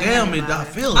like, damn it, I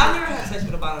feel I've it. never had sex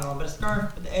with a bonnet on, but a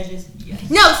scarf with the edges, yes.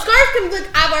 No, scarf can look.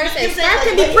 I've already said scarf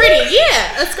can be pretty.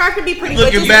 Yeah, a scarf can be pretty.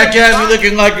 Looking back at me,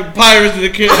 looking like a Pirates of the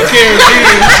Caribbean and shit.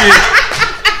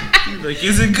 He's like,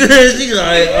 is it good? She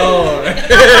like, oh.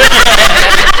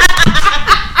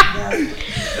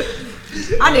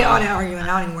 I did all that arguing. I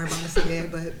don't even worry about this again,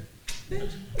 but.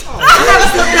 I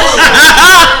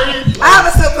have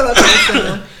a silk pillow too,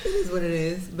 so it is what it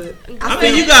is. But I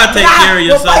mean, you gotta take care of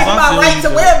yourself. I my right to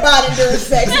wear bonnet during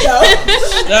sex, though.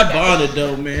 That bonnet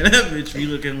though, man, that bitch be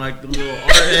looking like the little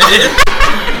arthead.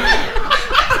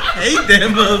 Hate that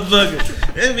motherfucker.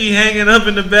 They be hanging up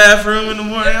in the bathroom in the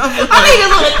morning. I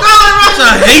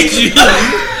hate you.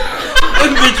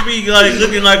 That bitch be like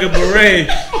looking like a beret.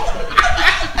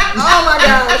 Oh my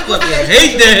gosh. I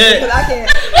hate that.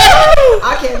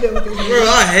 I can't deal with this. Bro,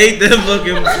 I hate that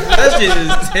fucking. That shit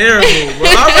is terrible, bro.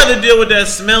 I'd rather deal with that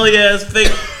smelly ass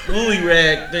fake woolly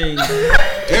rag thing.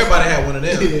 Everybody had one of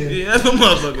them. Yeah, that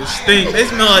motherfucker stink. They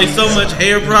smell like so much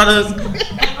hair products.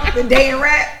 The day and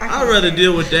rat. I'd rather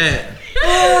deal with that.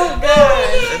 Oh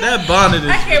god. That bonnet is.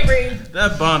 I can't breathe.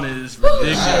 That bonnet is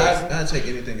ridiculous. I'd take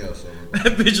anything else over.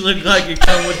 That bitch look like it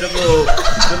come with the little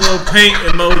paint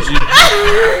emoji.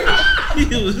 He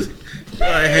was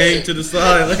like hang to the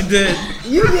side like that.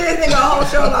 You get this nigga a whole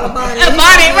show about a bonnet. A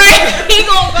bonnet, right? He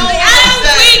gonna go. I'm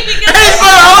weak because. Hey,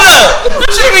 bro, hold up.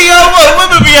 She be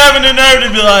women be having the nerve to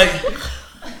be like.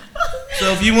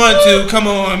 So if you want to,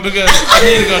 come on because I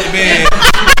need to go to bed.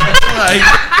 Like,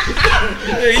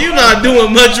 hey, you not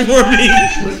doing much for me.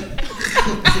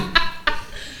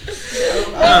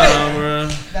 Oh, bro.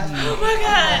 Oh my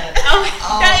god. Oh,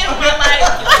 that is my life.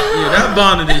 Yeah, that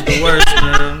bonnet is the worst,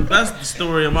 man. That's the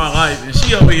story of my life. And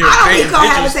she over here I don't painting be calling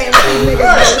the pictures. same with these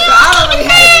niggas, so I don't really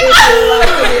have an issue,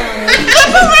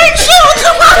 like, to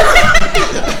be honest.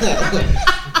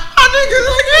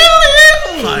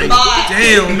 Like,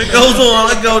 damn, it goes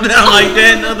on, it go down like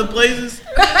that in other places.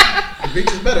 The beach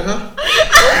is better, huh?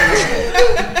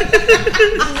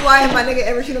 This is why if my nigga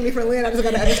ever cheat on me for Lynn, I just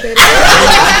gotta understand it.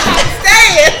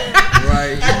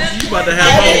 Right. You about to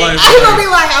have all life. She gonna be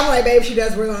like, I'm like, babe, she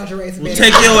does wear lingerie. We'll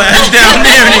take your ass down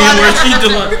there and where she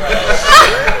doing.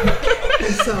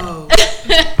 So.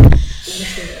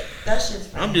 That shit's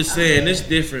I'm just saying, it's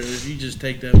different if you just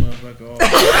take that motherfucker off.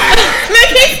 Look,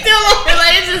 he's still on it.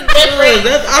 Like, it's just different.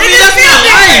 That's my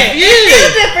life. Yeah.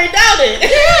 It's different, don't it?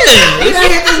 Yeah. You gotta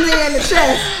hit this nigga in the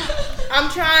chest. I'm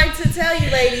trying to tell you,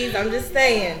 ladies. I'm just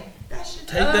saying.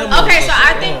 Take that Okay, so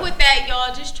I motherfucker think off. with that,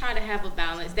 y'all just try to have a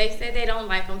balance. They said they don't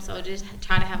like them, so just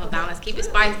try to have a balance. Keep it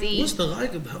spicy. What's the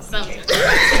like about it? Something.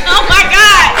 Oh my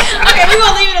god. Okay, we're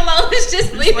gonna leave it alone. Let's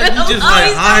just leave Like it you alone. just like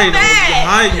He's so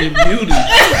hide your beauty. mad.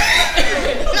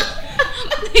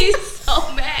 He's so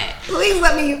mad. Please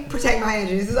let me protect my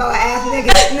edges. This is all I ask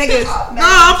niggas.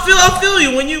 Nah, I feel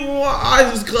you. When your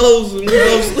eyes is closed and you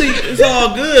go to sleep, it's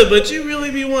all good. But you really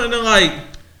they be wanting to like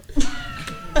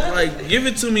give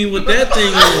it to me with that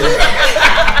thing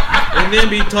on, and then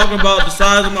be talking about the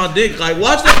size of my dick. Like,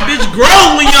 watch that bitch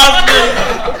grow when y'all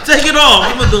take it off.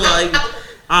 I'm gonna be like,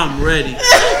 I'm ready,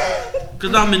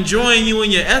 cause I'm enjoying you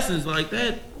in your essence like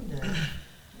that.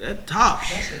 That top.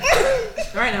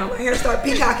 Right now, my hair start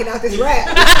peacocking out this wrap.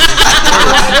 Why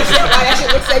that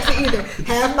shit looks sexy either.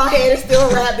 Half my head is still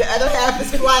wrapped, the other half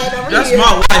is flying over That's here.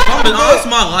 my wife. That's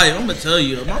my life. I'm gonna tell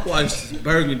you, my wife's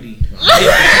burgundy. Sexy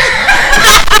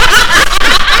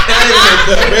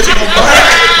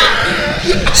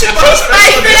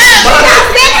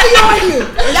on you.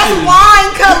 That's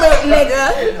wine color,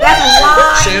 nigga. That's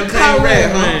wine Champagne color. red,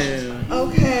 huh?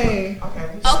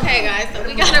 Okay, guys, so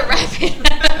we gotta wrap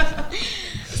it up.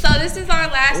 So this is our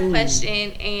last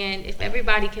question, and if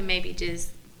everybody can maybe just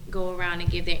go around and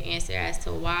give their answer as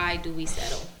to why do we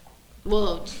settle?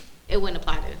 Well, it wouldn't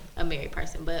apply to a married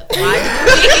person, but why do we?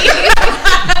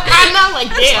 I'm not like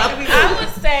damn. I would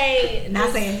say,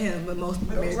 Not saying him, but most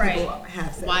married people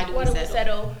have settled. Why do what we do we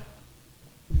settle?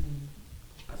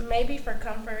 settle? Maybe for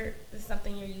comfort, is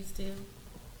something you're used to.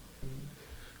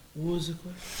 What was the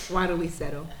question? Why do we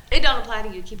settle? It don't apply to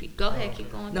you. Go ahead,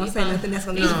 keep going. Don't keep say going. nothing that's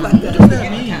gonna No. get you fucked up. What does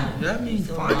that mean? That means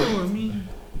final or mean?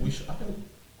 I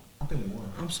think we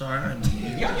won. I'm sorry, I mean.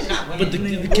 But the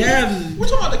Cavs is. We're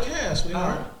talking about the Cavs,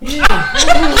 sweetheart.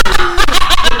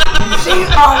 She's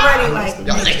already like.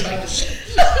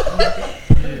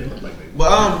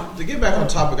 But to get back on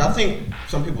topic, I think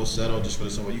some people settle just for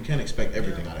the simple. You can't expect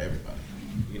everything out of everybody,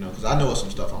 you know. Because I know some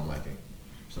stuff I'm lacking,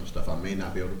 some stuff I may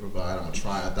not be able to provide. I'm gonna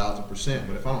try 1,000%,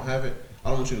 but if I don't have it, I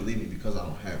don't want you to leave me because I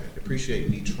don't have it. Appreciate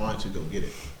me trying to go get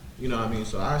it. You know what I mean?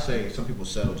 So I say some people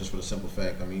settle just for the simple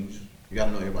fact. I mean, you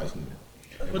gotta know everybody's needed.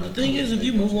 But the thing is, if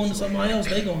you move on to somebody else,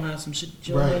 they gonna have some shit that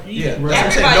you don't have either. Yeah, that's what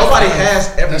I'm saying. Nobody has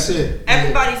everything. That's it.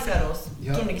 Everybody settles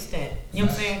to an extent. You know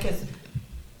what I'm saying? Because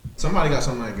somebody got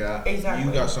something I got. Exactly.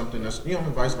 You got something that's, you know,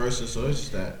 and vice versa. So it's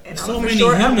just that. And So I'm for many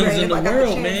sure humans upgrade in the if I got world,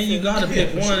 chance man. to. You gotta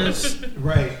pick one.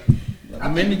 Right. The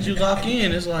minute you lock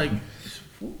in, it's like,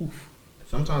 oof.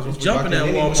 Sometimes when we Jumping locked in at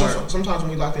anyway, Walmart. sometimes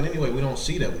when we locked in anyway, we don't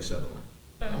see that we settled.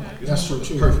 That's true.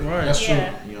 Perfect. Right. That's true.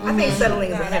 Yeah. You know, I think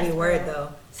settling is a heavy that's word, real. though.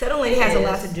 Settling has a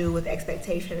lot to do with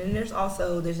expectation, and there's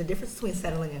a difference between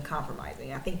settling and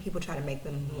compromising. I think people try to make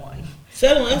them one.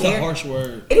 Settling is a There- harsh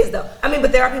word. It is though. I mean,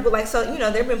 but there are people like, so, you know,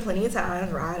 there have been plenty of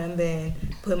times where I done been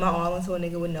put my all into a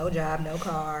nigga with no job, no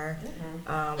car.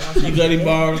 You got him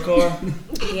borrow the car?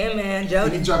 Yeah, man, Did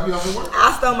Jody. he drop you off at work?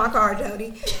 I stole my car, Jody.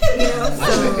 You know,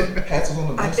 so hats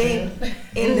on the I Mustang. think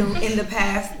in the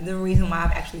past, the reason why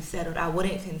I've actually settled, I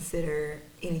wouldn't consider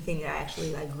anything that I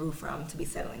actually like grew from to be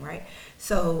settling, right?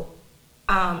 So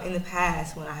in the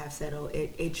past, when I have settled,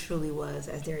 it truly was,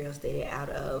 as Dario stated, out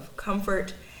of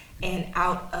comfort and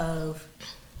out of,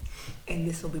 and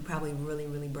this will be probably really,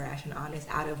 really brash and honest,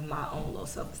 out of my own low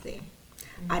self-esteem.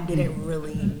 I didn't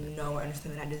really know or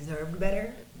understand that I deserved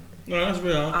better. No, that's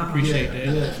real. I appreciate that.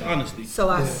 yeah. Honesty. So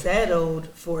I settled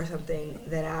for something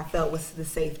that I felt was the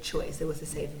safe choice. It was a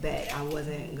safe bet. I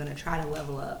wasn't gonna try to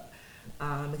level up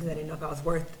because I didn't know if I was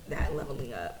worth that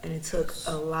leveling up. And it took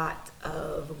a lot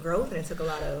of growth, and it took a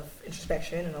lot of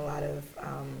introspection and a lot of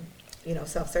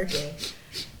self-searching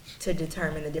to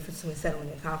determine the difference between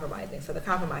settling and compromising. So the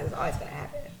compromise is always gonna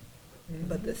happen,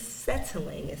 but the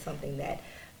settling is something that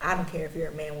I don't care if you're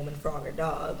a man, woman, frog, or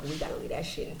dog. We gotta leave that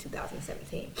shit in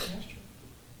 2017.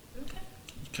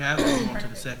 Cavs going on to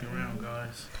the second round,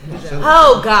 guys.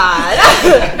 Oh God.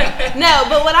 No,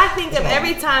 but what I think of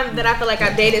every time that I feel like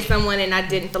I dated someone and I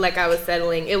didn't feel like I was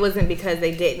settling, it wasn't because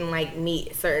they didn't like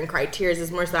meet certain criteria. It's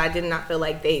more so I did not feel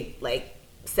like they like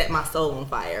set my soul on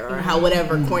fire or how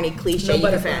whatever corny cliche you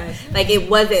can say. Like it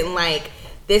wasn't like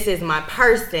this is my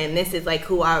person. This is like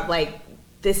who I like.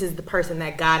 This is the person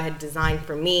that God had designed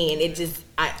for me, and it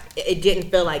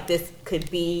didn't feel like this could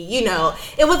be, you know,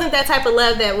 it wasn't that type of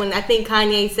love that when I think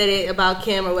Kanye said it about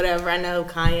Kim or whatever. I know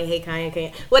Kanye, hate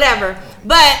Kanye, whatever.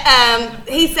 But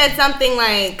he said something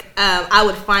like, I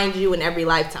would find you in every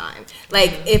lifetime.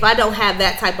 Like, if I don't have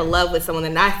that type of love with someone,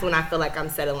 then that's when I feel like I'm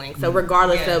settling. So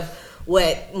regardless of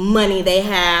what money they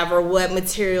have or what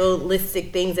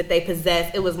materialistic things that they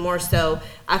possess, it was more so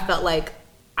I felt like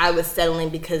I was settling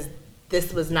because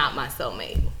this was not my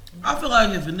soulmate. I feel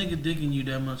like if a nigga digging you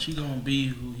that much, he gonna be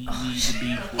who he needs to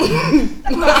be for.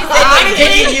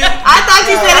 Honestly, I thought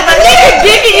you said if a nigga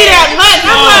digging you that much,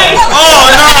 I'm like,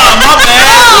 my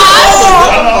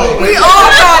bad. We all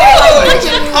got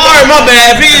it. Alright, my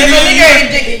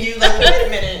bad. digging you, like, wait a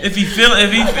minute. If he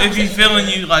feeling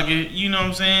you like it, you know what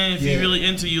I'm saying? If he really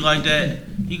into you like that,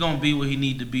 he gonna be what he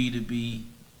need to be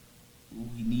who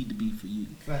he need to be for you.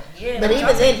 Yeah, but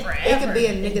even then, it could be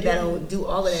a nigga that'll do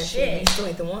all of that shit. And he still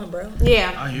ain't the one, bro.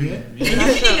 Yeah. I hear you. And you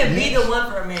can even be the one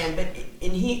for a man, but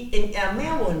and a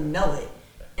man will know it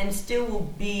and still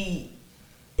will be.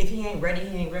 If he ain't ready,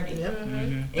 he ain't ready. Yep.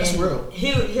 And That's real.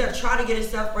 He'll try to get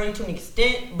himself ready to an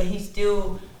extent, but he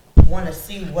still want to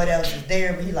see what else is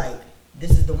there. But he like,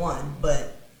 this is the one,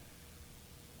 but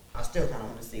I still kind of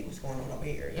want to see what's going on over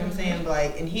here. You know what I'm saying?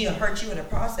 Like, and he'll hurt you in the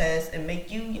process and make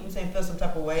you, you know what I'm saying, feel some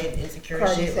type of way and insecure and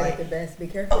Cardi shit. said like, the best. Be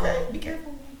careful. okay, be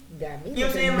careful. Got me. You know what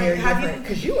I'm saying? Like, have you?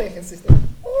 Because you ain't consistent.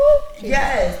 Ooh,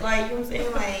 Yes, like, you know what I'm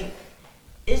saying? Like,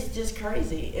 it's just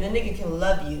crazy. And a nigga can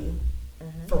love you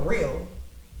for real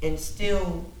and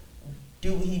still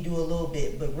do what he do a little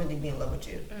bit, but really be in love with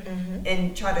you.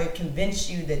 And try to convince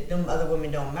you that them other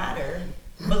women don't matter.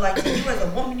 But like, to you as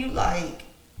a woman, you like,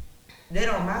 they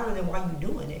don't matter, then why you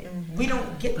doing it? We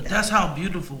don't get But that. that's how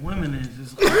beautiful women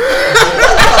is.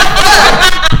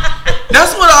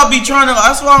 That's what I'll be trying to.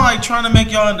 That's why I'm like trying to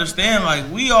make y'all understand. Like,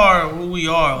 we are who we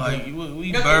are. Like,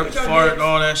 we burp, fart,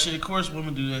 all that shit. Of course,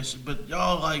 women do that shit. But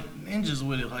y'all like ninjas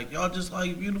with it. Like, y'all just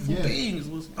like beautiful beings.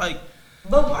 It's like,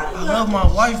 But why do you I love my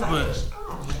wife, but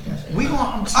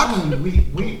I'm telling you,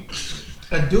 we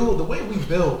a dude, the way we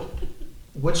build,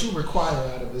 what you require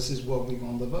out of us is what we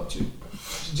gonna live up to.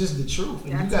 It's just the truth,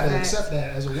 and you gotta accept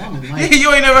that as a woman. Like,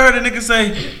 you ain't never heard a nigga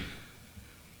say,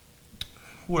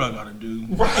 "What I gotta do?"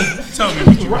 Right. Tell me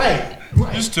what you want.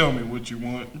 Right. Just tell me what you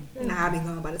want. Nah, I'll be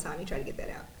gone by the time you try to get that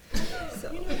out. So.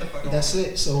 That's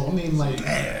it. So I mean, like,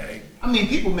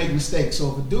 people make mistakes.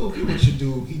 So if a dude, you with your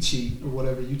dude, he cheat or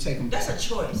whatever, you take him back. that's a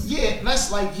choice. Yeah,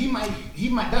 that's like he might.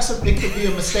 It could be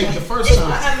a mistake the first It's time.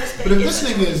 not a mistake, But if it's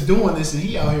this a nigga is doing this and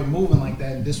he out here moving like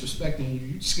that and disrespecting you,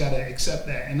 you just gotta accept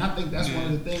that. And I think that's one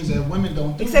of the things that women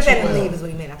don't do. Accept that too and well. leave is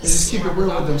what he meant. They just keep it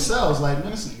real with themselves. Like,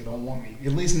 man, this nigga don't want me.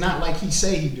 At least not like he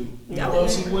say he do. Or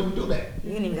else he wouldn't do that.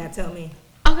 You ain't even gotta tell me.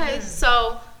 Okay,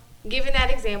 so given that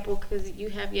example, because you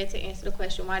have yet to answer the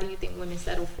question, why do you think women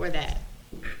settle for that?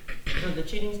 For the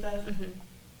cheating stuff?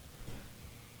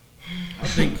 I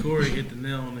think Corey hit the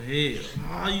nail on the head.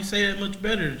 How you say that much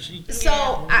better? So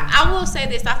I will say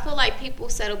this: I feel like people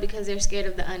settle because they're scared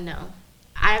of the unknown.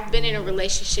 I've been in a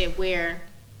relationship where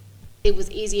it was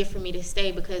easier for me to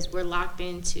stay because we're locked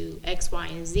into X, Y,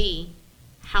 and Z.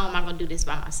 How am I going to do this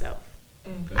by myself?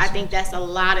 I think that's a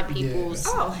lot of people's.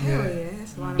 Oh hell yeah,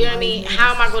 that's a lot of. You know what I mean?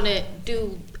 How am I going to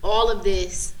do all of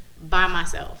this by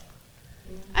myself?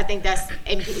 I think that's,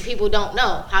 and people don't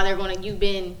know how they're going to. You've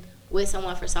been with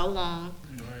someone for so long.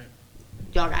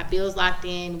 Y'all got bills locked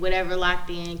in, whatever locked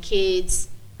in, kids.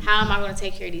 How am I going to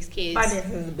take care of these kids?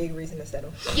 Finances is a big reason to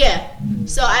settle. Yeah.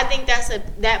 So I think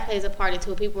that plays a part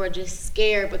into it. People are just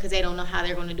scared because they don't know how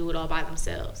they're going to do it all by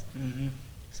themselves.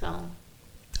 So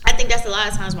I think that's a lot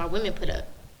of times why women put up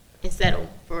and settle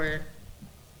for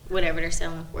whatever they're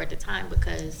settling for at the time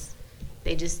because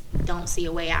they just don't see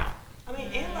a way out. I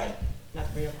mean, and like, not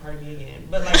to bring up Cardi B again,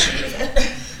 but like,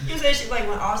 you said she, like,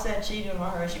 when Offset cheated on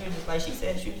her, she was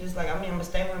just like, I mean, I'm gonna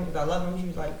stay with him because I love him. She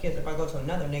was like, because if I go to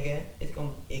another nigga, it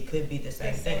could be the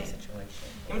same thing. You know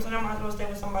what I'm saying? I might as well stay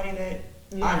with somebody that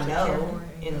I know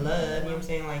and love. You know what I'm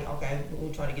saying? Like, okay,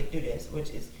 we'll try to get through this, which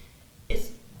is,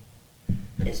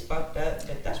 it's fucked up,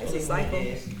 but that's really what it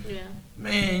is. Yeah.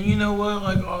 Man, you know what?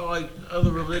 Like all like other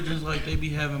religions, like they be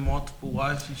having multiple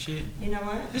wives and shit. You know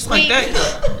what? It's like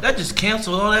that. That just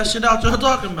canceled all that shit out y'all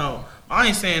talking about. I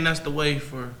ain't saying that's the way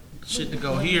for shit to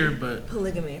go here, but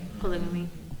Polygamy.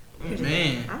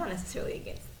 man, I'm not necessarily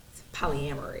against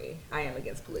polyamory. I am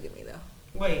against polygamy though.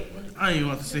 Wait, I ain't even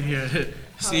want to sit here.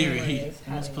 Siri,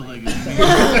 what's polygamy?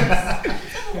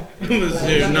 I'm just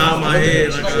here nod my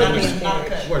head like I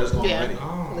understand. Where it's going already.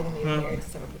 Polygamy is married to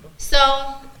several people.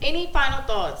 So, any final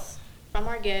thoughts from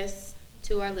our guests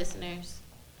to our listeners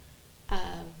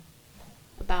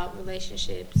about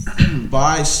relationships?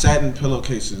 Buy satin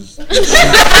pillowcases. Not for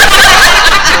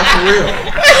real.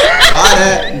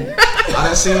 I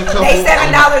done seen a couple. They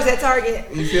 $7 at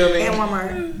Target. You feel me? And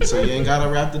Walmart. So you ain't gotta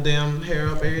wrap the damn hair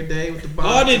up every day with the box.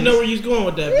 Oh, I didn't know where you was going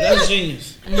with that, but that's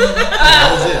genius.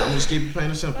 That was it. I'm just keep it plain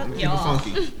and simple. I'm keep it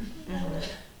funky.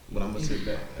 But I'm gonna sit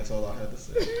back. That's all I had to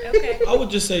say. Okay. I would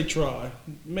just say try.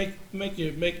 Make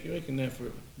an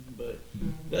effort. But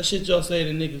that shit y'all say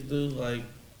the niggas do, like,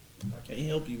 I can't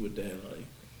help you with that. Like,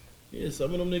 yeah,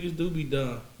 some of them niggas do be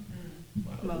dumb.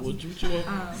 What you want?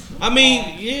 I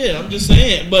mean, yeah, I'm just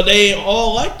saying, but they ain't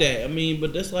all like that. I mean,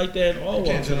 but that's like that in all You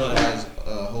can't walks of life. generalize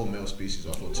whole male species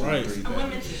off of 2 or 3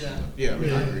 things. Yeah, I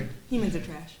mean, I agree. Humans are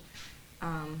trash.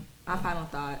 My final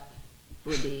thought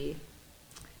would be,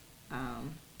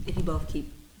 if you both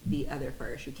keep the other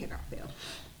first, you cannot fail.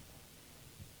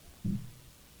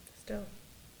 Still.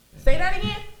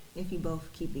 If you both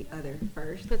keep the other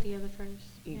first, Put the other first.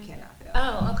 you cannot fail.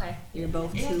 Oh, okay. You're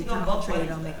both It has too to go both concentrated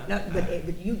ways, on making. though. No,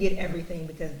 but you get everything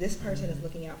because this person is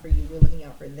looking out for you. We're looking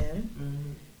out for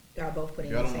them. Y'all both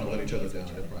putting. Y'all the don't same want to let each other energy down.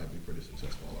 into They'll probably be pretty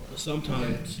successful all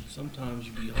around. Sometimes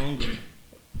you be hungry.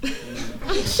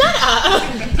 Shut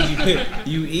up.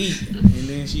 You each and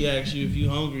then she asks you if you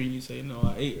hungry and you say no,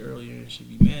 I ate earlier, and she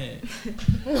be mad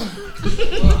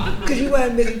Because you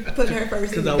wasn't busy putting her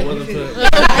first. because I wasn't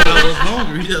I was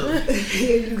hungry though.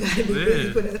 You gotta be busy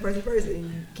Yeah. putting the other person first and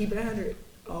you keep it 100.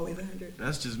 Always 100.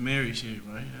 That's just married shit,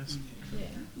 right? That's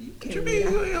Can't you really-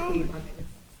 mean, I yo? feed my niggas,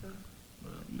 so.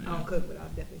 I don't cook, but I'll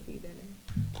definitely feed that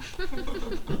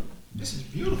nigga. This is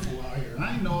beautiful out here.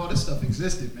 I didn't know all this stuff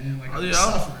existed, man. Like, I'm Yeah.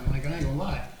 suffering. Like, I ain't gonna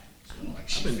lie. So, like,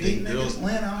 shit, been dating girls. niggas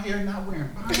laying out here not wearing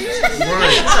bonnets.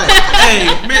 Hey,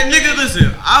 man, nigga,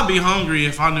 listen. I'd be hungry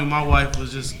if I knew my wife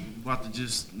was just about to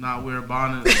just not wear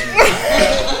bonnets.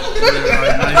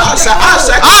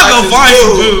 I'll go find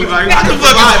some food. Like, what the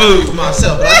fuck is food? For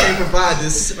myself, but I can't provide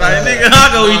this. Like, nigga,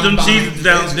 I'll go eat them cheeses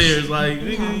downstairs. Like,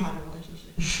 nigga.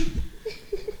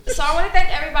 So I want to thank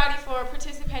everybody for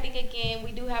participating again.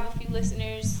 We do have a few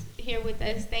listeners here with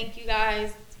us. Thank you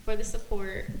guys for the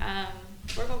support.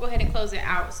 We're going to go ahead and close it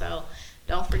out. So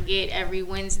don't forget, every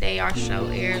Wednesday our show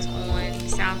airs on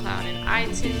SoundCloud and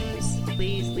iTunes.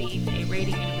 Please leave a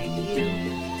rating and a review.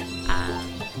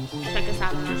 Check us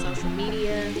out on our social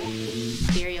media.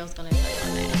 Dario's going to touch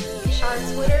on that. Our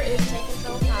Twitter is Take